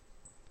store and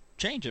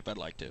change if I'd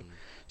like to.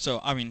 So,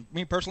 I mean,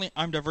 me personally,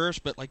 I'm diverse.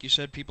 But like you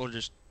said, people are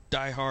just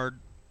diehard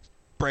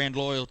brand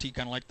loyalty,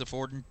 kind of like the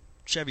Ford and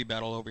Chevy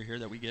battle over here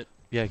that we get.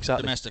 Yeah,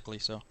 exactly. Domestically,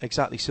 so.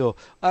 Exactly so.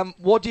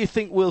 What do you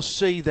think we'll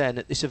see then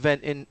at this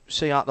event in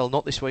Seattle?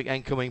 Not this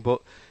weekend coming,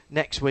 but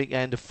next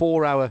weekend, a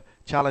 4-hour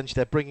challenge.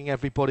 They're bringing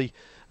everybody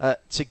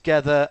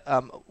together.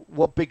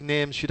 What big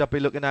names should I be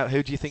looking at?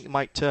 Who do you think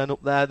might turn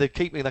up there? They're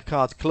keeping their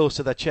cards close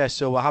to their chest,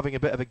 so we're having a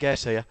bit of a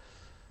guess here.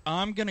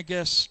 I'm going to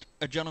guess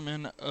a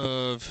gentleman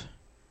of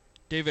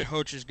David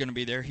Hoch is going to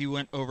be there. He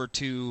went over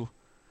to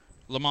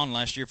Le Mans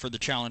last year for the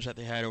challenge that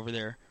they had over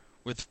there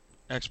with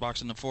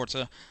Xbox and the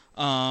Forza.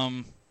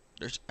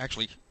 There's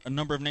actually a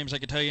number of names I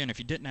could tell you, and if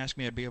you didn't ask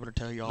me, I'd be able to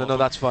tell you all. No,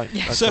 that's fine.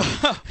 That's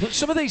fine. But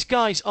some of these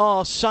guys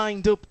are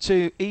signed up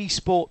to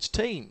esports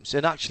teams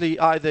and actually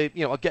either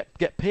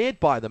get paid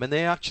by them, and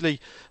they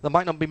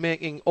might not be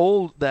making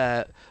all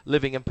their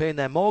living and paying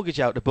their mortgage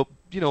out of, but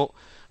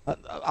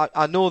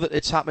I know that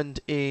it's happened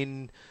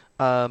in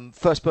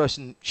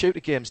first-person shooter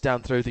games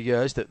down through the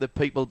years that the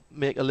people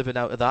make a living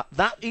out of that.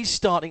 That is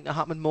starting to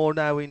happen more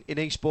now in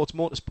esports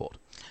motorsport.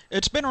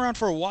 It's been around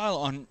for a while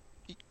on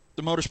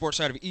the motorsport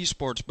side of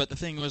esports, but the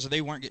thing was they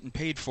weren't getting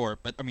paid for it.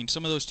 But I mean,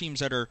 some of those teams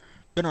that are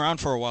been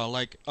around for a while,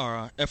 like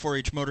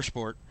F4H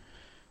Motorsport,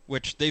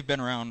 which they've been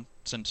around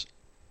since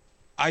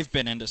I've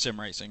been into sim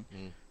racing,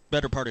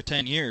 better part of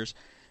 10 years,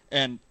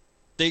 and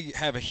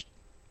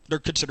they're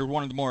considered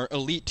one of the more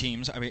elite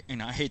teams. I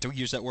mean, I hate to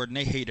use that word, and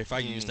they hate if I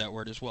use that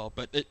word as well,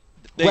 but they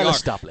well are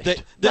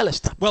established.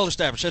 Well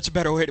established. That's a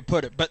better way to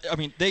put it. But I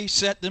mean, they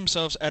set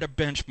themselves at a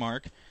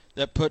benchmark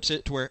that puts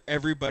it to where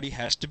everybody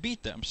has to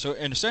beat them. So,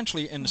 and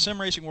essentially, in the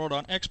sim racing world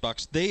on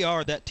Xbox, they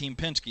are that Team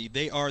Penske.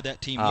 They are that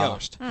Team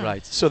Yost.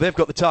 Right. So they've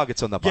got the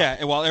targets on their back. Yeah,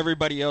 and while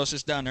everybody else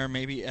is down there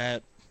maybe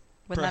at...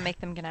 Wouldn't that make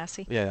them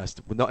Ganassi? Yeah,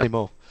 not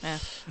anymore. Yeah.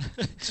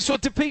 So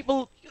do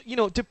people,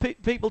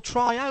 people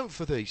try out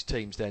for these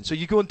teams then? So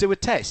you go and do a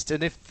test,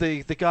 and if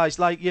the guys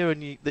like you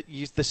and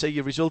they say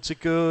your results are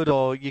good,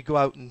 or you go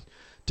out and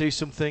do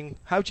something,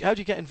 how do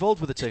you get involved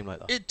with a team like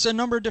that? It's a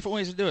number of different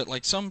ways to do it.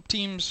 Like some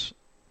teams...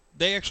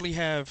 They actually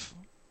have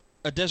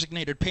a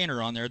designated painter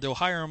on there. They'll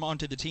hire him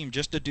onto the team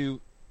just to do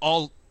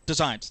all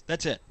designs.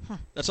 That's it.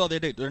 That's all they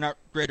do. They're not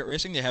great at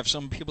racing. They have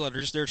some people that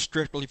are just there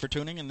strictly for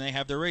tuning, and they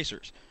have their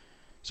racers.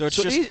 So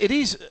it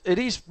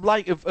is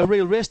like a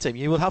real race team.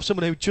 You will have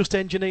someone who just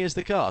engineers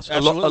the cars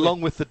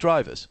along with the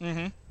drivers.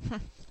 Mm-hmm.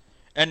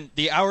 And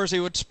the hours they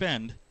would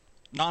spend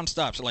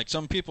non-stop. So like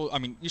some people, I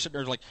mean, you sit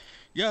there like,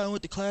 yeah, I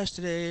went to class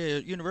today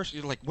at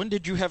university. Like, when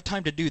did you have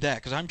time to do that?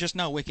 Because I'm just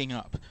now waking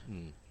up.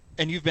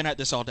 And you've been at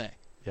this all day.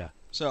 Yeah.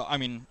 So, I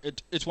mean,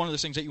 it's one of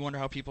those things that you wonder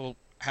how people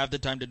have the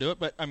time to do it.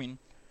 But, I mean,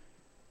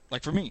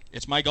 like for me,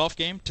 it's my golf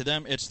game. To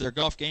them, it's their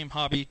golf game,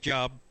 hobby,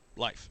 job,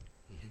 life.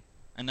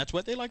 And that's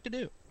what they like to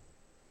do.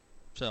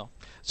 So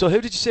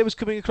who did you say was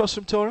coming across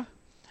from Tora?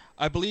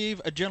 I believe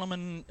a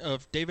gentleman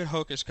of David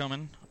Hoch is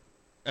coming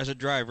as a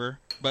driver.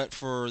 But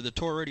for the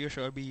Tora radio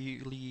show, I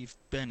believe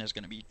Ben is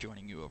going to be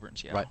joining you over in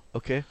Seattle. Right,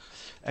 okay.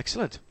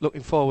 Excellent.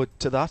 Looking forward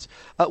to that.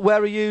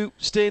 Where are you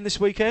staying this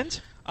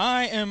weekend?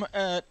 I am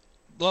at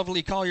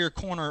lovely Collier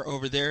Corner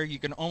over there. You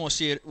can almost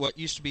see it, what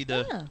used to be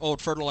the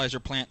old fertilizer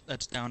plant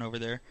that's down over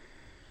there.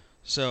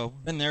 So,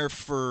 been there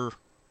for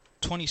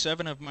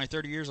 27 of my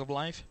 30 years of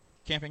life,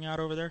 camping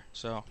out over there.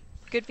 So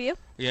good view?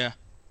 Yeah.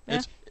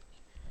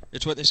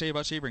 It's what they say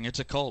about Sebring. It's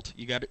a cult.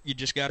 You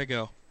just got to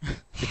go.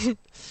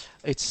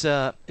 It's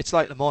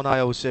like Le Mans. I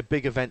always say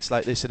big events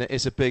like this, and it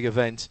is a big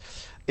event,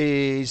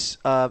 it's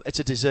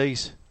a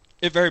disease.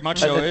 It very much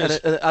so is.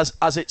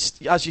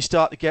 As you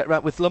start to get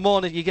around with Le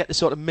Mans, you get the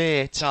sort of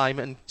May time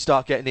and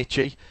start getting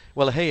itchy.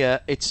 Well,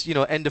 here it's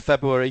end of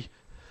February,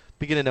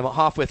 beginning of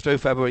halfway through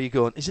February. You're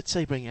going, is it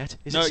Sebring yet?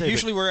 No,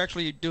 usually we're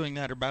actually doing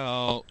that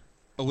about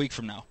a week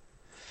from now.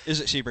 Is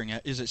it Sebring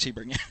yet? Is it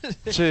Sebring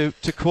yet?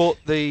 to quote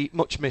the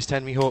much missed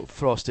Henry Holt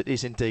Frost, it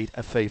is indeed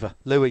a fever.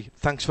 Louis,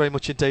 thanks very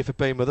much indeed for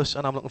being with us,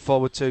 and I'm looking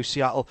forward to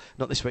Seattle,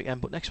 not this weekend,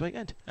 but next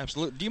weekend.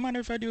 Absolutely. Do you mind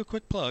if I do a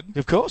quick plug?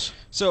 Of course.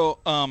 So,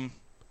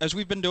 as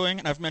we've been doing,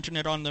 and I've mentioned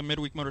it on the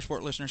Midweek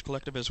Motorsport Listeners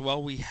Collective as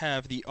well, we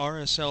have the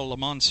RSL Le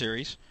Mans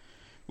Series,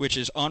 which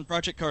is on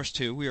Project Cars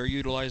 2. We are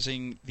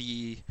utilizing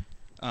the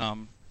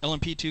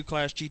LMP2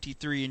 class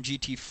GT3 and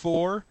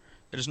GT4.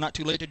 It is not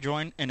too late to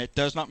join, and it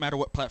does not matter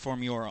what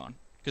platform you are on,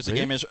 because the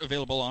game is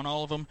available on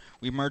all of them.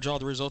 We merge all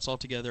the results all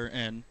together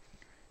and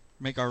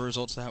make our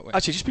results that way.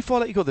 Actually, just before I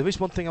let you go, there is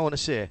one thing I want to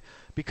say,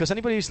 because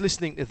anybody who's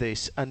listening to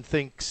this and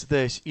thinks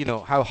this,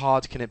 how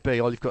hard can it be?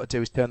 All you've got to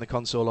do is turn the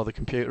console or the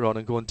computer on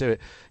and go and do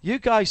it. You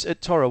guys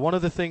at Toro, one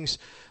of the things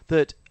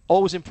that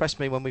always impressed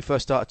me when we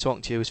first started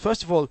talking to you is,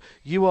 first of all,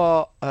 you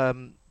are...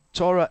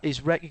 Tora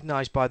is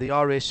recognised by the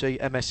RAC,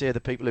 MSA, the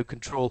people who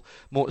control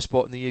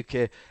motorsport in the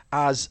UK,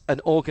 as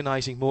an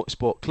organising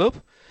motorsport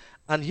club.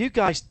 And you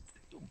guys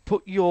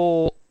put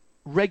your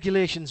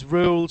regulations,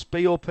 rules,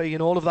 BOP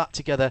and all of that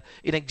together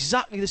in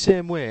exactly the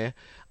same way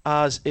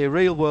as a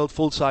real-world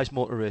full-size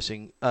motor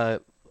racing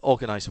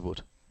organiser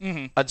would.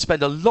 Mm-hmm. And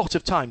spend a lot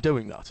of time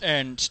doing that.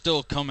 And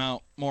still come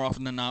out more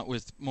often than not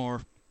with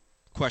more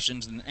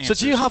questions than answers.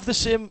 So do you have the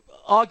same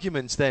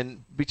arguments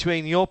then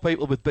between your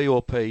people with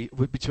BOP,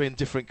 between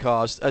different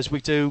cars, as we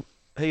do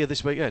here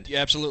this weekend? You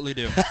absolutely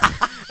do.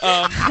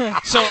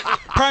 So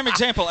prime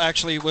example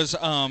actually was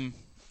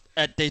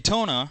at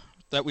Daytona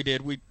that we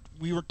did. We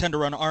tend to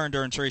run our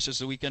endurance races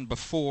the weekend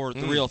before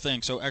the real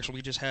thing. So actually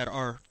we just had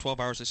our 12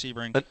 hours of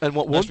Sebring and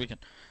what last won?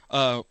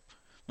 weekend.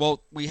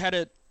 Well, we had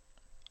it.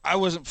 I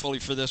wasn't fully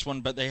for this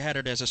one, but they had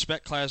it as a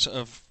spec class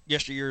of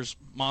yesteryear's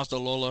Mazda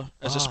Lola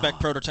as a spec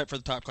prototype for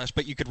the top class,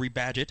 but you could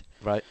rebadge it.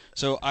 Right.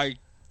 So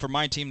for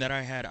my team that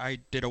I had, I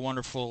did a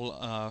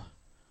wonderful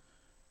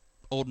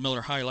old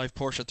Miller High Life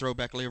Porsche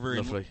throwback livery.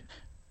 Lovely. And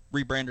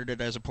rebranded it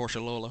as a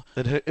Porsche Lola.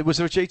 And was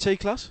there a GT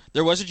class?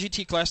 There was a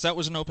GT class. That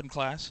was an open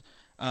class.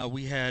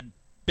 We had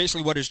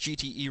basically what is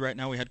GTE right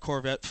now. We had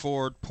Corvette,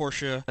 Ford,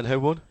 Porsche. And who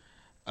won?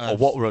 Or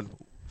what run?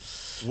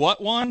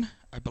 What won?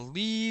 I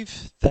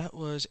believe that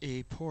was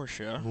a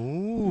Porsche.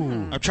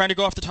 Ooh. I'm trying to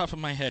go off the top of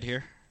my head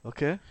here.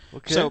 Okay.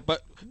 So,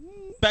 but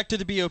back to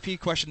the BOP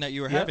question that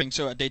you were having.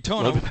 So at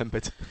Daytona,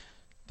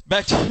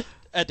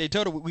 at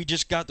Daytona, we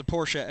just got the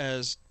Porsche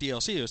as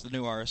DLC. It was the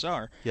new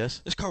RSR.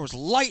 Yes. This car was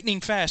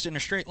lightning fast in a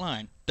straight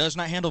line. Does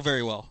not handle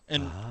very well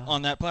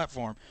on that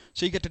platform.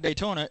 So you get to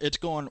Daytona, it's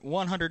going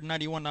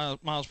 191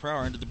 miles per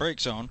hour into the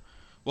brake zone,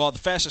 while the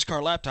fastest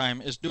car lap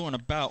time is doing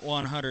about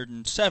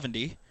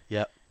 170.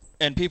 Yeah.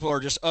 And people are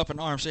just up in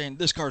arms saying,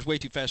 this car's way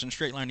too fast in a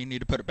straight line, you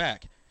need to put it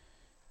back.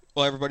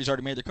 Well, everybody's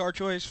already made their car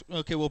choice.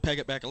 Okay, we'll peg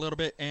it back a little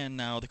bit, and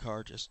now the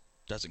car just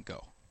doesn't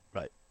go.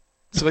 Right.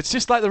 So it's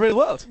just like the real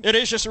world. It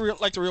is just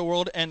like the real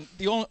world, and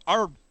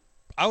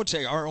I would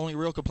say our only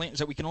real complaint is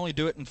that we can only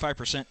do it in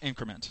 5%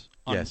 increments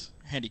on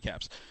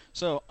handicaps.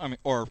 So, I mean,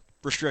 or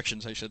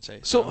restrictions, I should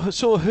say.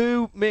 So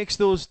who makes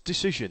those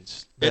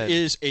decisions? It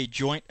is a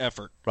joint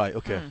effort. Right,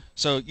 okay.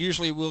 So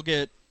usually we'll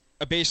get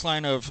a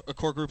baseline of a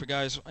core group of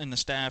guys in the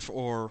staff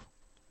or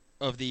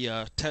of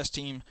the test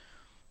team.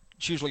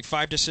 It's usually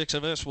 5 to 6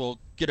 of us. We'll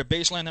get a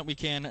baseline that we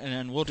can, and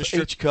then we'll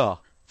distribute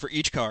for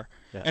each car.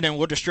 Yeah. And then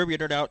we'll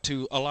distribute it out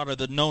to a lot of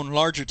the known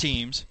larger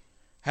teams,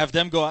 have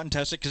them go out and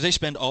test it, because they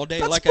spend all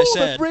day, like I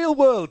said. That's more than real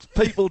world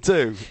people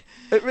do.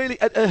 It really.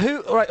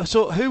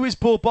 Who is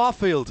Paul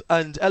Barfield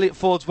and Elliot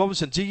Ford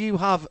Robinson? Do you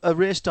have a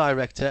race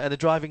director and a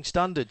driving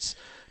standards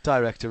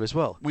director as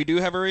well? We do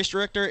have a race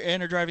director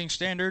and a driving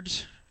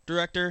standards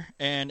director,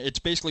 and it's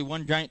basically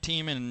one giant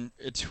team, and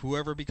it's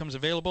whoever becomes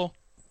available.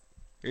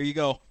 Here you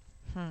go.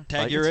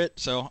 Tag you're it.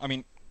 So, I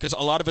mean, because a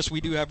lot of us,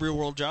 we do have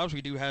real-world jobs.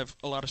 We do have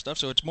a lot of stuff.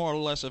 So it's more or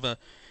less of a,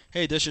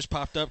 hey, this just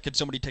popped up. Can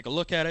somebody take a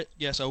look at it?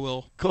 Yes, I will.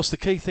 Of course, the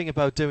key thing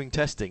about doing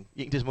testing,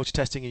 you can do as much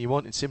testing as you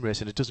want in sim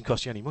racing. It doesn't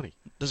cost you any money.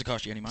 Doesn't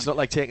cost you any money. It's not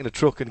like taking a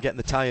truck and getting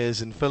the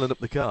tyres and filling up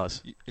the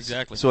cars.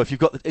 Exactly. So if you've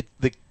got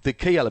the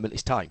key element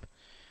is time.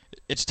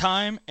 It's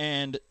time,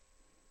 and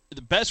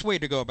the best way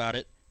to go about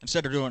it,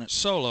 instead of doing it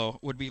solo,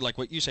 would be like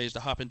what you say, is to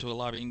hop into a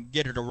lobby and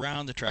get it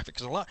around the traffic.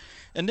 Because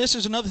and this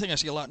is another thing I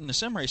see a lot in the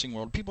sim racing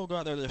world. People go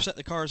out there, they've set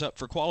the cars up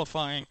for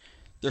qualifying,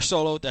 they're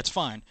solo, that's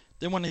fine.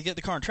 Then when they get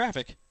the car in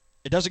traffic,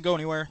 it doesn't go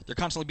anywhere. They're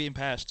constantly being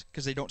passed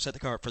because they don't set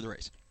the car up for the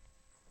race.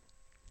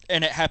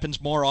 And it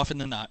happens more often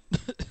than not.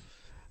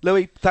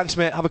 Louis, thanks,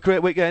 mate. Have a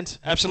great weekend.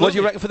 Absolutely. What do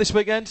you reckon for this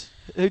weekend?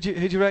 Who do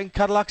you reckon?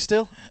 Cadillac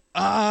still?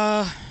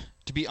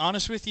 To be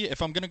honest with you,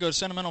 if I'm going to go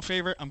sentimental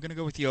favorite, I'm going to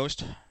go with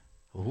Yost.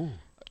 Ooh.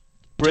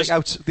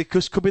 Breakout.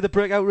 This could be the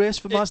breakout race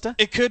for Mazda?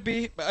 It could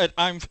be. But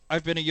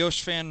I've been a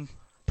Yost fan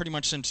pretty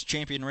much since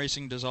Champion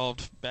Racing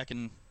dissolved back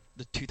in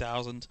the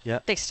 2000s. Yeah.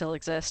 They still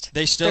exist.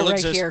 They still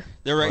exist. Right here.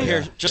 They're right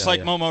here. Just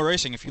like Momo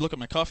Racing. If you look at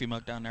my coffee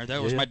mug down there,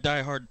 that was my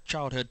diehard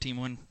childhood team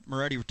when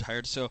Moretti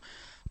retired. So,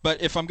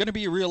 but if I'm going to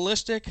be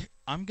realistic,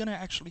 I'm going to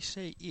actually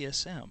say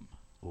ESM.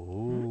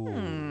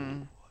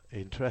 Ooh.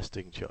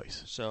 Interesting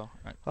choice. So,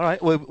 all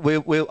right.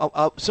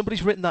 We'll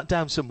somebody's written that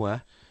down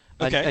somewhere.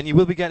 Okay. And you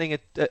will be getting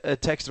a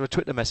text or a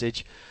Twitter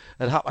message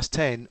at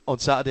 10:30 on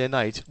Saturday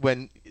night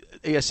when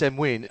ESM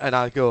win, and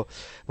I go,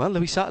 well,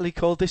 Louis Satterley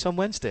called this on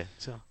Wednesday.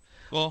 So,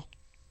 well,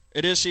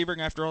 it is Sebring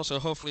after all, so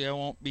hopefully I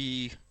won't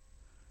be...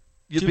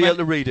 You'll be able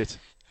to read it.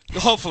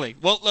 Hopefully.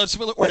 Well, let's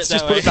put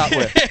it that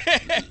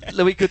way.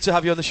 Louis, good to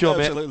have you on the show,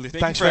 mate. Absolutely.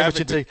 Thanks very much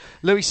indeed.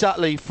 Louis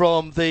Satterley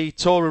from the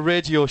Torah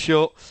Radio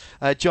Show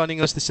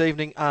joining us this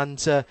evening,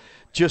 and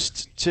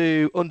just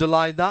to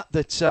underline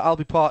that I'll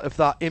be part of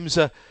that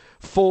IMSA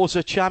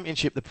Forza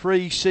Championship, the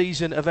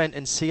pre-season event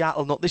in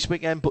Seattle, not this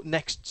weekend but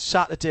next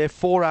Saturday,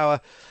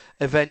 4-hour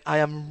event. I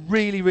am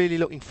really, really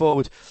looking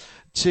forward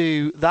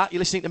to that. You're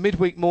listening to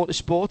Midweek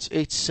Motorsport.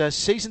 It's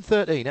season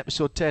 13,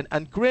 episode 10,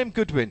 and Graham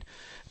Goodwin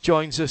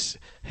joins us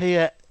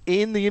here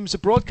in the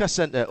IMSA Broadcast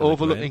Centre,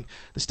 overlooking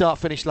the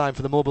start-finish line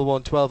for the Mobil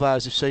 1 12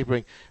 Hours of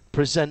Sebring,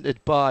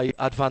 presented by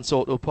Advance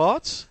Auto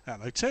Parts.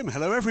 Hello, Tim.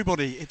 Hello,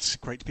 everybody. It's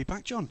great to be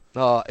back, John.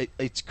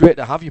 It's great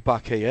to have you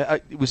back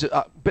here. It was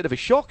a bit of a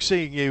shock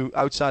seeing you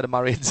outside of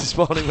Marion's this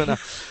morning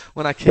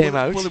when I came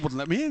out. Well, they wouldn't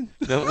let me in.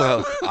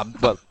 No,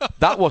 well,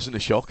 that wasn't a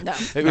shock. No.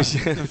 It was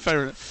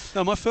fair enough.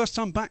 No, my first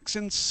time back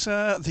since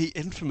the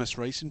infamous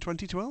race in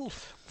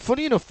 2012.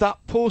 Funny enough, that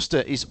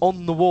poster is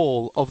on the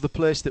wall of the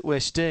place that we're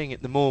staying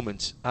at the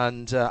moment,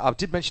 and I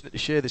did mention it to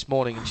Shay this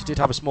morning, and she did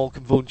have a small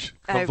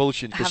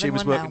convulsion because she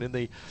was working in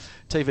the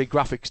TV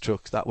graphics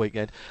trucks that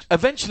weekend.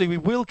 Eventually, we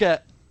will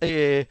get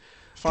a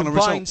Final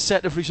combined result.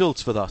 Set of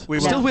results for that. We're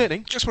still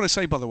waiting. Just want to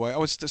say, by the way, I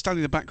was standing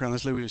in the background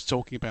as Louis was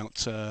talking about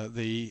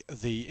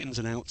the ins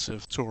and outs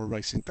of Toro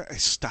racing. That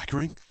is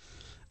staggering.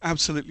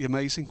 Absolutely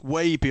amazing.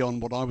 Way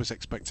beyond what I was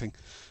expecting.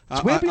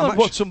 It's way beyond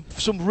what some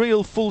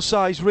real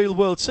full-size real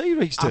World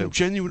Series do. I'm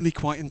genuinely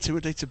quite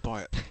intimidated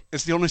by it.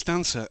 It's the honest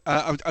answer.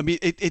 I mean,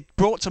 it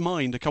brought to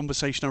mind a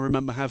conversation I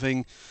remember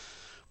having,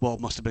 well, it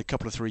must have been a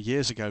couple of 3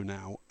 years ago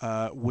now,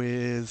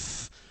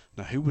 with...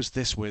 Now, who was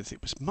this with?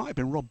 Might have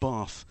been Rob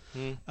Barth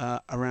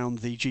around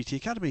the GT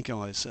Academy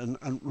guys.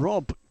 And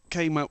Rob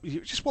came out,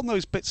 just one of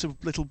those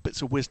little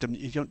bits of wisdom that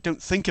you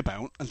don't think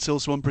about until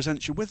someone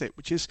presents you with it,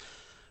 which is,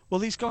 well,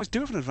 these guys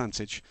do have an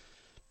advantage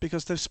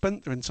because they've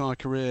spent their entire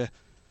career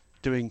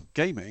doing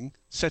gaming,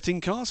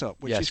 setting cars up,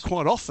 which is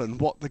quite often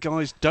what the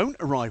guys don't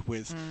arrive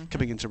with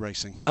coming into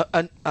racing.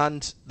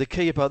 And the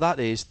key about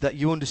that is that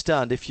you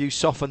understand if you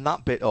soften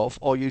that bit off,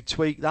 or you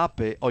tweak that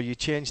bit, or you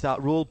change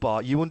that roll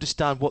bar, you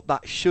understand what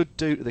that should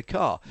do to the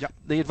car. Yep.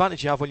 The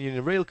advantage you have when you're in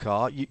a real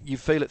car, you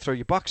feel it through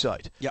your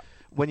backside. Yep.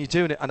 When you're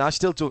doing it, and I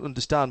still don't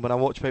understand when I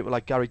watch people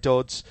like Gary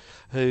Dodds,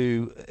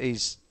 who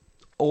is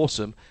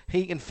awesome,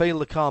 he can feel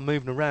the car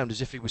moving around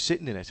as if he was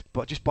sitting in it,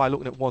 but just by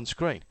looking at one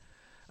screen.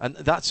 And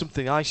that's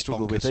something I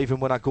struggle with, even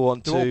when I go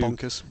on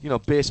to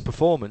base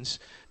performance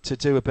to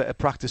do a bit of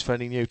practice for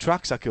any new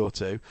tracks I go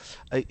to.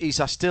 Is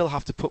I still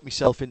have to put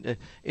myself into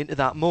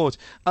that mode.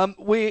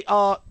 We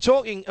are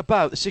talking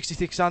about the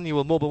 66th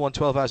annual Mobile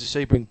 112 Hours of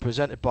Sebring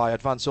presented by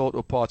Advance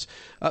Auto Parts.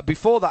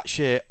 Before that,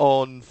 Shay,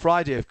 on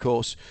Friday, of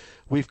course,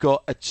 we've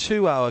got a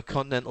 2-hour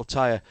Continental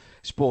Tire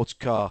Sports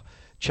Car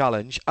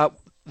Challenge.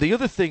 The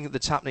other thing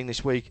that's happening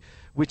this week,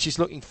 which is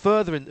looking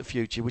further into the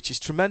future, which is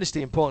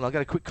tremendously important, I'll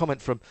get a quick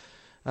comment from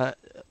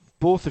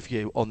both of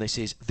you on this,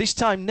 is this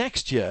time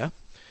next year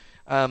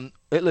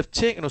it'll have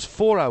taken us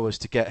 4 hours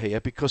to get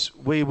here because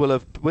we'll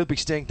be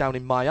staying down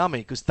in Miami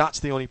because that's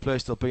the only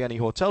place there'll be any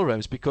hotel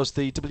rooms because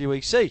the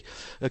WEC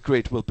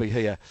grid will be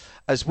here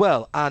as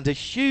well, and a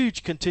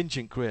huge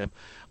contingent, Graham,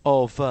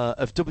 of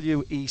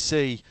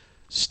WEC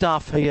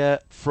staff here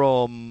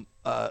from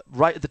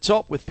right at the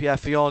top with Pierre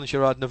Fillon,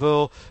 Gerard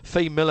Neveu.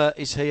 Fee Miller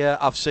is here.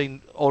 I've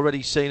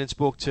already seen and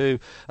spoke to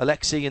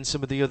Alexi and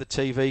some of the other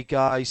TV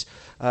guys,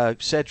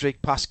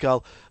 Cedric,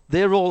 Pascal.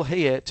 They're all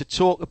here to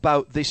talk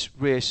about this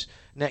race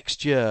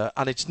next year,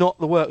 and it's not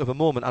the work of a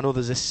moment. I know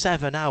there's a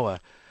 7-hour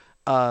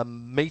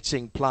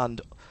meeting planned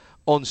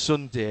on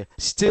Sunday.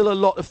 Still a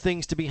lot of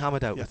things to be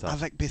hammered out with that.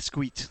 Avec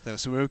biscuit, though,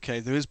 so we're okay.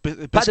 There is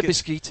biscuit. Pas de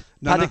biscuit,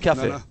 pas de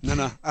café.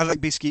 No.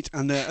 Avec biscuit,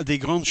 and the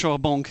Grand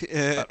Charbon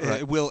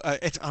will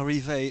est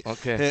arrivé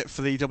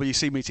for the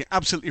WC meeting.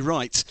 Absolutely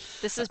right.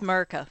 This is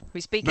Merca.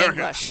 We speak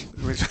English.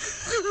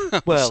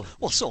 well,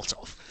 sort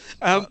of.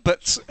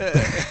 But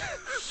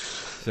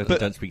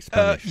don't speak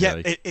Spanish.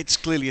 It's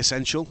clearly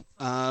essential.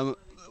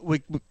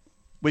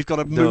 We've got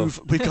to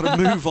move. We've got to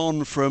move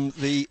on from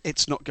the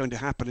 "it's not going to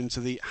happen" into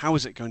the "how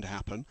is it going to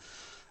happen."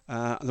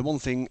 And the one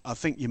thing I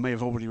think you may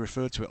have already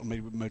referred to it on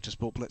Midweek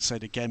Motorsport, but let's say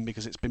it again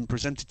because it's been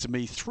presented to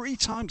me 3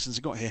 times since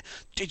I got here.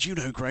 Did you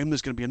know, Graham,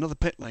 there's going to be another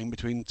pit lane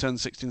between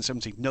turns 16 and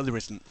 17? No, there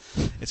isn't.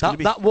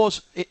 That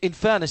was, in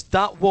fairness,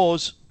 that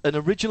was an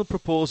original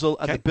proposal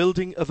and the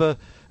building of a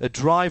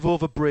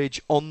drive-over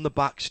bridge on the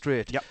back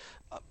straight. Yep.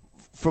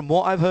 From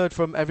what I've heard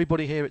from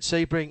everybody here at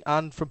Sebring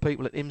and from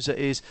people at IMSA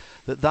is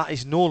that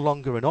is no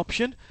longer an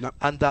option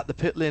and that the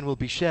pit lane will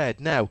be shared.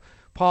 Now,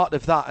 part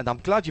of that, and I'm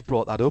glad you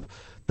brought that up,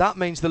 that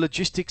means the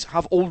logistics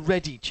have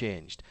already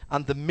changed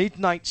and the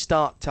midnight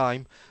start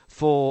time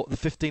for the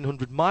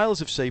 1,500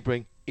 miles of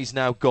Sebring is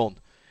now gone.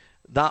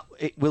 That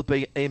it will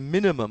be a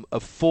minimum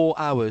of 4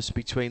 hours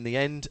between the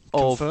end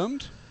of...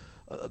 Confirmed?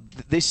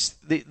 These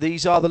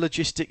are the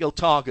logistical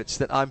targets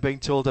that I'm being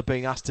told are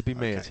being asked to be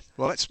made.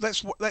 Well,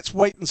 let's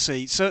wait and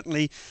see.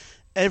 Certainly,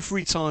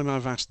 every time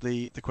I've asked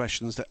the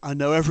questions that I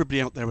know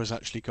everybody out there has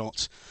actually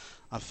got,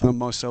 I've found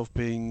myself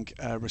being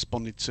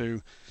responded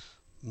to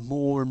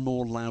more and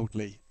more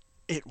loudly.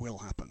 It will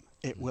happen.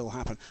 It will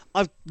happen.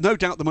 I've no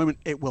doubt the moment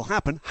it will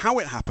happen. How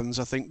it happens,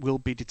 I think, will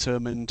be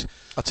determined.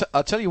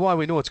 I'll tell you why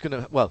we know it's going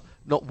to... Well,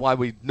 not why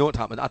we know it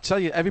happened. I'll tell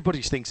you,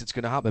 everybody thinks it's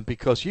going to happen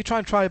because you try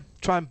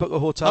and book a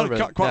hotel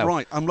room. Quite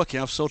right. I'm lucky.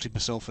 I've sorted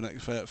myself for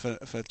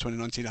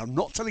 2019. I'm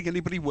not telling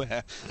anybody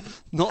where.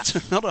 Not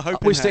a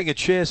hope. We're staying at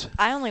Cheers.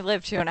 I only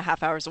live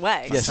 2.5 hours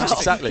away. Yes, so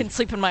exactly. I can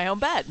sleep in my own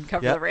bed and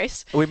cover the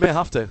race. We may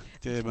have to.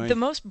 Dear me. The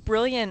most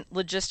brilliant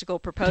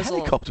logistical proposal...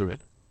 Helicopter in.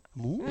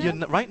 Ooh. You're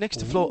right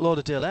next to Fort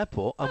Lauderdale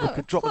Airport, and we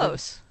could drop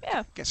close. them.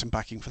 Yeah. Get some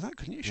backing for that,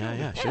 couldn't you? Surely?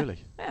 Yeah,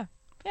 surely. Yeah.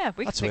 Yeah,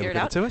 we can That's the way figure we're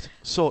it out. to it.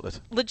 Sorted.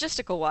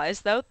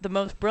 Logistical-wise, though, the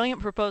most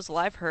brilliant proposal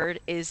I've heard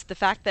is the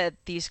fact that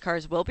these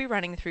cars will be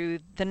running through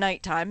the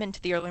nighttime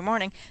into the early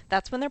morning.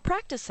 That's when their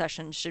practice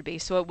sessions should be,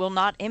 so it will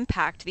not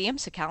impact the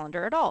IMSA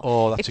calendar at all.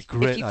 Oh, that's a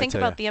great If you think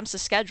idea. about the IMSA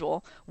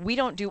schedule, we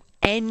don't do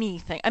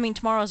anything. I mean,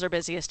 tomorrow's our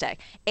busiest day.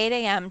 8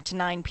 a.m. to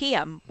 9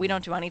 p.m., we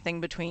don't do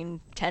anything between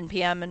 10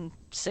 p.m. and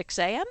 6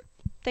 a.m.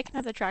 They can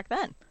have the track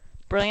then.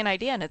 Brilliant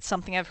idea, and it's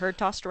something I've heard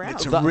tossed around.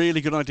 It's a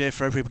really good idea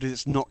for everybody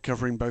that's not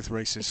covering both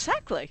races.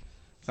 Exactly.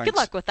 Thanks. Good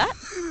luck with that.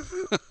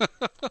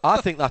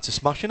 I think that's a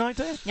smashing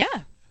idea. Yeah.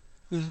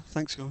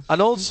 Thanks, guys.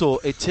 And also,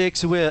 it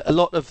takes away a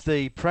lot of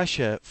the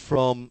pressure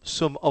from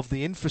some of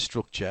the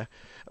infrastructure.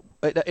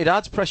 It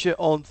adds pressure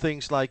on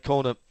things like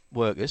corner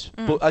workers,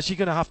 but as you're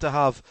going to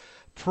have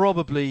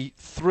probably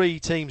 3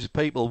 teams of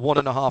people,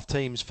 1.5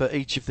 teams for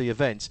each of the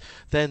events,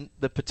 then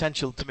the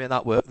potential to make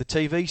that work. The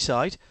TV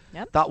side,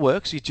 that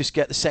works. You just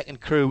get the second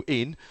crew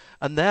in,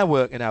 and their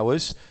working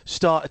hours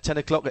start at 10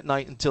 o'clock at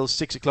night until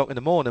 6 o'clock in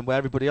the morning, where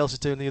everybody else is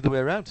doing the other way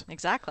around.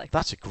 Exactly.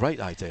 That's a great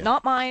idea.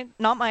 Not my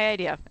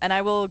idea, and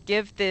I will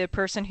give the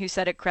person who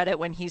said it credit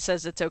when he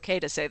says it's okay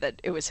to say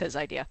that it was his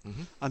idea.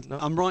 And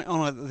I'm right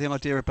on the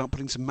idea about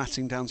putting some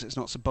matting down so it's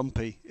not so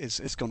bumpy.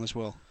 It's gone as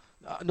well.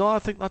 No, I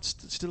think that's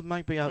still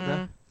might be out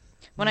there.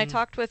 When I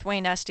talked with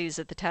Wayne Estes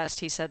at the test,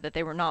 he said that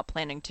they were not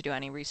planning to do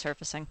any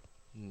resurfacing.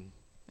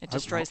 It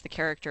destroys the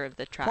character of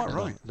the track. Quite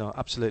right. No,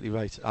 absolutely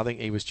right. I think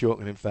he was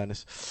joking, in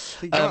fairness.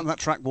 You go out on that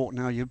track walk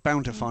now, you're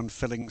bound to find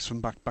fillings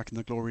from back in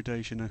the glory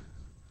days, you know.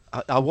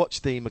 I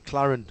watched the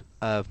McLaren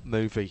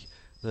movie,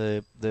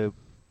 the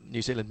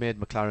New Zealand-made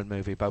McLaren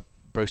movie about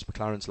Bruce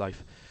McLaren's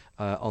life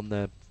on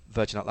the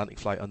Virgin Atlantic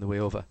flight on the way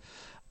over.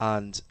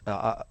 And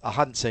I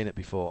hadn't seen it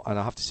before, and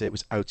I have to say it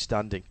was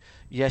outstanding.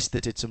 Yes, they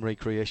did some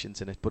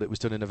recreations in it, but it was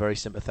done in a very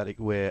sympathetic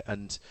way,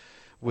 and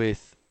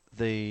with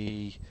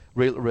the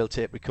reel-to-reel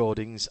tape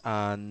recordings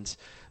and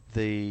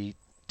the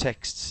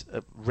texts,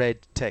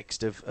 red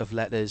text of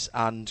letters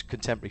and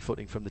contemporary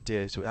footing from the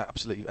day. So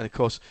absolutely, and of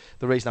course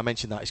the reason I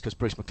mention that is because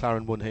Bruce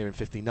McLaren won here in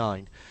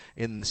 '59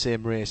 in the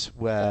same race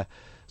where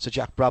Sir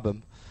Jack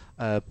Brabham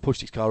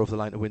pushed his car over the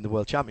line to win the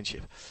World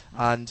Championship,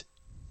 and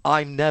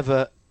I'm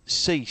never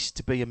cease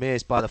to be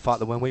amazed by the fact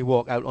that when we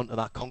walk out onto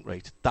that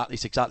concrete, that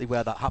is exactly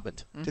where that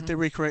happened. Did they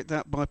recreate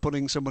that by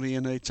putting somebody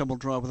in a tumble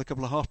dryer with a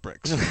couple of half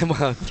bricks?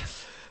 Well,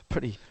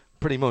 pretty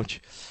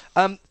much.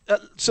 By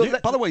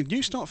the way,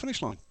 new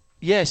start-finish line.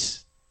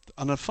 Yes.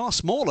 And a far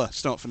smaller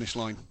start-finish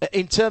line.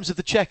 In terms of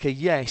the checker,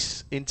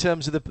 yes. In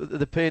terms of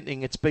the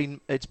painting, it's been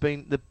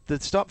the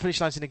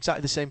start-finish line's in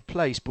exactly the same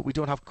place, but we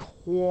don't have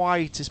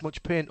quite as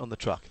much paint on the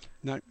track.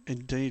 No,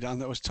 indeed,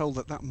 and I was told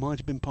that might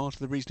have been part of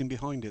the reasoning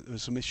behind it. There were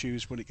some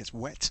issues when it gets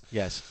wet.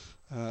 Yes.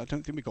 I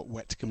don't think we got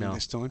wet coming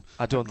this time.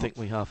 I don't think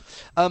we have.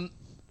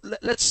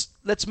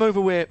 Let's move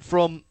away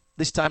from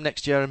this time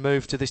next year and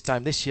move to this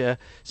time this year.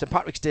 St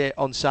Patrick's Day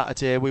on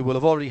Saturday. We will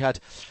have already had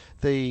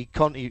the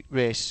Conti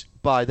race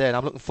by then.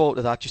 I'm looking forward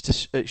to that.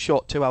 Just a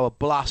short 2-hour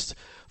blast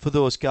for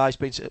those guys.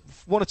 Been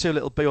 1 or 2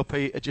 little BOP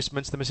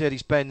adjustments. The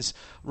Mercedes-Benz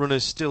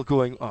runners still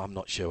going. Oh, I'm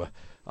not sure.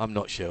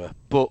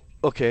 But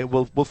okay,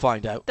 we'll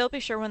find out. They'll be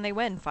sure when they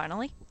win.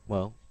 Finally.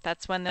 Well,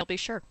 that's when they'll be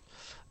sure.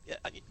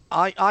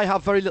 I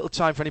have very little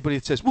time for anybody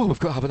that says, "Well, we've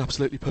got to have an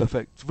absolutely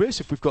perfect race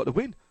if we've got to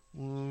win."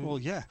 Well,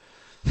 yeah.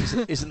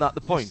 Isn't that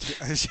the point?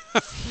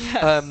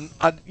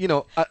 And you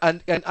know,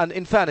 and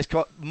in fairness,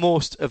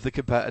 most of the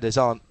competitors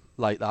aren't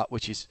like that,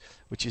 which is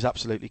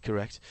absolutely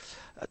correct.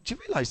 Do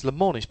you realise Le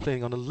Mans is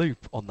playing on a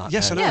loop on that?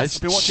 Yes, I know. Yes.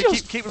 I've been watching.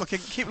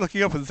 Keep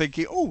looking up and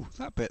thinking, oh,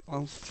 that bit.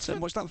 I'll sit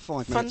and watch that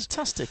for 5 minutes.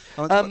 Fantastic.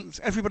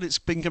 Everybody that's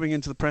been coming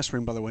into the press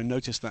room, by the way,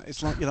 noticed that.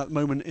 It's like that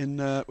moment in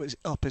Up,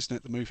 isn't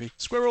it? The movie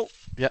Squirrel.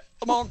 Yeah.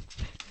 Come on.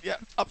 Yeah,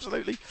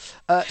 absolutely.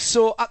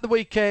 So at the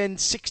weekend,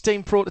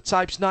 16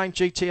 prototypes, 9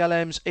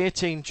 GTLMs,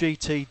 18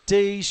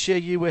 GTDs. Sure,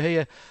 you were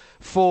here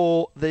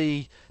for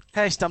the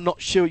test. I'm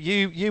not sure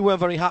you weren't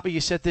very happy.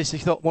 You said this. You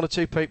thought 1 or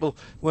 2 people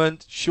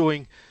weren't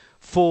showing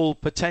full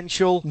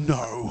potential.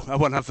 No, I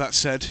won't have that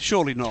said.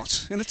 Surely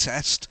not. In a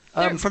test,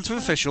 in front of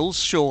officials,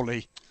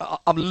 surely.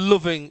 I'm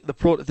loving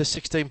the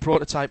 16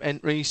 prototype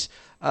entries.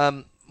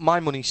 My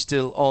money's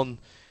still on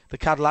the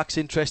Cadillacs.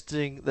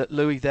 Interesting that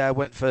Louis there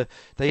went for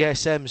the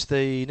ASMs.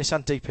 The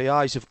Nissan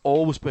DPIs have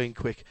always been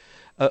quick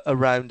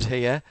around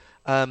here.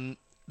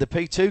 The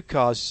P2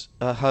 cars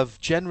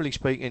have, generally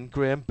speaking,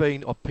 Graham,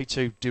 been, or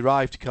P2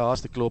 derived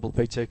cars, the global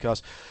P2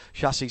 cars,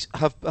 chassis,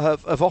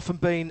 have often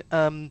been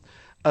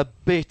a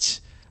bit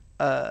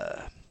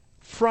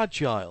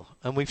fragile,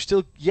 and we've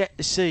still yet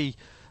to see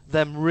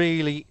them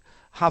really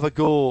have a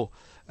go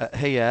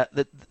here.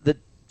 That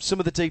some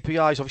of the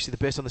DPIs, obviously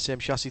they're based on the same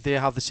chassis, they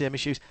have the same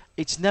issues.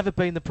 It's never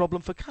been the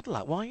problem for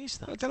Cadillac. Why is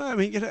that? I don't know. I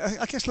mean,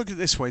 I guess look at it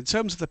this way. In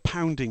terms of the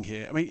pounding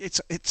here, I mean, it's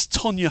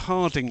Tonya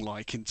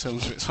Harding-like in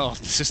terms of its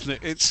hardness, isn't it?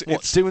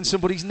 It's doing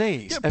somebody's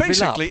knees. Yeah,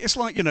 basically, it's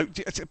like,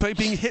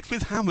 being hit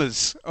with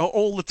hammers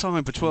all the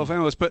time for 12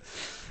 hours. But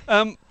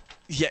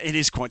Yeah, it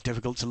is quite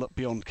difficult to look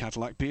beyond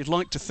Cadillac, but you'd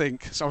like to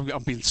think. So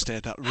I'm being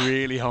stared at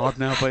really hard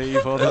now by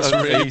Evo. That's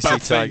a really Easy,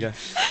 bad thing. Tiger.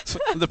 So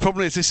the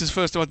problem is, this is the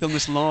first time I've done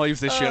this live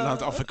this year, and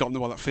I've forgotten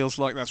what that feels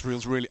like. I feel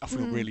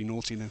really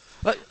naughty now.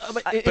 But,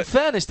 in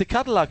fairness, the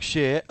Cadillac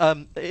share,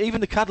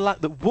 even the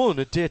Cadillac that won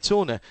at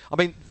Daytona, I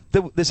mean,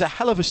 there's a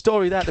hell of a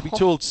story there to be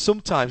told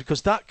sometimes,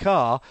 because that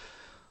car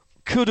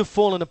could have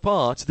fallen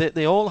apart.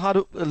 They all had,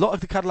 a lot of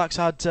the Cadillacs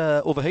had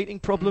overheating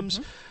problems.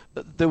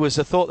 There was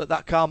a thought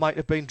that car might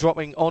have been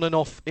dropping on and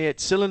off 8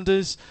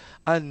 cylinders,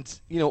 and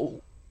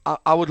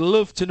I would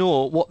love to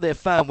know what they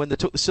found when they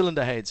took the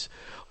cylinder heads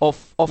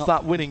off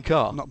that winning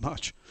car. Not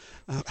much.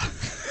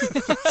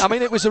 I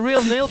mean, it was a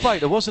real nail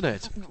biter, wasn't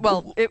it?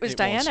 Well, it was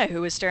Diana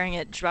who was staring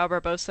at Joao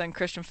Barbosa and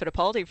Christian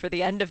Fittipaldi for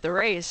the end of the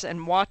race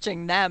and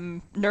watching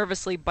them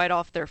nervously bite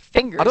off their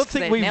fingers. I don't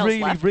think we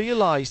really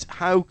realised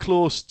how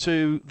close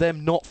to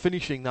them not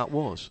finishing that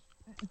was.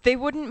 They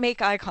wouldn't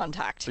make eye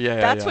contact.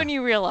 That's when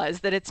you realise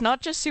that it's not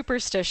just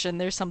superstition,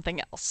 there's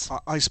something else.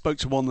 I spoke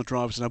to one of the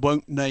drivers, and I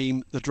won't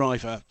name the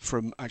driver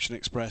from Action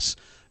Express,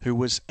 who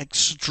was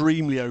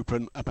extremely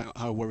open about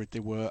how worried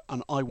they were,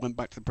 and I went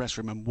back to the press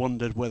room and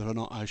wondered whether or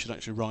not I should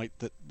actually write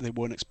that they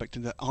weren't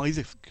expecting that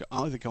either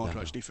car to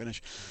actually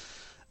finish.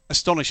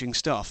 Astonishing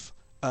stuff.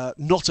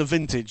 Not a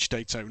vintage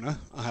Daytona,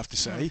 I have to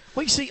say.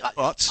 Well, you see,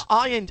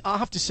 I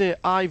have to say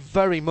I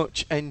very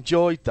much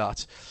enjoyed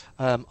that.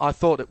 I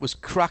thought it was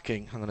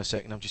cracking. Hang on a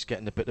second, I'm just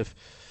getting a bit of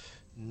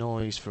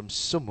noise from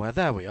somewhere.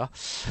 There we are.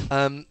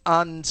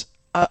 And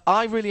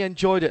I really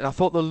enjoyed it, and I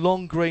thought the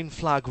long green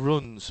flag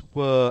runs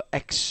were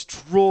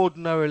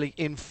extraordinarily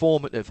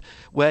informative,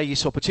 where you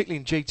saw, particularly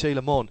in GT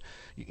Le Mans,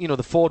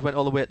 the Ford went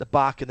all the way at the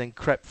back and then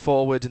crept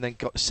forward and then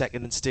got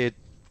second and stayed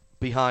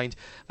behind.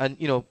 And,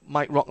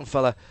 Mike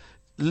Rockenfeller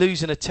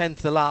losing a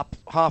tenth a lap,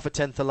 half a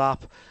tenth a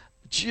lap,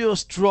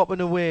 just dropping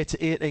away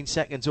to 18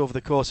 seconds over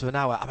the course of an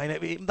hour. I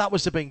mean, that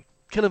must have been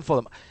killing for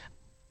them.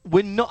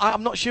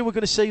 I'm not sure we're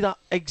going to see that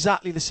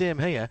exactly the same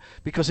here,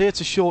 because A,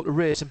 it's a shorter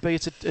race, and B,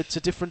 it's a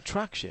different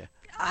track share.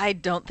 I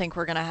don't think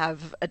we're going to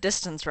have a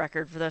distance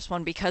record for this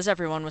one, because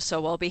everyone was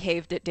so well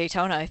behaved at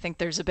Daytona. I think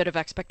there's a bit of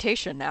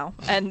expectation now,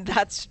 and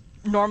that's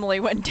normally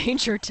when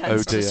danger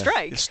tends to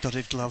strike. Your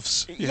studded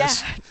gloves.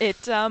 Yes.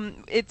 Yeah,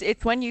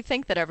 it's when you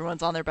think that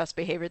everyone's on their best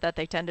behavior that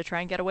they tend to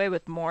try and get away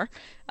with more.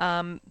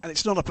 And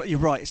it's not you're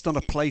right. It's not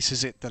a place,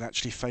 is it, that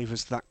actually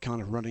favours that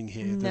kind of running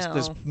here. No.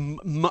 There's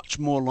much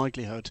more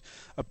likelihood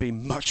of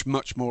being much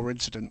more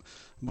incident.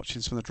 I'm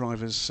watching some of the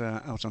drivers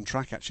out on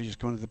track actually just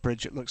going to the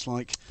bridge. It looks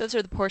like those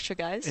are the Porsche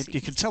guys. You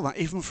can tell that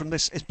even from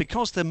this. It's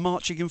because they're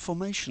marching in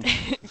formation.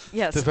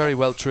 Yes, they're very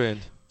well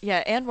trained.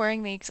 Yeah, and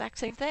wearing the exact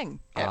same thing.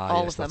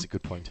 All of them. That's a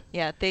good point.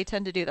 Yeah, they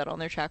tend to do that on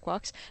their track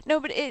walks. No,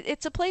 but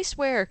it's a place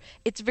where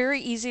it's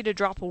very easy to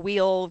drop a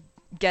wheel,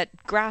 get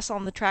grass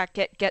on the track,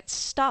 get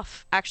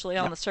stuff actually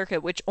on the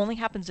circuit, which only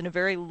happens in a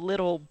very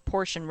little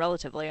portion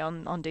relatively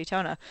on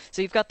Daytona.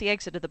 So you've got the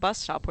exit of the bus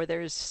stop where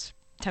there's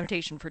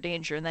temptation for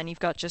danger, and then you've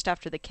got just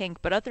after the kink.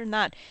 But other than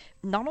that,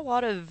 not a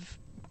lot of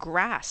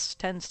grass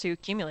tends to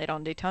accumulate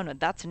on Daytona.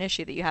 That's an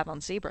issue that you have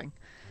on Sebring.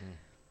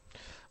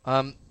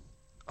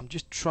 I'm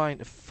just trying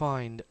to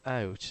find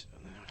out.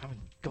 I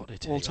haven't got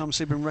it. All-time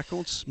Sebring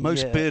records.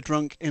 Most beer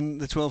drunk in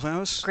the 12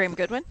 hours. Graham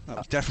Goodwin. That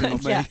was definitely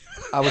not me. Yeah.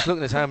 I was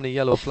looking at how many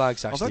yellow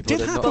flags actually. Although it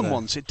did happen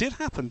once. It did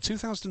happen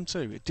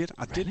 2002.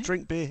 I did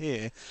drink beer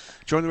here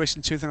during the race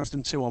in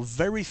 2002. Our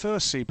very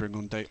first Sebring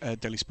on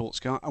Daily Sports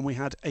Car, and we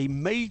had a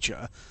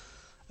major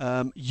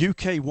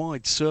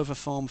UK-wide server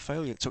farm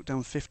failure. It took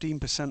down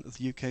 15% of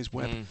the UK's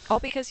web. All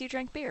because you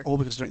drank beer. All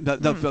because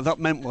that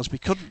meant was we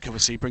couldn't cover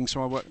Sebring,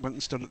 so I went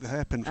and stood at the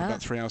hairpin for about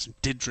 3 hours and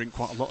did drink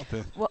quite a lot of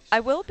beer. Well, I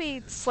will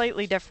be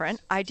slightly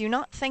different. I do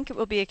not think it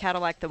will be a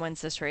Cadillac that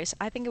wins this race.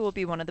 I think it will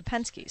be one of the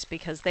Penske's,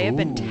 because they have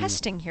been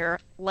testing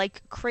here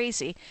like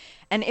crazy.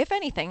 And if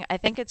anything, I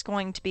think it's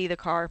going to be the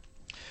car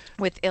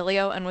with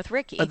Ilio and with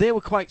Ricky. They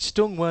were quite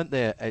stung, weren't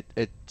they,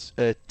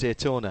 at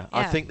Daytona? Yeah.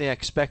 I think they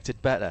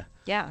expected better.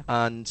 Yeah.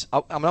 And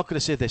I'm not going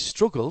to say they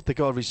struggled, they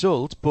got a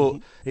result,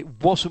 but it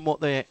wasn't what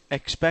they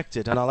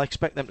expected, and I'll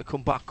expect them to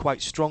come back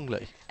quite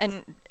strongly.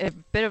 And a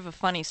bit of a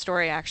funny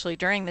story, actually.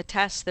 During the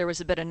test, there was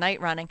a bit of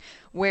night running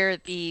where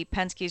the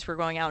Penske's were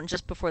going out, and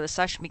just before the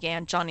session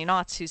began, Johnny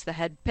Knotts, who's the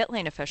head pit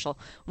lane official,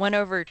 went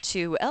over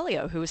to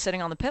Elio, who was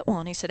sitting on the pit wall,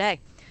 and he said, "Hey,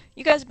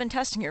 you guys have been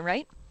testing here,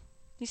 right?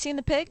 You seen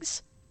the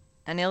pigs?"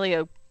 And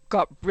Elio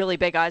got really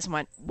big eyes and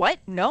went, "What?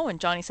 No." And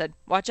Johnny said,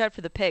 "Watch out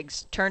for the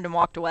pigs," turned and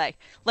walked away.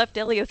 Left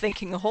Elio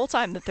thinking the whole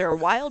time that there are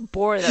wild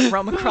boar that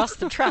roam across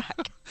the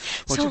track.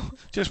 Well,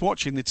 just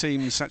watching the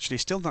teams actually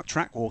still that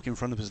track walk in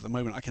front of us at the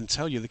moment, I can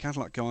tell you the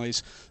Cadillac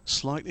guys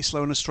slightly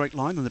slow in a straight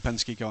line than the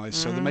Penske guys,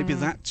 so maybe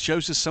that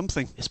shows us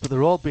something. Yes, but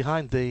they're all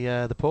behind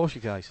the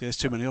Porsche guys. Yeah, there's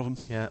too many of them.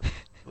 Yeah,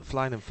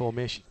 flying in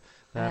formation.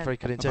 Very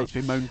good indeed. It's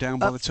been mown down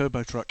by the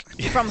turbo truck.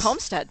 From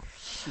Homestead.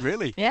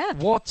 Really? Yeah.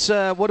 What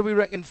do we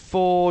reckon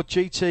for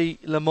GT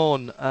Le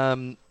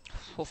Mans?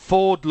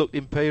 Ford looked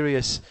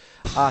imperious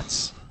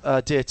at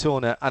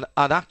Daytona, and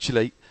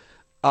actually,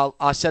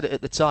 I said it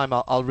at the time.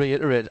 I'll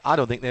reiterate. I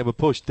don't think they were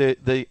pushed.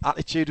 The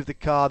attitude of the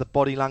car, the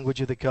body language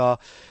of the car.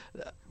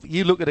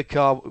 You look at a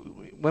car.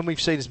 When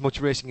we've seen as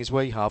much racing as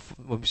we have,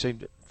 when we've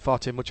seen far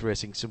too much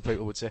racing, some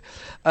people would say.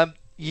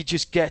 You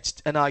just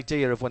get an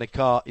idea of when a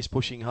car is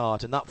pushing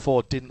hard, and that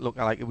Ford didn't look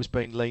like it was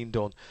being leaned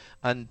on.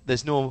 And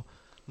there's no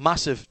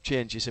massive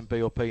changes in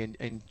BOP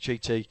in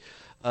GT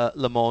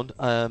Le Mans.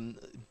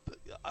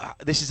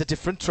 This is a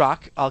different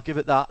track. I'll give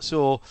it that.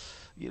 So,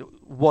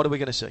 what are we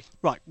going to see?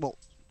 Right. Well,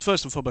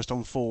 first and foremost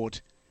on Ford,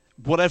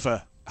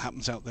 whatever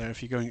happens out there,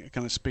 if you're going at the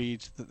kind of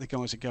speed that the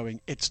guys are going,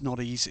 it's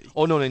not easy.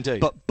 Oh no,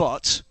 indeed.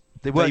 But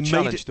they weren't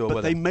challenged, though,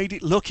 were they? They made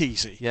it look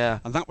easy. Yeah.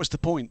 And that was the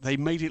point. They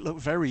made it look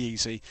very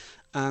easy,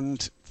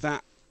 and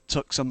that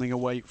took something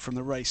away from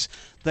the race.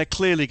 They're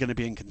clearly going to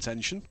be in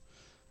contention.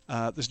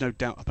 There's no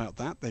doubt about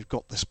that. They've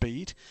got the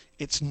speed.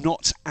 It's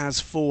not as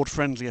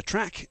Ford-friendly a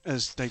track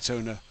as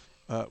Daytona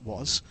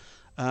was.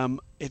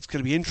 It's going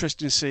to be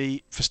interesting to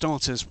see, for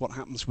starters, what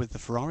happens with the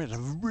Ferrari. I had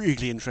a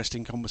really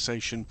interesting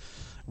conversation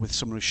with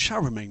someone who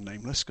shall remain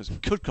nameless because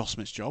it could cost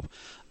him his job,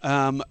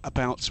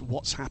 about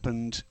what's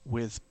happened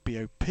with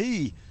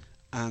BOP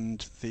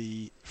and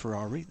the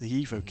Ferrari,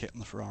 the Evo kit on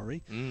the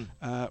Ferrari,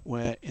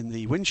 where in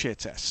the wind shear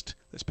test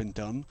that's been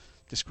done,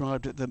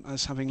 described them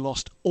as having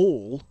lost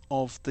all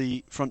of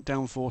the front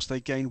downforce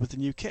they gained with the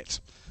new kit.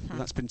 And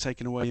that's been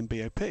taken away in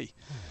BOP.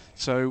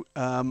 So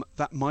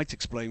that might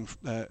explain,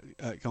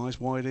 guys,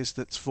 why it is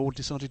that Ford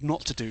decided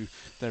not to do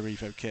their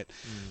Evo kit.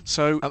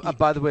 So, and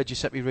by the way,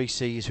 Giuseppe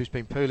Ricci, who's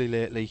been poorly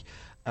lately,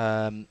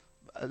 a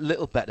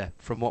little better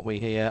from what we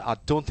hear. I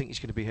don't think he's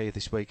going to be here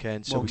this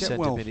weekend, so we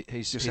sent him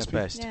his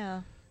best.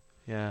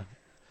 Yeah.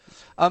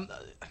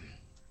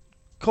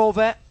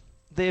 Corvette,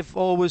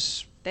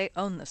 they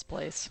own this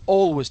place.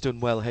 Always done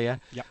well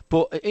here. Yep.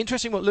 But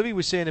interesting what Louis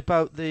was saying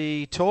about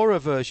the Tourer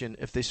version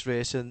of this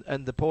race and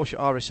the Porsche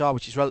RSR,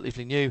 which is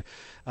relatively new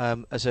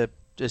as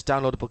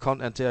downloadable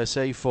content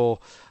DLC for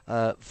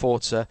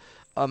Forza,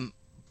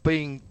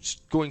 going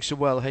so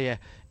well here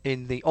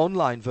in the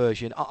online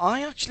version.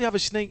 I actually have a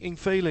sneaking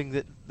feeling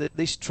that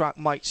this track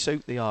might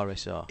suit the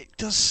RSR. It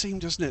does seem,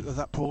 doesn't it,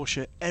 that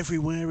Porsche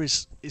everywhere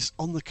is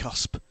on the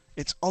cusp.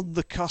 It's on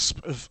the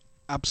cusp of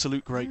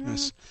absolute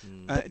greatness.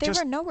 But they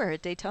were nowhere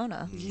at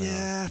Daytona.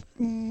 Yeah.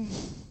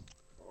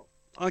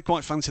 I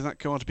quite fancy that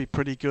car to be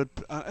pretty good.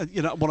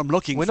 What I'm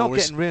looking for is... We're not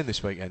getting rain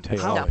this weekend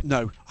here, are we?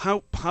 No.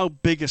 How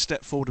big a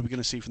step forward are we going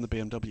to see from the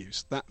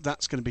BMWs?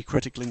 That's going to be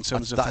critical in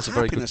terms of the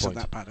happiness of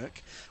that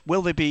paddock.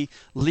 Will they be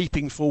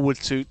leaping forward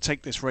to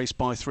take this race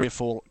by 3 or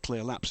 4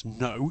 clear laps?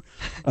 No.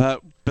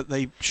 But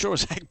they sure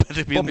as heck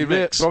better be in the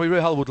mix. Bobby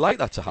Rahal would like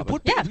that to happen.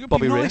 It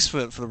would be nice for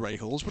the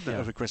Rahals, wouldn't it,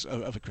 over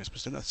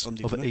Christmas dinner,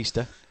 Sunday over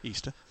dinner.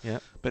 Easter. Yeah.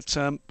 But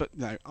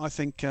no, I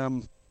think,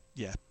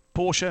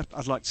 Porsche,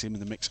 I'd like to see them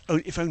in the mix,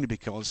 if only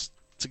because,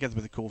 together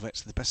with the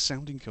Corvettes, they're the best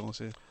sounding cars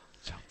here.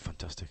 Sound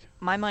fantastic.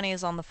 My money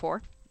is on the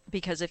 4,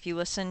 because if you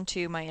listen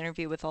to my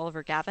interview with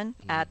Oliver Gavin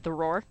at The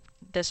Roar,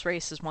 this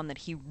race is one that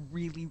he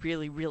really,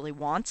 really, really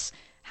wants.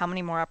 How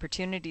many more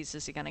opportunities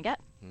is he going to get?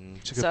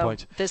 It's a good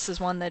point. This is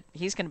one that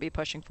he's going to be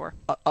pushing for.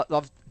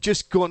 I've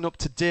just gone up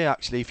today,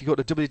 actually. If you go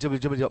to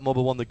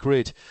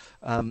www.mobile1thegrid,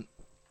 an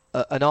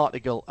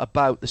article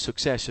about the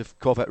success of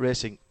Corvette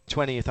racing,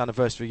 20th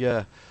anniversary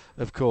year,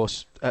 of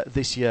course,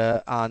 this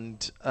year,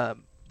 and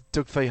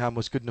Doug Feehan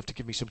was good enough to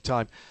give me some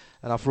time,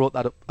 and I've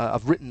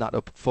written that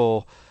up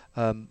for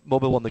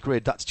Mobile on the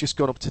Grid. That's just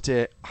gone up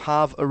today.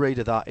 Have a read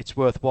of that. It's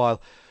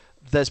worthwhile.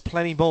 There's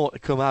plenty more to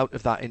come out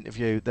of that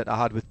interview that I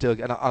had with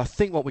Doug, and I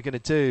think what we're going to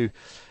do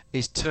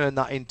is turn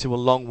that into a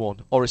long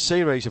one, or a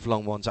series of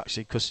long ones,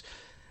 actually, because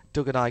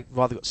Doug and I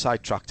rather got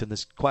sidetracked, and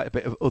there's quite a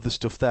bit of other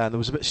stuff there, and there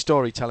was a bit of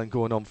storytelling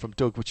going on from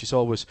Doug, which is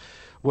always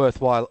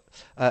worthwhile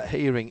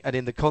hearing. And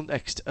in the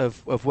context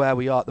of where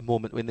we are at the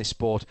moment in this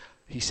sport,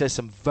 he says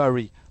some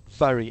very,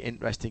 very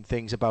interesting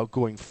things about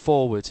going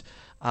forward,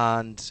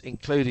 and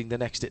including the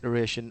next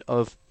iteration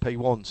of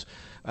P1s,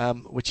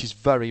 which is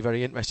very,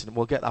 very interesting, and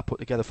we'll get that put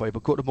together for you.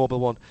 But go to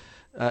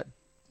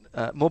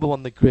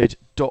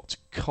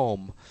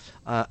mobileonthegrid.com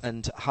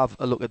and have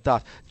a look at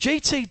that.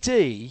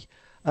 GTD,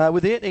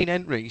 with 18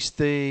 entries,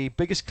 the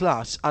biggest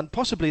class and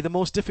possibly the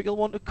most difficult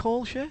one to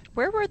call, Shay?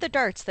 Where were the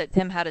darts that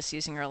Tim had us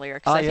using earlier?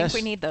 Because I think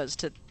we need those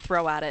to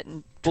throw at it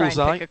and try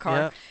and pick a car.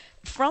 Yeah.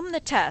 From the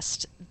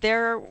test,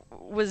 there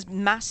was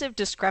massive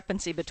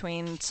discrepancy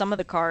between some of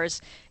the cars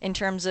in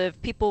terms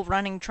of people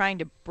trying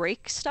to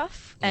break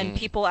stuff and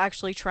people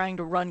actually trying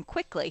to run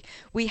quickly.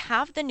 We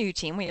have the new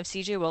team. We have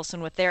CJ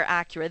Wilson with their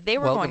Acura. They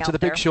were Welcome going out to the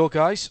there. big show,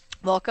 guys.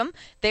 Welcome.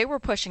 They were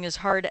pushing as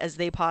hard as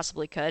they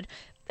possibly could.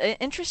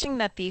 Interesting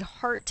that the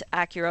Hart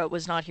Acura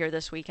was not here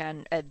this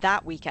weekend,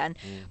 that weekend.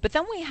 But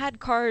then we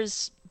had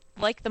cars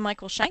like the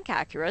Michael Schenck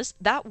Acuras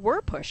that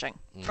were pushing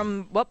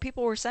from what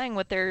people were saying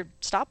with their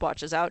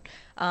stopwatches out.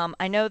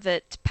 I know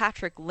that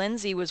Patrick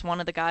Lindsay was one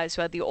of the guys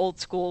who had the old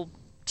school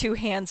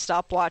two-hand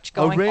stopwatch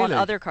going on really?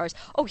 other cars.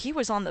 Oh, he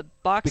was on the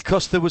box.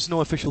 Because there was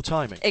no official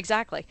timing.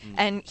 Exactly.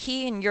 And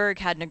he and Jurg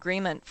had an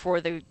agreement for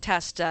the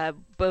test,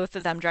 both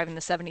of them driving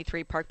the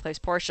 73 Park Place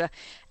Porsche.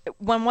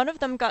 When one of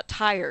them got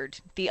tired,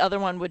 the other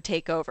one would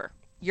take over.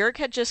 Jurg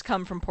had just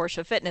come from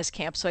Porsche fitness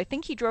camp, so I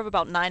think he drove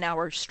about 9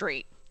 hours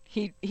straight.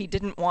 He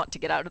didn't want to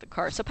get out of the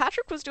car. So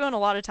Patrick was doing a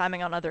lot of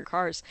timing on other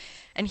cars,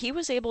 and he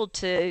was able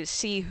to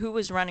see who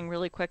was running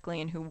really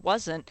quickly and who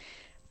wasn't.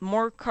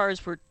 More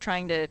cars were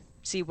trying to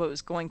see what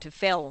was going to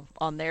fail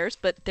on theirs,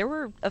 but there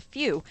were a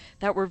few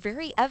that were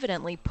very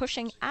evidently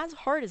pushing as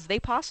hard as they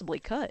possibly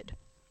could.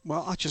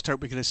 Well, I just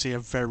hope we're going to see a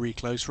very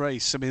close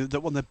race. I mean,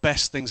 one of the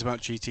best things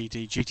about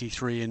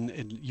GT3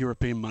 in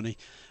European money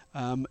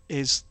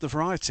is the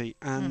variety.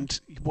 And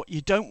what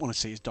you don't want to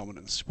see is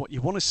dominance. What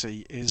you want to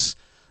see is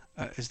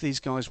these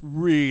guys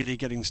really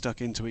getting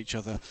stuck into each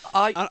other.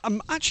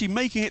 I'm actually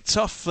making it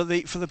tough for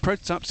the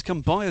prototypes to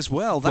come by as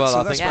well.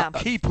 That's a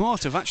key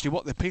part of actually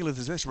what the appeal of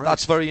this race.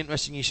 That's very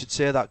interesting you should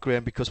say that,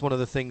 Graham, because one of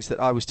the things that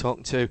I was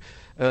talking to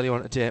earlier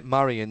on today at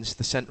Marion's,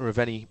 the centre of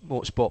any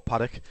motorsport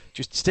paddock,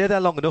 just stay there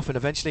long enough and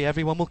eventually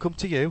everyone will come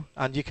to you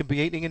and you can be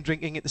eating and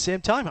drinking at the same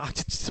time.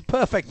 It's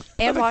perfect.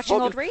 And watching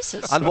old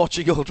races. And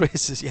watching old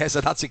races, yes,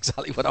 and that's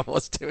exactly what I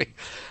was doing.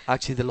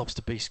 Actually, the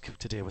Lobster Beast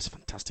today was a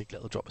fantastic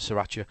little drop of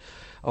sriracha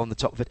on the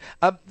top of it.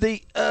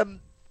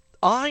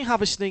 I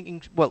have a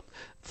sneaking... Well,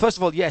 first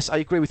of all, yes, I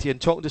agree with you. And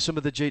talking to some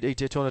of the GT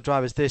Daytona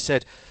drivers, they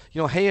said,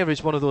 here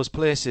is one of those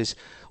places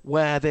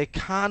where they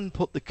can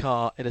put the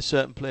car in a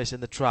certain place in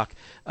the track,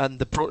 and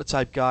the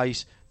prototype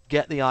guys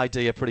get the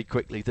idea pretty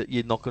quickly that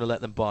you're not going to let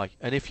them by.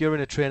 And if you're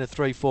in a train of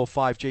 3, 4,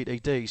 5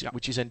 GTDs,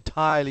 which is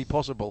entirely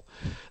possible,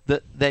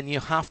 then you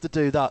have to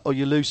do that, or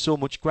you lose so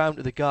much ground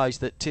to the guys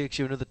that takes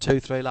you another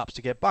 2, 3 laps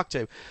to get back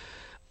to.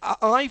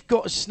 I've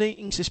got a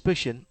sneaking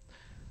suspicion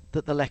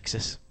that the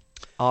Lexus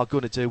are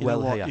going to do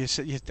well here.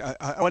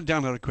 I went down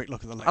and had a quick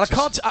look at the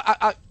Lexus.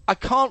 And I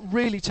can't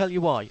really tell you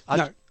why.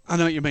 No, I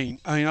know what you mean.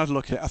 I mean, I'd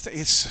look at it. I think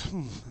it's,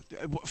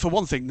 for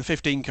one thing, the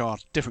 15 car,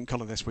 different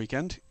colour this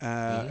weekend.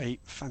 A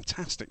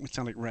fantastic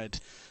metallic red,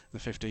 the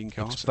 15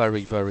 car. It's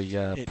very,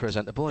 very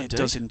presentable indeed. It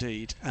does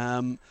indeed.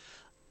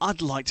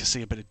 I'd like to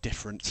see a bit of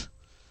different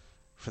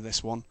for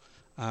this one.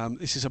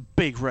 This is a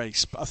big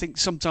race, but I think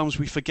sometimes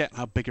we forget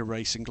how big a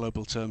race in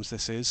global terms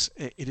this is.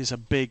 It is a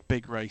big,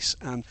 big race,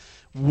 and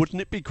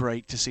wouldn't it be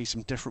great to see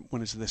some different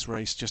winners of this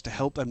race just to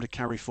help them to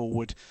carry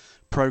forward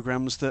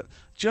programs that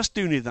just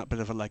do need that bit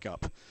of a leg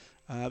up,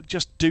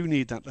 just do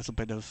need that little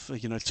bit of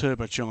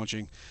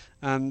turbocharging.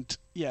 And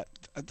yeah,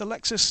 the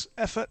Lexus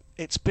effort,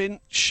 it's been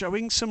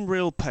showing some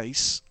real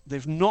pace.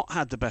 They've not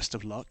had the best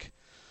of luck.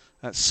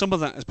 Some of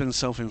that has been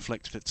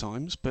self-inflicted at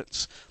times,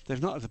 but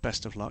they've not had the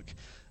best of luck.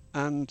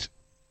 And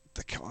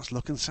the cars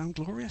look and sound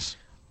glorious.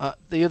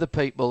 The other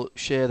people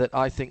share that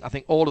I think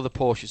all of the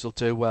Porsches will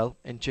do well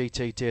in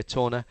GT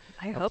Daytona.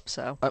 I hope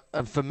so.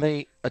 And for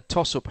me, a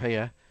toss-up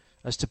here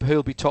as to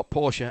who'll be top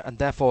Porsche and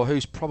therefore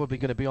who's probably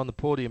going to be on the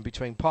podium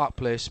between Park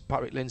Place,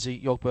 Patrick Lindsay,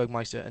 Jörg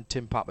Bergmeister and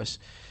Tim Pappas.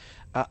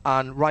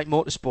 And Wright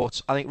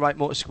Motorsports. I think Wright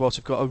Motorsports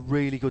have got a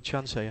really good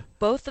chance here.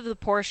 Both of the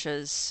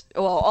Porsches,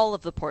 all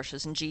of the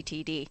Porsches in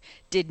GTD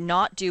did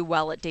not do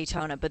well at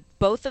Daytona, but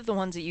both of the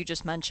ones that you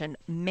just mentioned,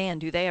 man,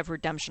 do they have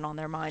redemption on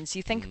their minds.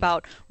 You think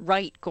about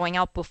Wright going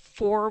out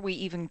before we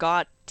even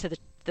got to the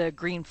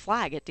green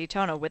flag at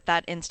Daytona. With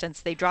that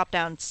instance, they dropped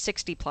down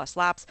 60 plus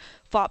laps,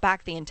 fought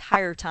back the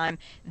entire time.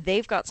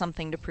 They've got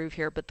something to prove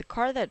here, but the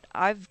car that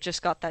I've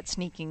just got that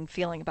sneaking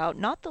feeling about,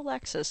 not the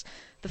Lexus,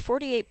 the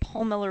 48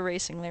 Paul Miller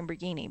Racing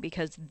Lamborghini,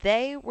 because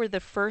they were the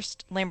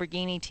first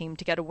Lamborghini team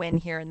to get a win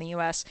here in the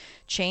US.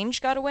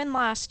 Change got a win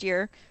last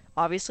year.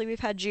 Obviously,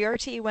 we've had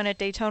GRT win at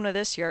Daytona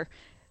this year.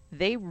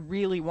 They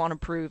really want to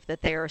prove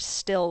that they are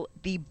still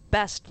the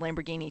best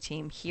Lamborghini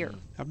team here.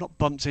 I've not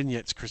bumped in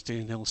yet to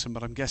Christina Nielsen,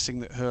 but I'm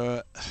guessing that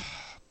her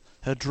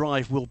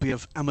drive will be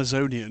of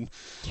Amazonian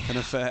kind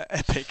of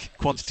epic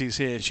quantities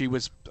here. She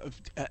was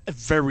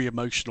very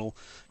emotional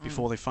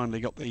before they finally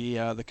got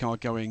the car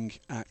going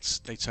at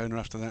Daytona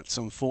after that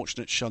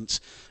unfortunate shunt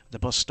at the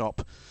bus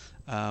stop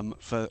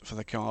for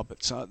the car.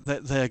 But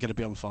they're going to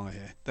be on fire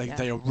here.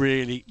 They are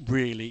really,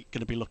 really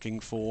going to be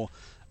looking for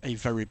a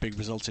very big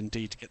result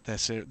indeed to get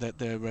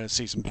their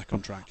season back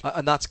on track.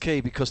 And that's key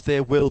because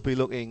they will be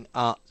looking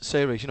at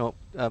series. It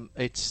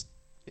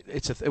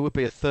would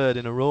be a third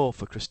in a row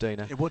for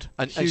Christina. It would.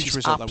 And huge she's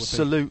result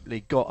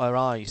absolutely got her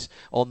eyes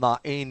on that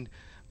and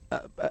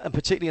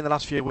particularly in the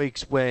last few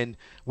weeks when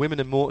women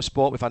in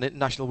motorsport, we've had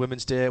International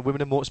Women's Day,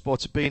 women in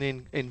motorsport have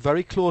been in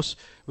very close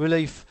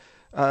relief,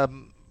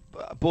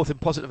 both in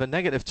positive and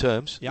negative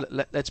terms.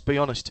 Yep. Let's be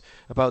honest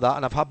about that.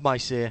 And I've had my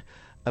say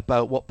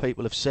about what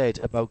people have said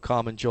about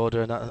Carmen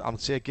Jordan, and I'll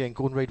say again,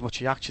 go and read what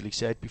she actually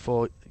said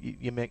before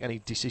you make any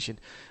decision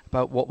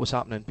about what was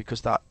happening,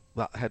 because that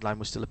headline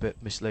was still a bit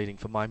misleading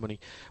for my money.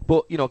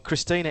 But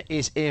Christina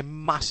is a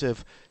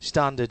massive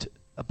standard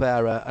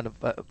bearer and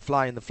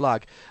flying the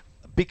flag,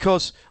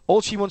 because all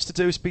she wants to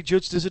do is be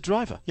judged as a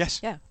driver. Yes.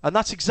 Yeah. And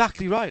that's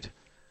exactly right.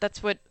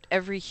 That's what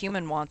every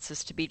human wants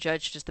is to be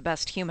judged as the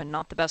best human,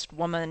 not the best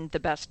woman, the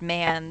best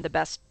man, the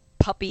best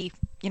puppy.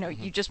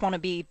 You just want to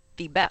be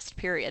the best,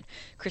 period.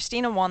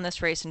 Christina won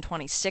this race in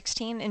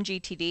 2016 in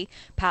GTD.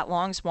 Pat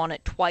Long's won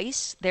it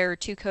twice. Their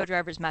two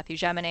co-drivers, Matthew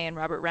Jaminet and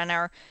Robert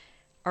Renauer,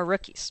 are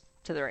rookies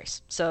to the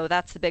race. So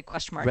that's the big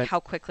question mark. How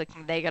quickly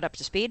can they get up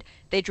to speed?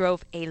 They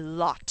drove a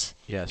lot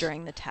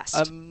during the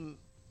test.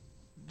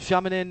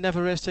 Jaminet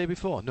never raced here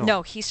before?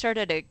 No, he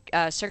started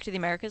at Circuit of the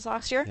Americas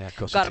last year. Yeah, of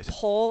course got a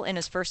pole in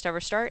his first ever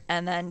start,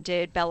 and then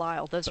did Belle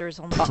Isle. Those are his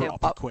only two.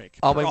 Quick.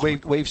 I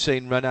mean, we've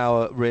seen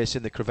Renauer race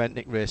in the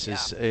Kreventnik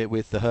races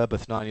with the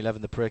Herberth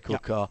 911, the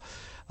Precourt car.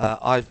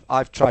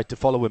 I've tried to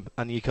follow him,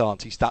 and you can't.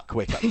 He's that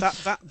quick.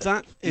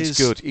 That is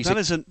good.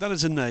 That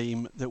is a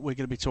name that we're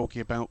going to be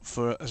talking about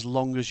for as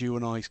long as you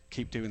and I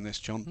keep doing this,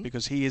 John,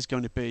 because he is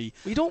going to be.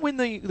 We don't win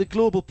the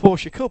global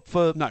Porsche Cup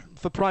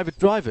for private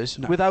drivers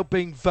without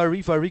being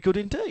very, very good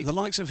indeed. The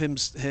likes of him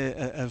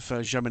here, of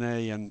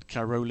Jaminet and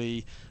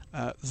Caroli,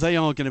 they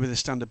are going to be the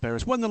standard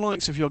bearers. When the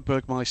likes of Jörg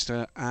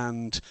Bergmeister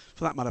and,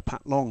 for that matter,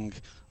 Pat Long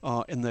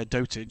are in their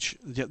dotage,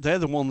 they're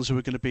the ones who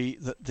are going to be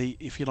the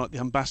if you like, the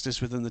ambassadors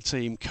within the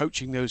team,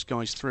 coaching those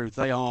guys through.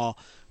 They are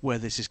where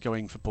this is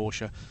going for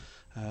Porsche.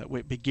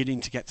 We're beginning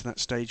to get to that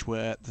stage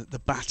where the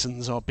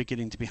batons are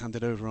beginning to be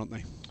handed over, aren't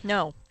they?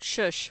 No,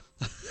 shush.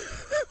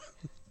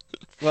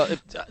 Well,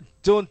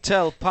 don't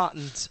tell Pat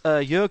and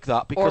Jörg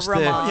that, because or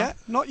Romain,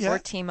 not yet. Or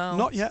Timo.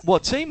 Not yet. Well,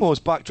 Timo's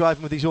back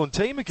driving with his own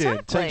team again.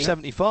 Exactly. Team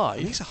 75.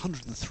 And he's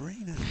 103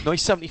 now. No,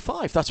 he's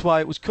 75. That's why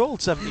it was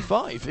called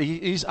 75.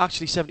 He's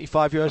actually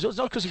 75 years old. It's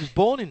not because he was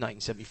born in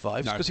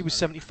 1975. It's because he was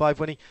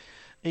 75 when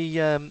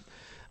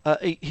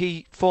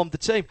he formed the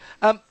team.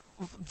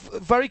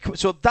 Very quick.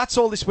 So that's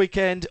all this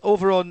weekend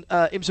over on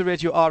IMSA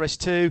Radio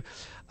RS2.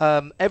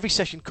 Every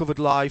session covered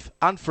live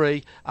and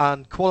free,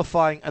 and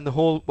qualifying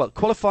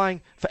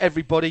for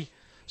everybody,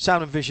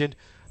 sound and vision,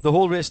 the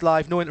whole race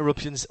live, no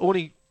interruptions.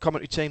 Only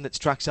commentary team that's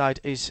trackside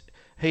is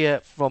here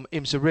from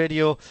IMSA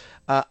Radio,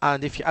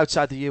 and if you're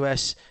outside the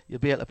US, you'll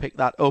be able to pick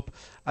that up.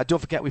 Don't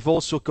forget, we've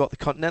also got the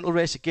Continental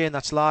race again,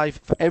 that's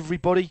live for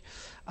everybody,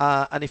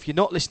 and if you're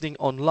not listening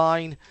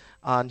online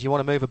and you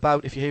want to move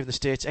about, if you're here in the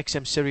States,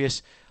 XM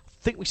Sirius,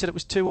 I think we said it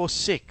was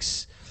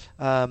 206.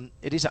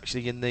 It is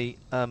actually in the...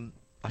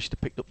 I should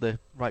have picked up the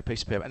right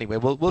piece of paper. Anyway,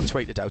 we'll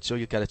tweet it out so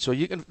you get it. So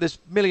you can. There's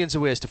millions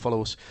of ways to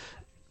follow us.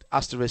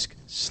 Asterisk,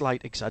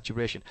 slight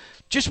exaggeration.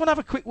 Just want to have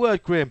a quick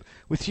word, Graham,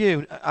 with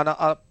you. And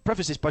I'll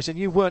preface this by saying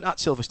you weren't at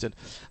Silverstone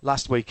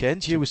last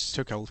weekend. You was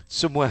too cold.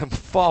 Somewhere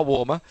far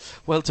warmer.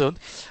 Well done.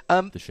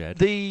 The shed.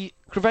 The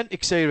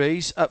Kreventnik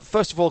series.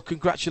 First of all,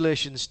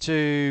 congratulations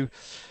to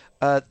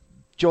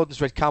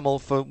Jordan's Red Camel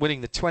for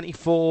winning the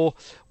 24.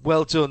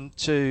 Well done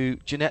to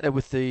Ginetta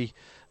with the.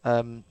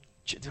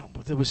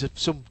 There was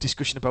some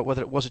discussion about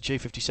whether it was a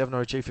G57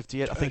 or a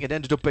G58. I think it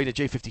ended up being a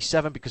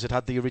G57 because it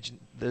had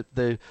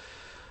the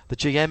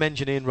GM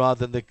engine in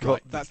rather than the...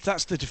 Right,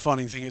 that's the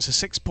defining thing. It's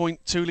a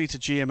 6.2 litre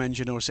GM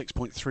engine or a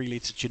 6.3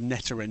 litre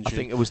Ginetta engine. I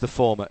think it was the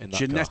former in that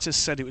Ginetta car.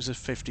 said it was a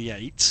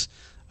 58,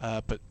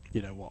 but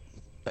you know what?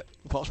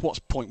 What's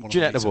point one?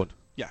 Ginetta won.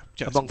 Yeah,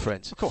 among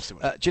friends. Of course they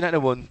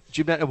won.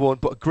 Ginetta won,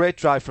 but a great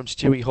drive from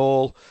Stewie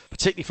Hall,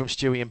 particularly from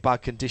Stewie in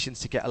bad conditions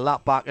to get a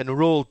lap back, and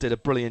Roll did a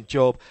brilliant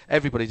job.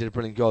 Everybody did a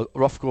brilliant job.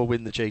 Rothko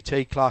win the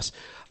GT class.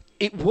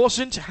 It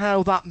wasn't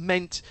how that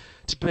meant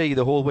to be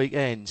the whole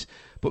weekend,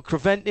 but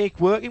Kreventnik,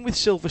 working with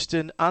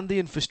Silverstone and the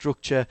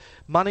infrastructure,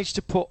 managed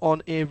to put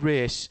on a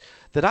race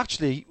that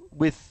actually,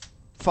 with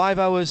 5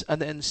 hours and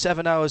then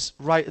 7 hours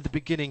right at the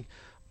beginning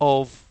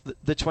of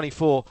the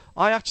 24,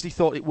 I actually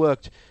thought it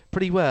worked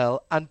pretty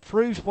well and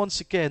proved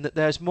once again that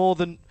there's more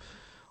than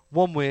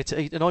one way to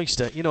eat an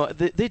oyster. You know,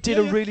 they did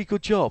a really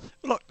good job.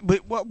 Look,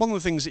 one of the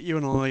things that you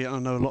and I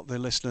know a lot of the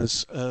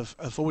listeners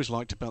have always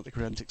liked about the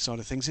Kreventnik side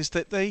of things is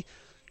that they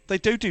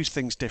do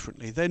things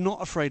differently. They're not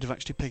afraid of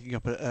actually picking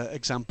up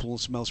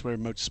examples from elsewhere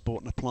in motorsport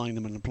and applying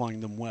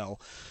them well.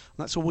 And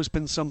that's always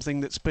been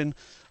something that's been,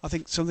 I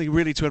think, something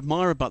really to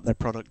admire about their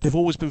product. They've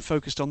always been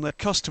focused on their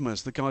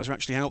customers. The guys are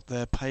actually out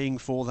there paying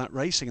for that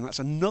racing, and that's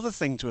another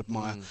thing to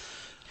admire.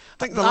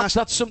 I think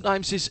that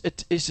sometimes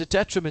is a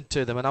detriment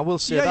to them, and I will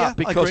say that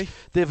because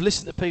they've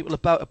listened to people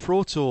about a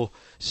Proto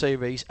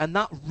series, and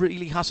that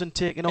really hasn't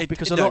taken off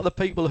because a lot of the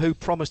people who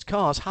promised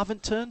cars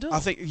haven't turned up. I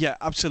think,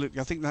 absolutely.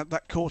 I think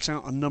that caught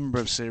out a number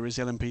of series.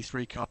 The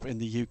LMP3 Cup in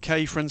the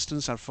UK, for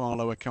instance, had far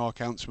lower car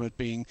counts than had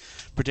been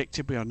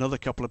predicted. We had another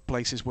couple of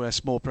places where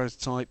small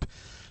prototype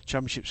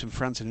championships in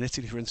France and in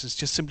Italy, for instance,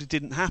 just simply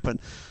didn't happen.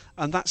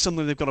 And that's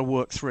something they've got to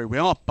work through. We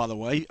are, by the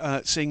way,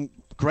 seeing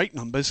great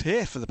numbers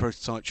here for the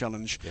prototype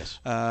challenge. Yes.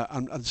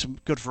 And some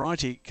good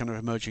variety kind of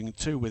emerging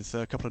too, with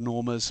a couple of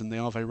Normas and the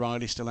Ave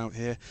Riley still out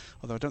here.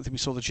 Although I don't think we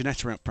saw the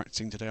Ginetta out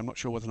practicing today. I'm not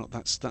sure whether or not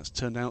that's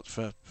turned out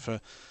for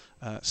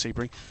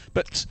Sebring.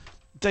 But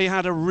they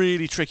had a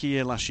really tricky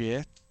year last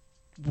year.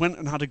 Went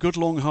and had a good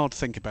long hard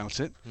think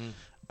about it.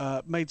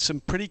 Made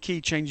some pretty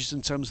key changes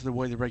in terms of the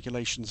way the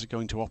regulations are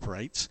going to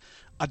operate.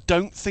 I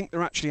don't think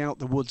they're actually out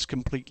the woods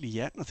completely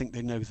yet. I think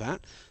they know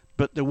that.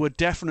 but there were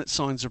definite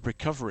signs of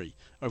recovery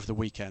over the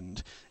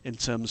weekend in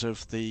terms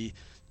of the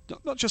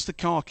not just the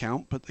car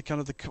count, but the kind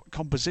of the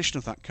composition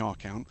of that car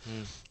count.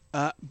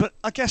 But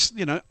I guess,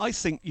 I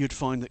think you'd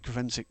find that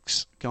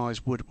Creventic's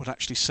guys would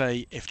actually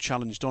say, if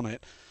challenged on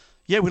it,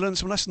 yeah, we learned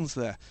some lessons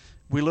there.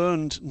 We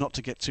learned not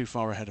to get too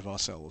far ahead of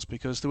ourselves,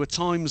 because there were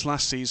times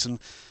last season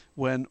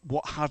when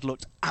what had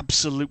looked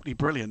absolutely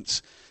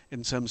brilliant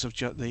in terms of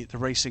the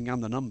racing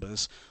and the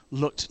numbers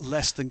looked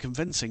less than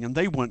convincing, and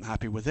they weren't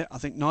happy with it. I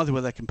think neither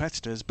were their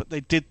competitors, but they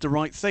did the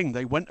right thing.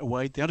 They went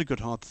away, they had a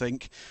good hard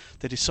think,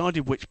 they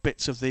decided which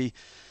bits of the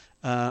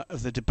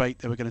debate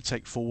they were going to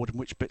take forward and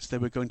which bits they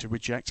were going to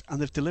reject,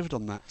 and they've delivered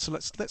on that. So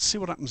let's see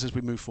what happens as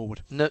we move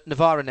forward.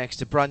 Navarra next,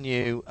 a brand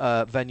new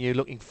venue.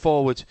 Looking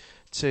forward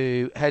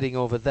to heading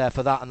over there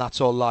for that, and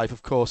that's all live,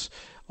 of course,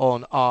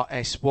 on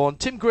RS1.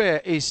 Tim Gray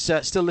is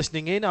still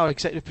listening in, our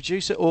executive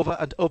producer over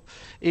and up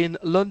in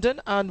London,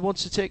 and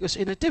wants to take us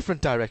in a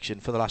different direction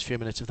for the last few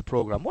minutes of the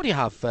programme. What do you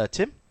have,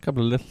 Tim? A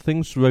couple of little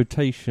things.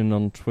 Rotation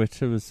on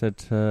Twitter has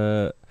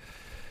said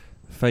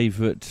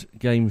favourite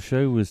game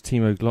show was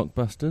Timo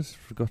Glockbusters.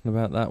 Forgotten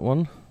about that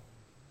one.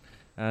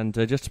 And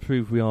just to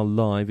prove we are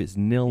live, it's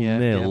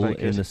 0-0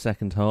 in the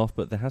second half,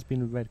 but there has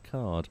been a red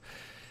card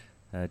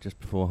just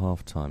before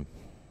half-time.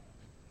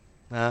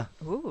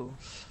 Ooh.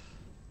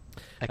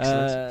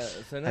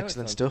 Excellent.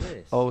 Excellent stuff.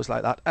 Always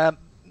like that.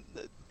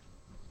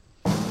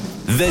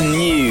 The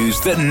news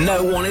that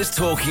no one is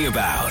talking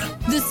about.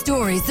 The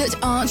stories that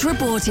aren't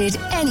reported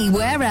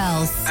anywhere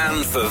else.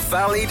 And for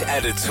valid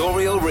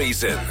editorial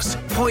reasons.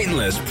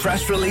 Pointless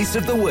press release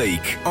of the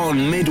week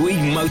on Midweek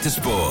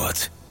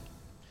Motorsport.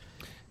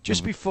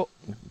 Just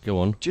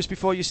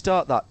before you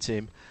start that,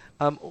 Tim,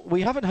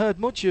 we haven't heard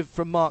much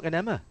from Mark and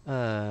Emma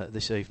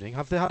this evening.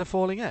 Have they had a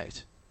falling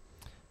out?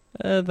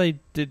 They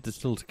did. There's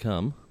still to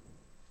come.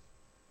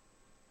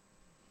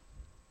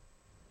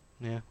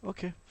 Yeah,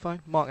 okay, fine.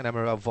 Mark and Emma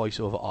are our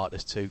voiceover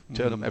artists too.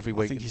 Turn them every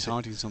week. I think he's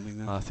hiding something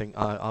there. I think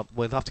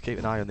we'll have to keep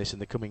an eye on this in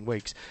the coming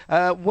weeks.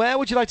 Where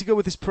would you like to go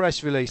with this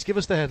press release? Give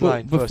us the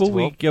headline first before of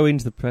we all. go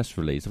into the press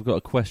release, I've got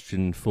a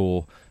question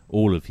for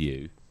all of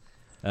you.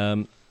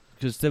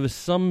 Because there are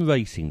some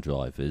racing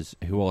drivers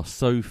who are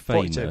so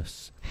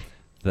famous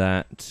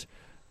that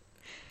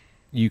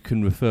you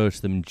can refer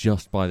to them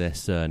just by their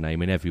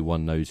surname and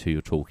everyone knows who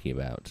you're talking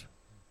about.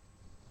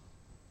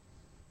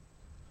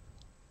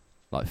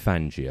 Like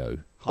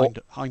Fangio.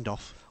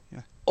 Hindhoff,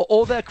 yeah.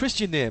 Or their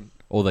Christian name.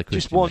 Or their Christian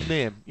Just one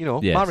name.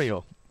 Yes.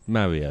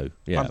 Mario,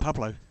 yeah. Juan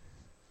Pablo.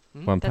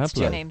 Juan That's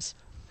Pablo. 2 names.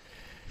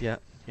 Yeah.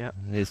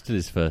 It's still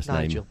his first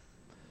Nigel.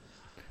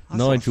 name.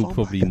 Nigel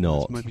probably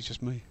not. Maybe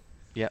just me.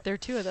 Yeah. There are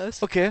 2 of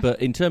those. Okay.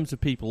 But in terms of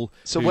people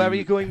where are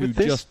you going who with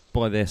this? just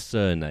by their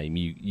surname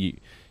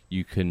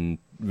you can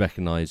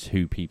recognise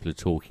who people are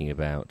talking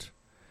about.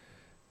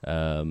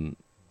 There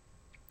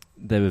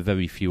are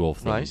very few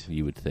of them, right.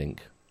 You would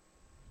think.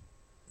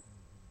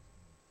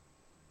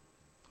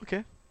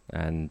 Okay.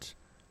 And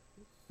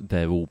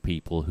they're all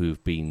people who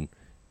have been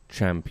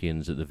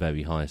champions at the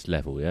very highest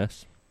level,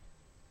 yes?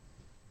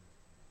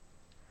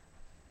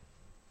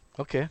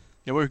 Okay.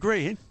 Yeah, we're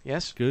agreeing.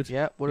 Yes. Good.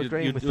 Yeah, we're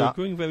agreeing with you're that.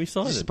 agreeing very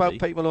silently. It's about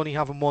people only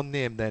having one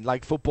name then,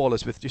 like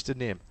footballers with just a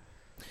name.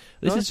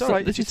 This it's all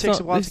right. It just takes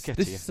a while to get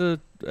to you. This is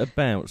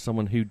about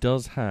someone who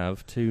does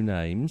have 2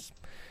 names,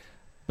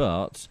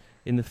 but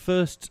in the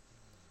first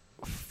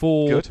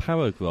 4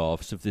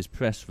 paragraphs of this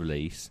press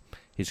release,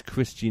 his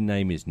Christian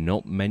name is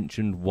not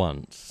mentioned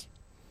once.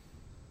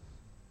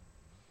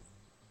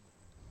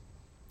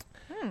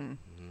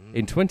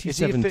 In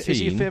 2017... Is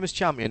he a famous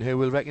champion who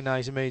we'll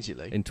recognise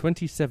immediately? In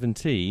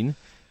 2017,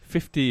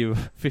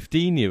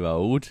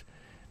 15-year-old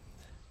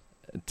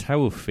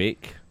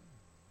Taufik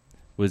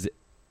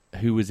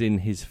who was in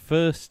his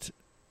first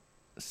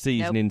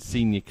season in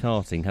senior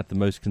karting, had the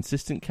most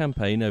consistent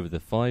campaign over the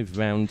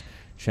 5-round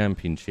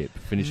championship,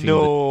 finishing in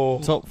the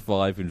top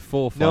 5 in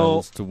 4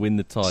 finals to win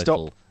the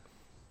title.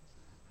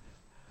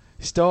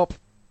 Stop.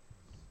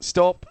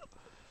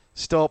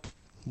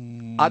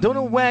 I don't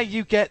know where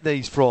you get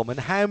these from and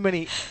how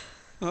many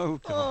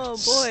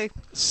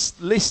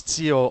lists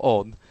you're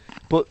on,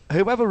 but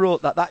whoever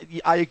wrote that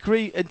I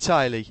agree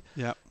entirely.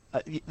 Yeah.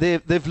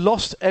 They've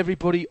lost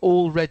everybody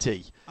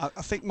already. I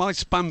think my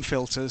spam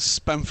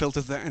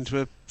filtered that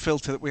into a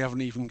filter that we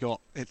haven't even got.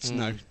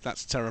 No,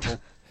 that's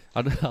terrible.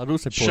 I'd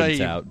also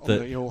point out that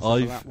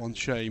that one.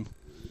 Shame.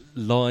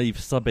 Live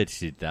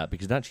sub-edited that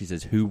because it actually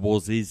says who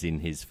is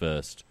in his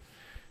first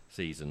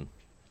season,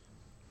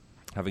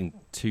 having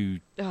 2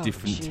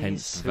 different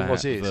tense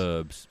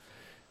verbs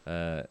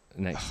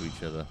next to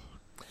each other.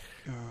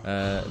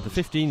 The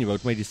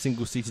 15-year-old made his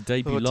single-seater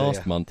debut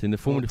last month in the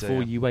Formula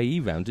 4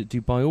 UAE round at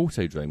Dubai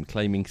Autodrome,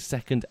 claiming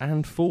 2nd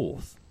and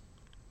 4th.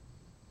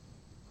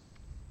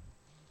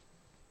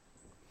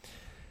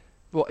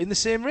 What, in the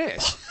same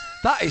race?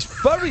 That is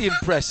very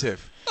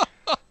impressive.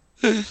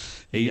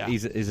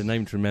 He's a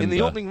name to remember. In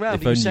the opening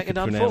round, he was 2nd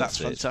and 4th. That's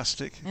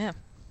fantastic. Yeah.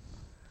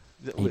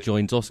 He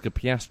joins Oscar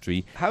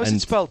Piastri. How is it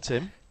spelled,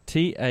 Tim?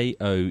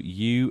 Taoufik.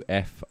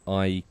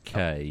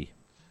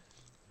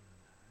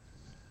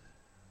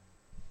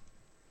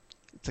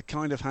 the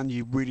kind of hand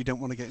you really don't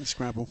want to get in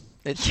Scrabble.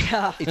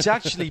 It's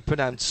actually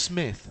pronounced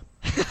Smith.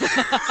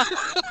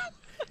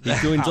 He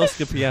joins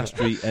Oscar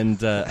Piastri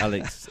and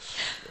Alex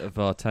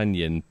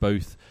Vartanyan,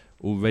 both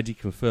already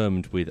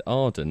confirmed with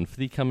Arden for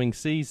the coming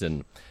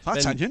season.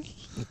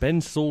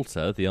 Ben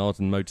Salter, the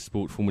Arden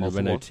Motorsport Formula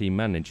Renault team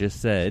manager,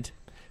 said,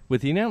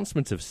 "With the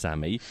announcement of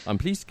Sammy, I'm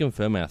pleased to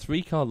confirm our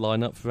 3-car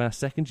lineup for our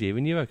second year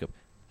in Eurocup."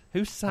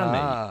 Who's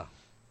Sammy?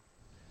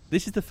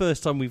 This is the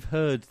first time we've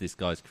heard this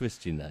guy's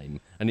Christian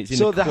name, and it's in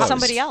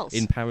somebody else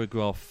in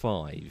paragraph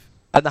 5.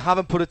 And they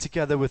haven't put it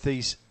together with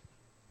these.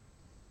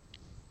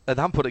 They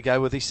haven't put it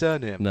together with his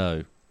surname.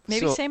 No.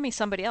 Maybe Sammy's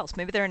somebody else.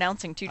 Maybe they're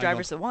announcing 2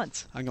 drivers at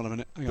once. Hang on a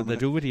minute. But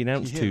they'd already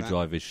announced 2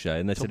 drivers, Shay,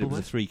 and they said it was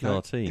a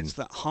 3-car team.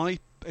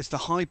 It's the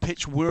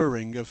high-pitched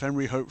whirring of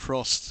Henry Hope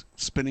Frost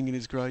spinning in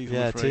his grave.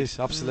 Yeah, it is,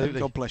 absolutely.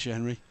 God bless you,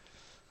 Henry.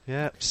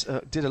 Yeah,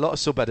 did a lot of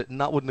sub-editing,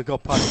 and that wouldn't have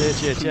got past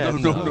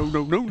HHF. No.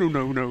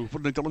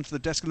 Wouldn't have got onto the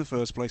desk in the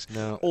first place.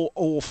 No.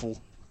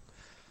 Awful.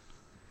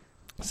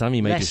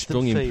 Sammy made a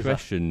strong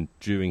impression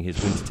during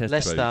his winter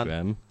test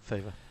programme.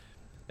 Favour.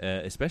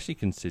 Especially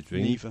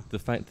considering the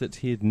fact that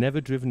he had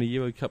never driven a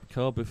Euro Cup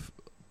car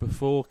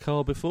before.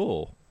 Car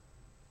before.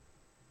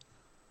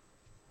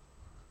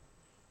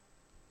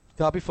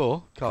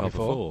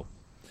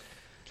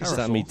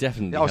 Sammy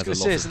definitely has a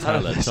lot of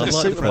talent. I'd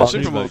like the fact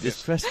he wrote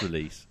this press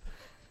release.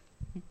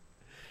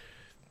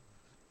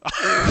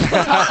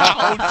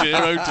 Oh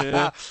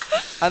dear.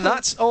 And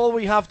that's all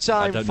we have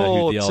time for tonight. I don't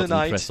know who the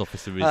Arden press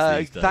officer is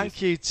these days.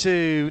 Thank you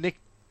to Nick.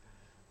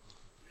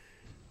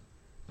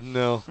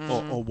 No.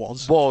 Or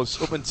was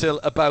up until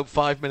about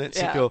 5 minutes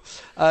ago.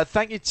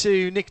 Thank you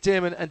to Nick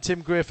Damon and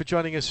Tim Gray for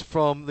joining us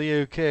from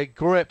the UK.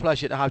 Great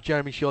pleasure to have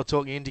Jeremy Shaw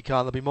talking IndyCar.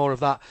 There'll be more of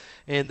that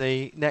in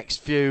the next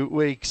few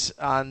weeks.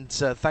 And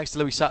thanks to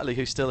Louis Satterley,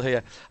 who's still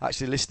here,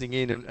 actually listening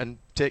in and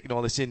taking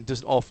all this in.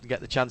 Doesn't often get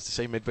the chance to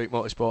see Midweek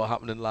Motorsport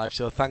happening live.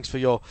 So thanks for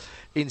your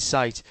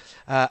insight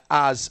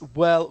as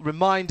well.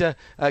 Reminder,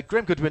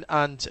 Graham Goodwin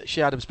and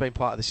Shea Adams being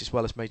part of this, as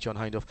well as me, John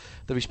Hindhaugh,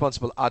 the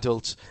responsible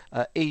adult,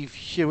 Eve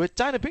Hewitt.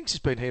 Dinah Binks has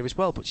been here as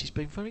well, but she's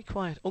been very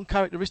quiet,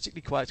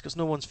 uncharacteristically quiet, because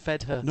no one's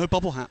fed her. No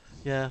bubble hat.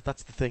 Yeah,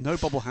 that's the thing. No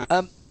bubble hat.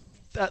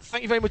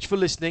 Thank you very much for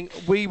listening.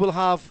 We will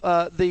have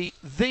the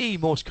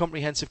most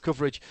comprehensive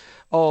coverage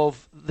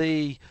of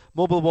the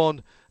Mobile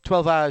One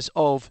 12 Hours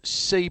of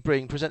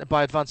Sebring, presented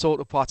by Advanced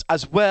Auto Parts,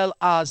 as well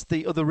as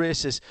the other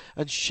races.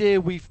 And Shea,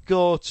 we've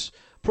got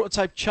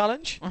Prototype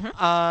Challenge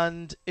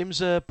and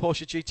IMSA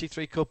Porsche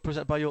GT3 Cup,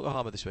 presented by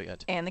Yokohama this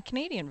weekend. And the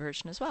Canadian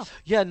version as well.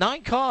 Yeah,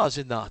 9 cars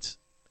in that.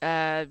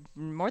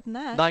 More than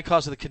that. 9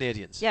 cars are the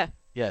Canadians. Yeah.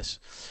 Yes,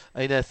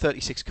 in a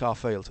 36-car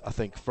field, I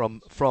think,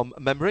 from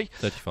memory.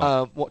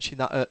 35. Watching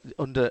that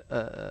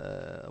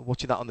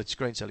watching that on the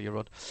screen earlier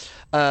on.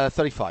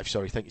 35.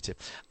 Sorry, thank you, Tim.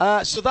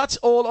 So that's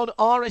all on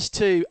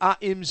RS2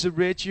 at IMSA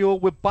Radio.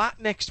 We're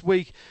back next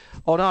week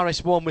on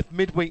RS1 with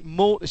Midweek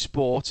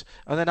Motorsport,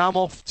 and then I'm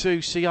off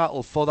to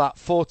Seattle for that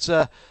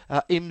Forza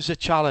IMSA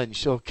Challenge.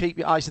 So keep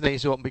your eyes and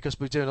ears open, because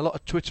we're doing a lot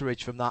of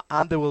Twitterage from that,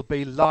 and there will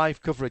be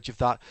live coverage of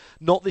that.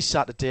 Not this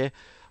Saturday.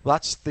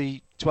 That's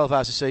the 12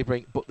 Hours of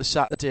Sebring, but the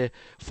Saturday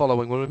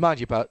following. We'll remind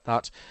you about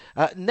that.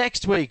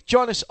 Next week,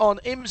 join us on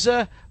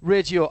IMSA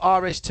Radio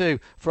RS2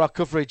 for our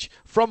coverage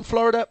from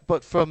Florida,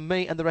 but from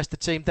me and the rest of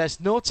the team, there's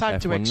no time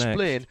to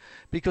explain next,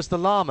 because the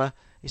llama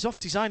is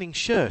off designing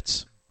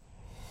shirts.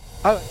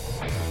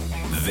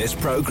 This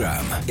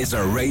program is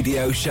a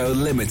Radio Show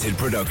Limited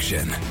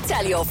production.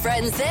 Tell your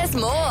friends there's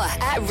more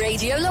at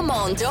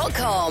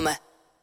radiolemans.com.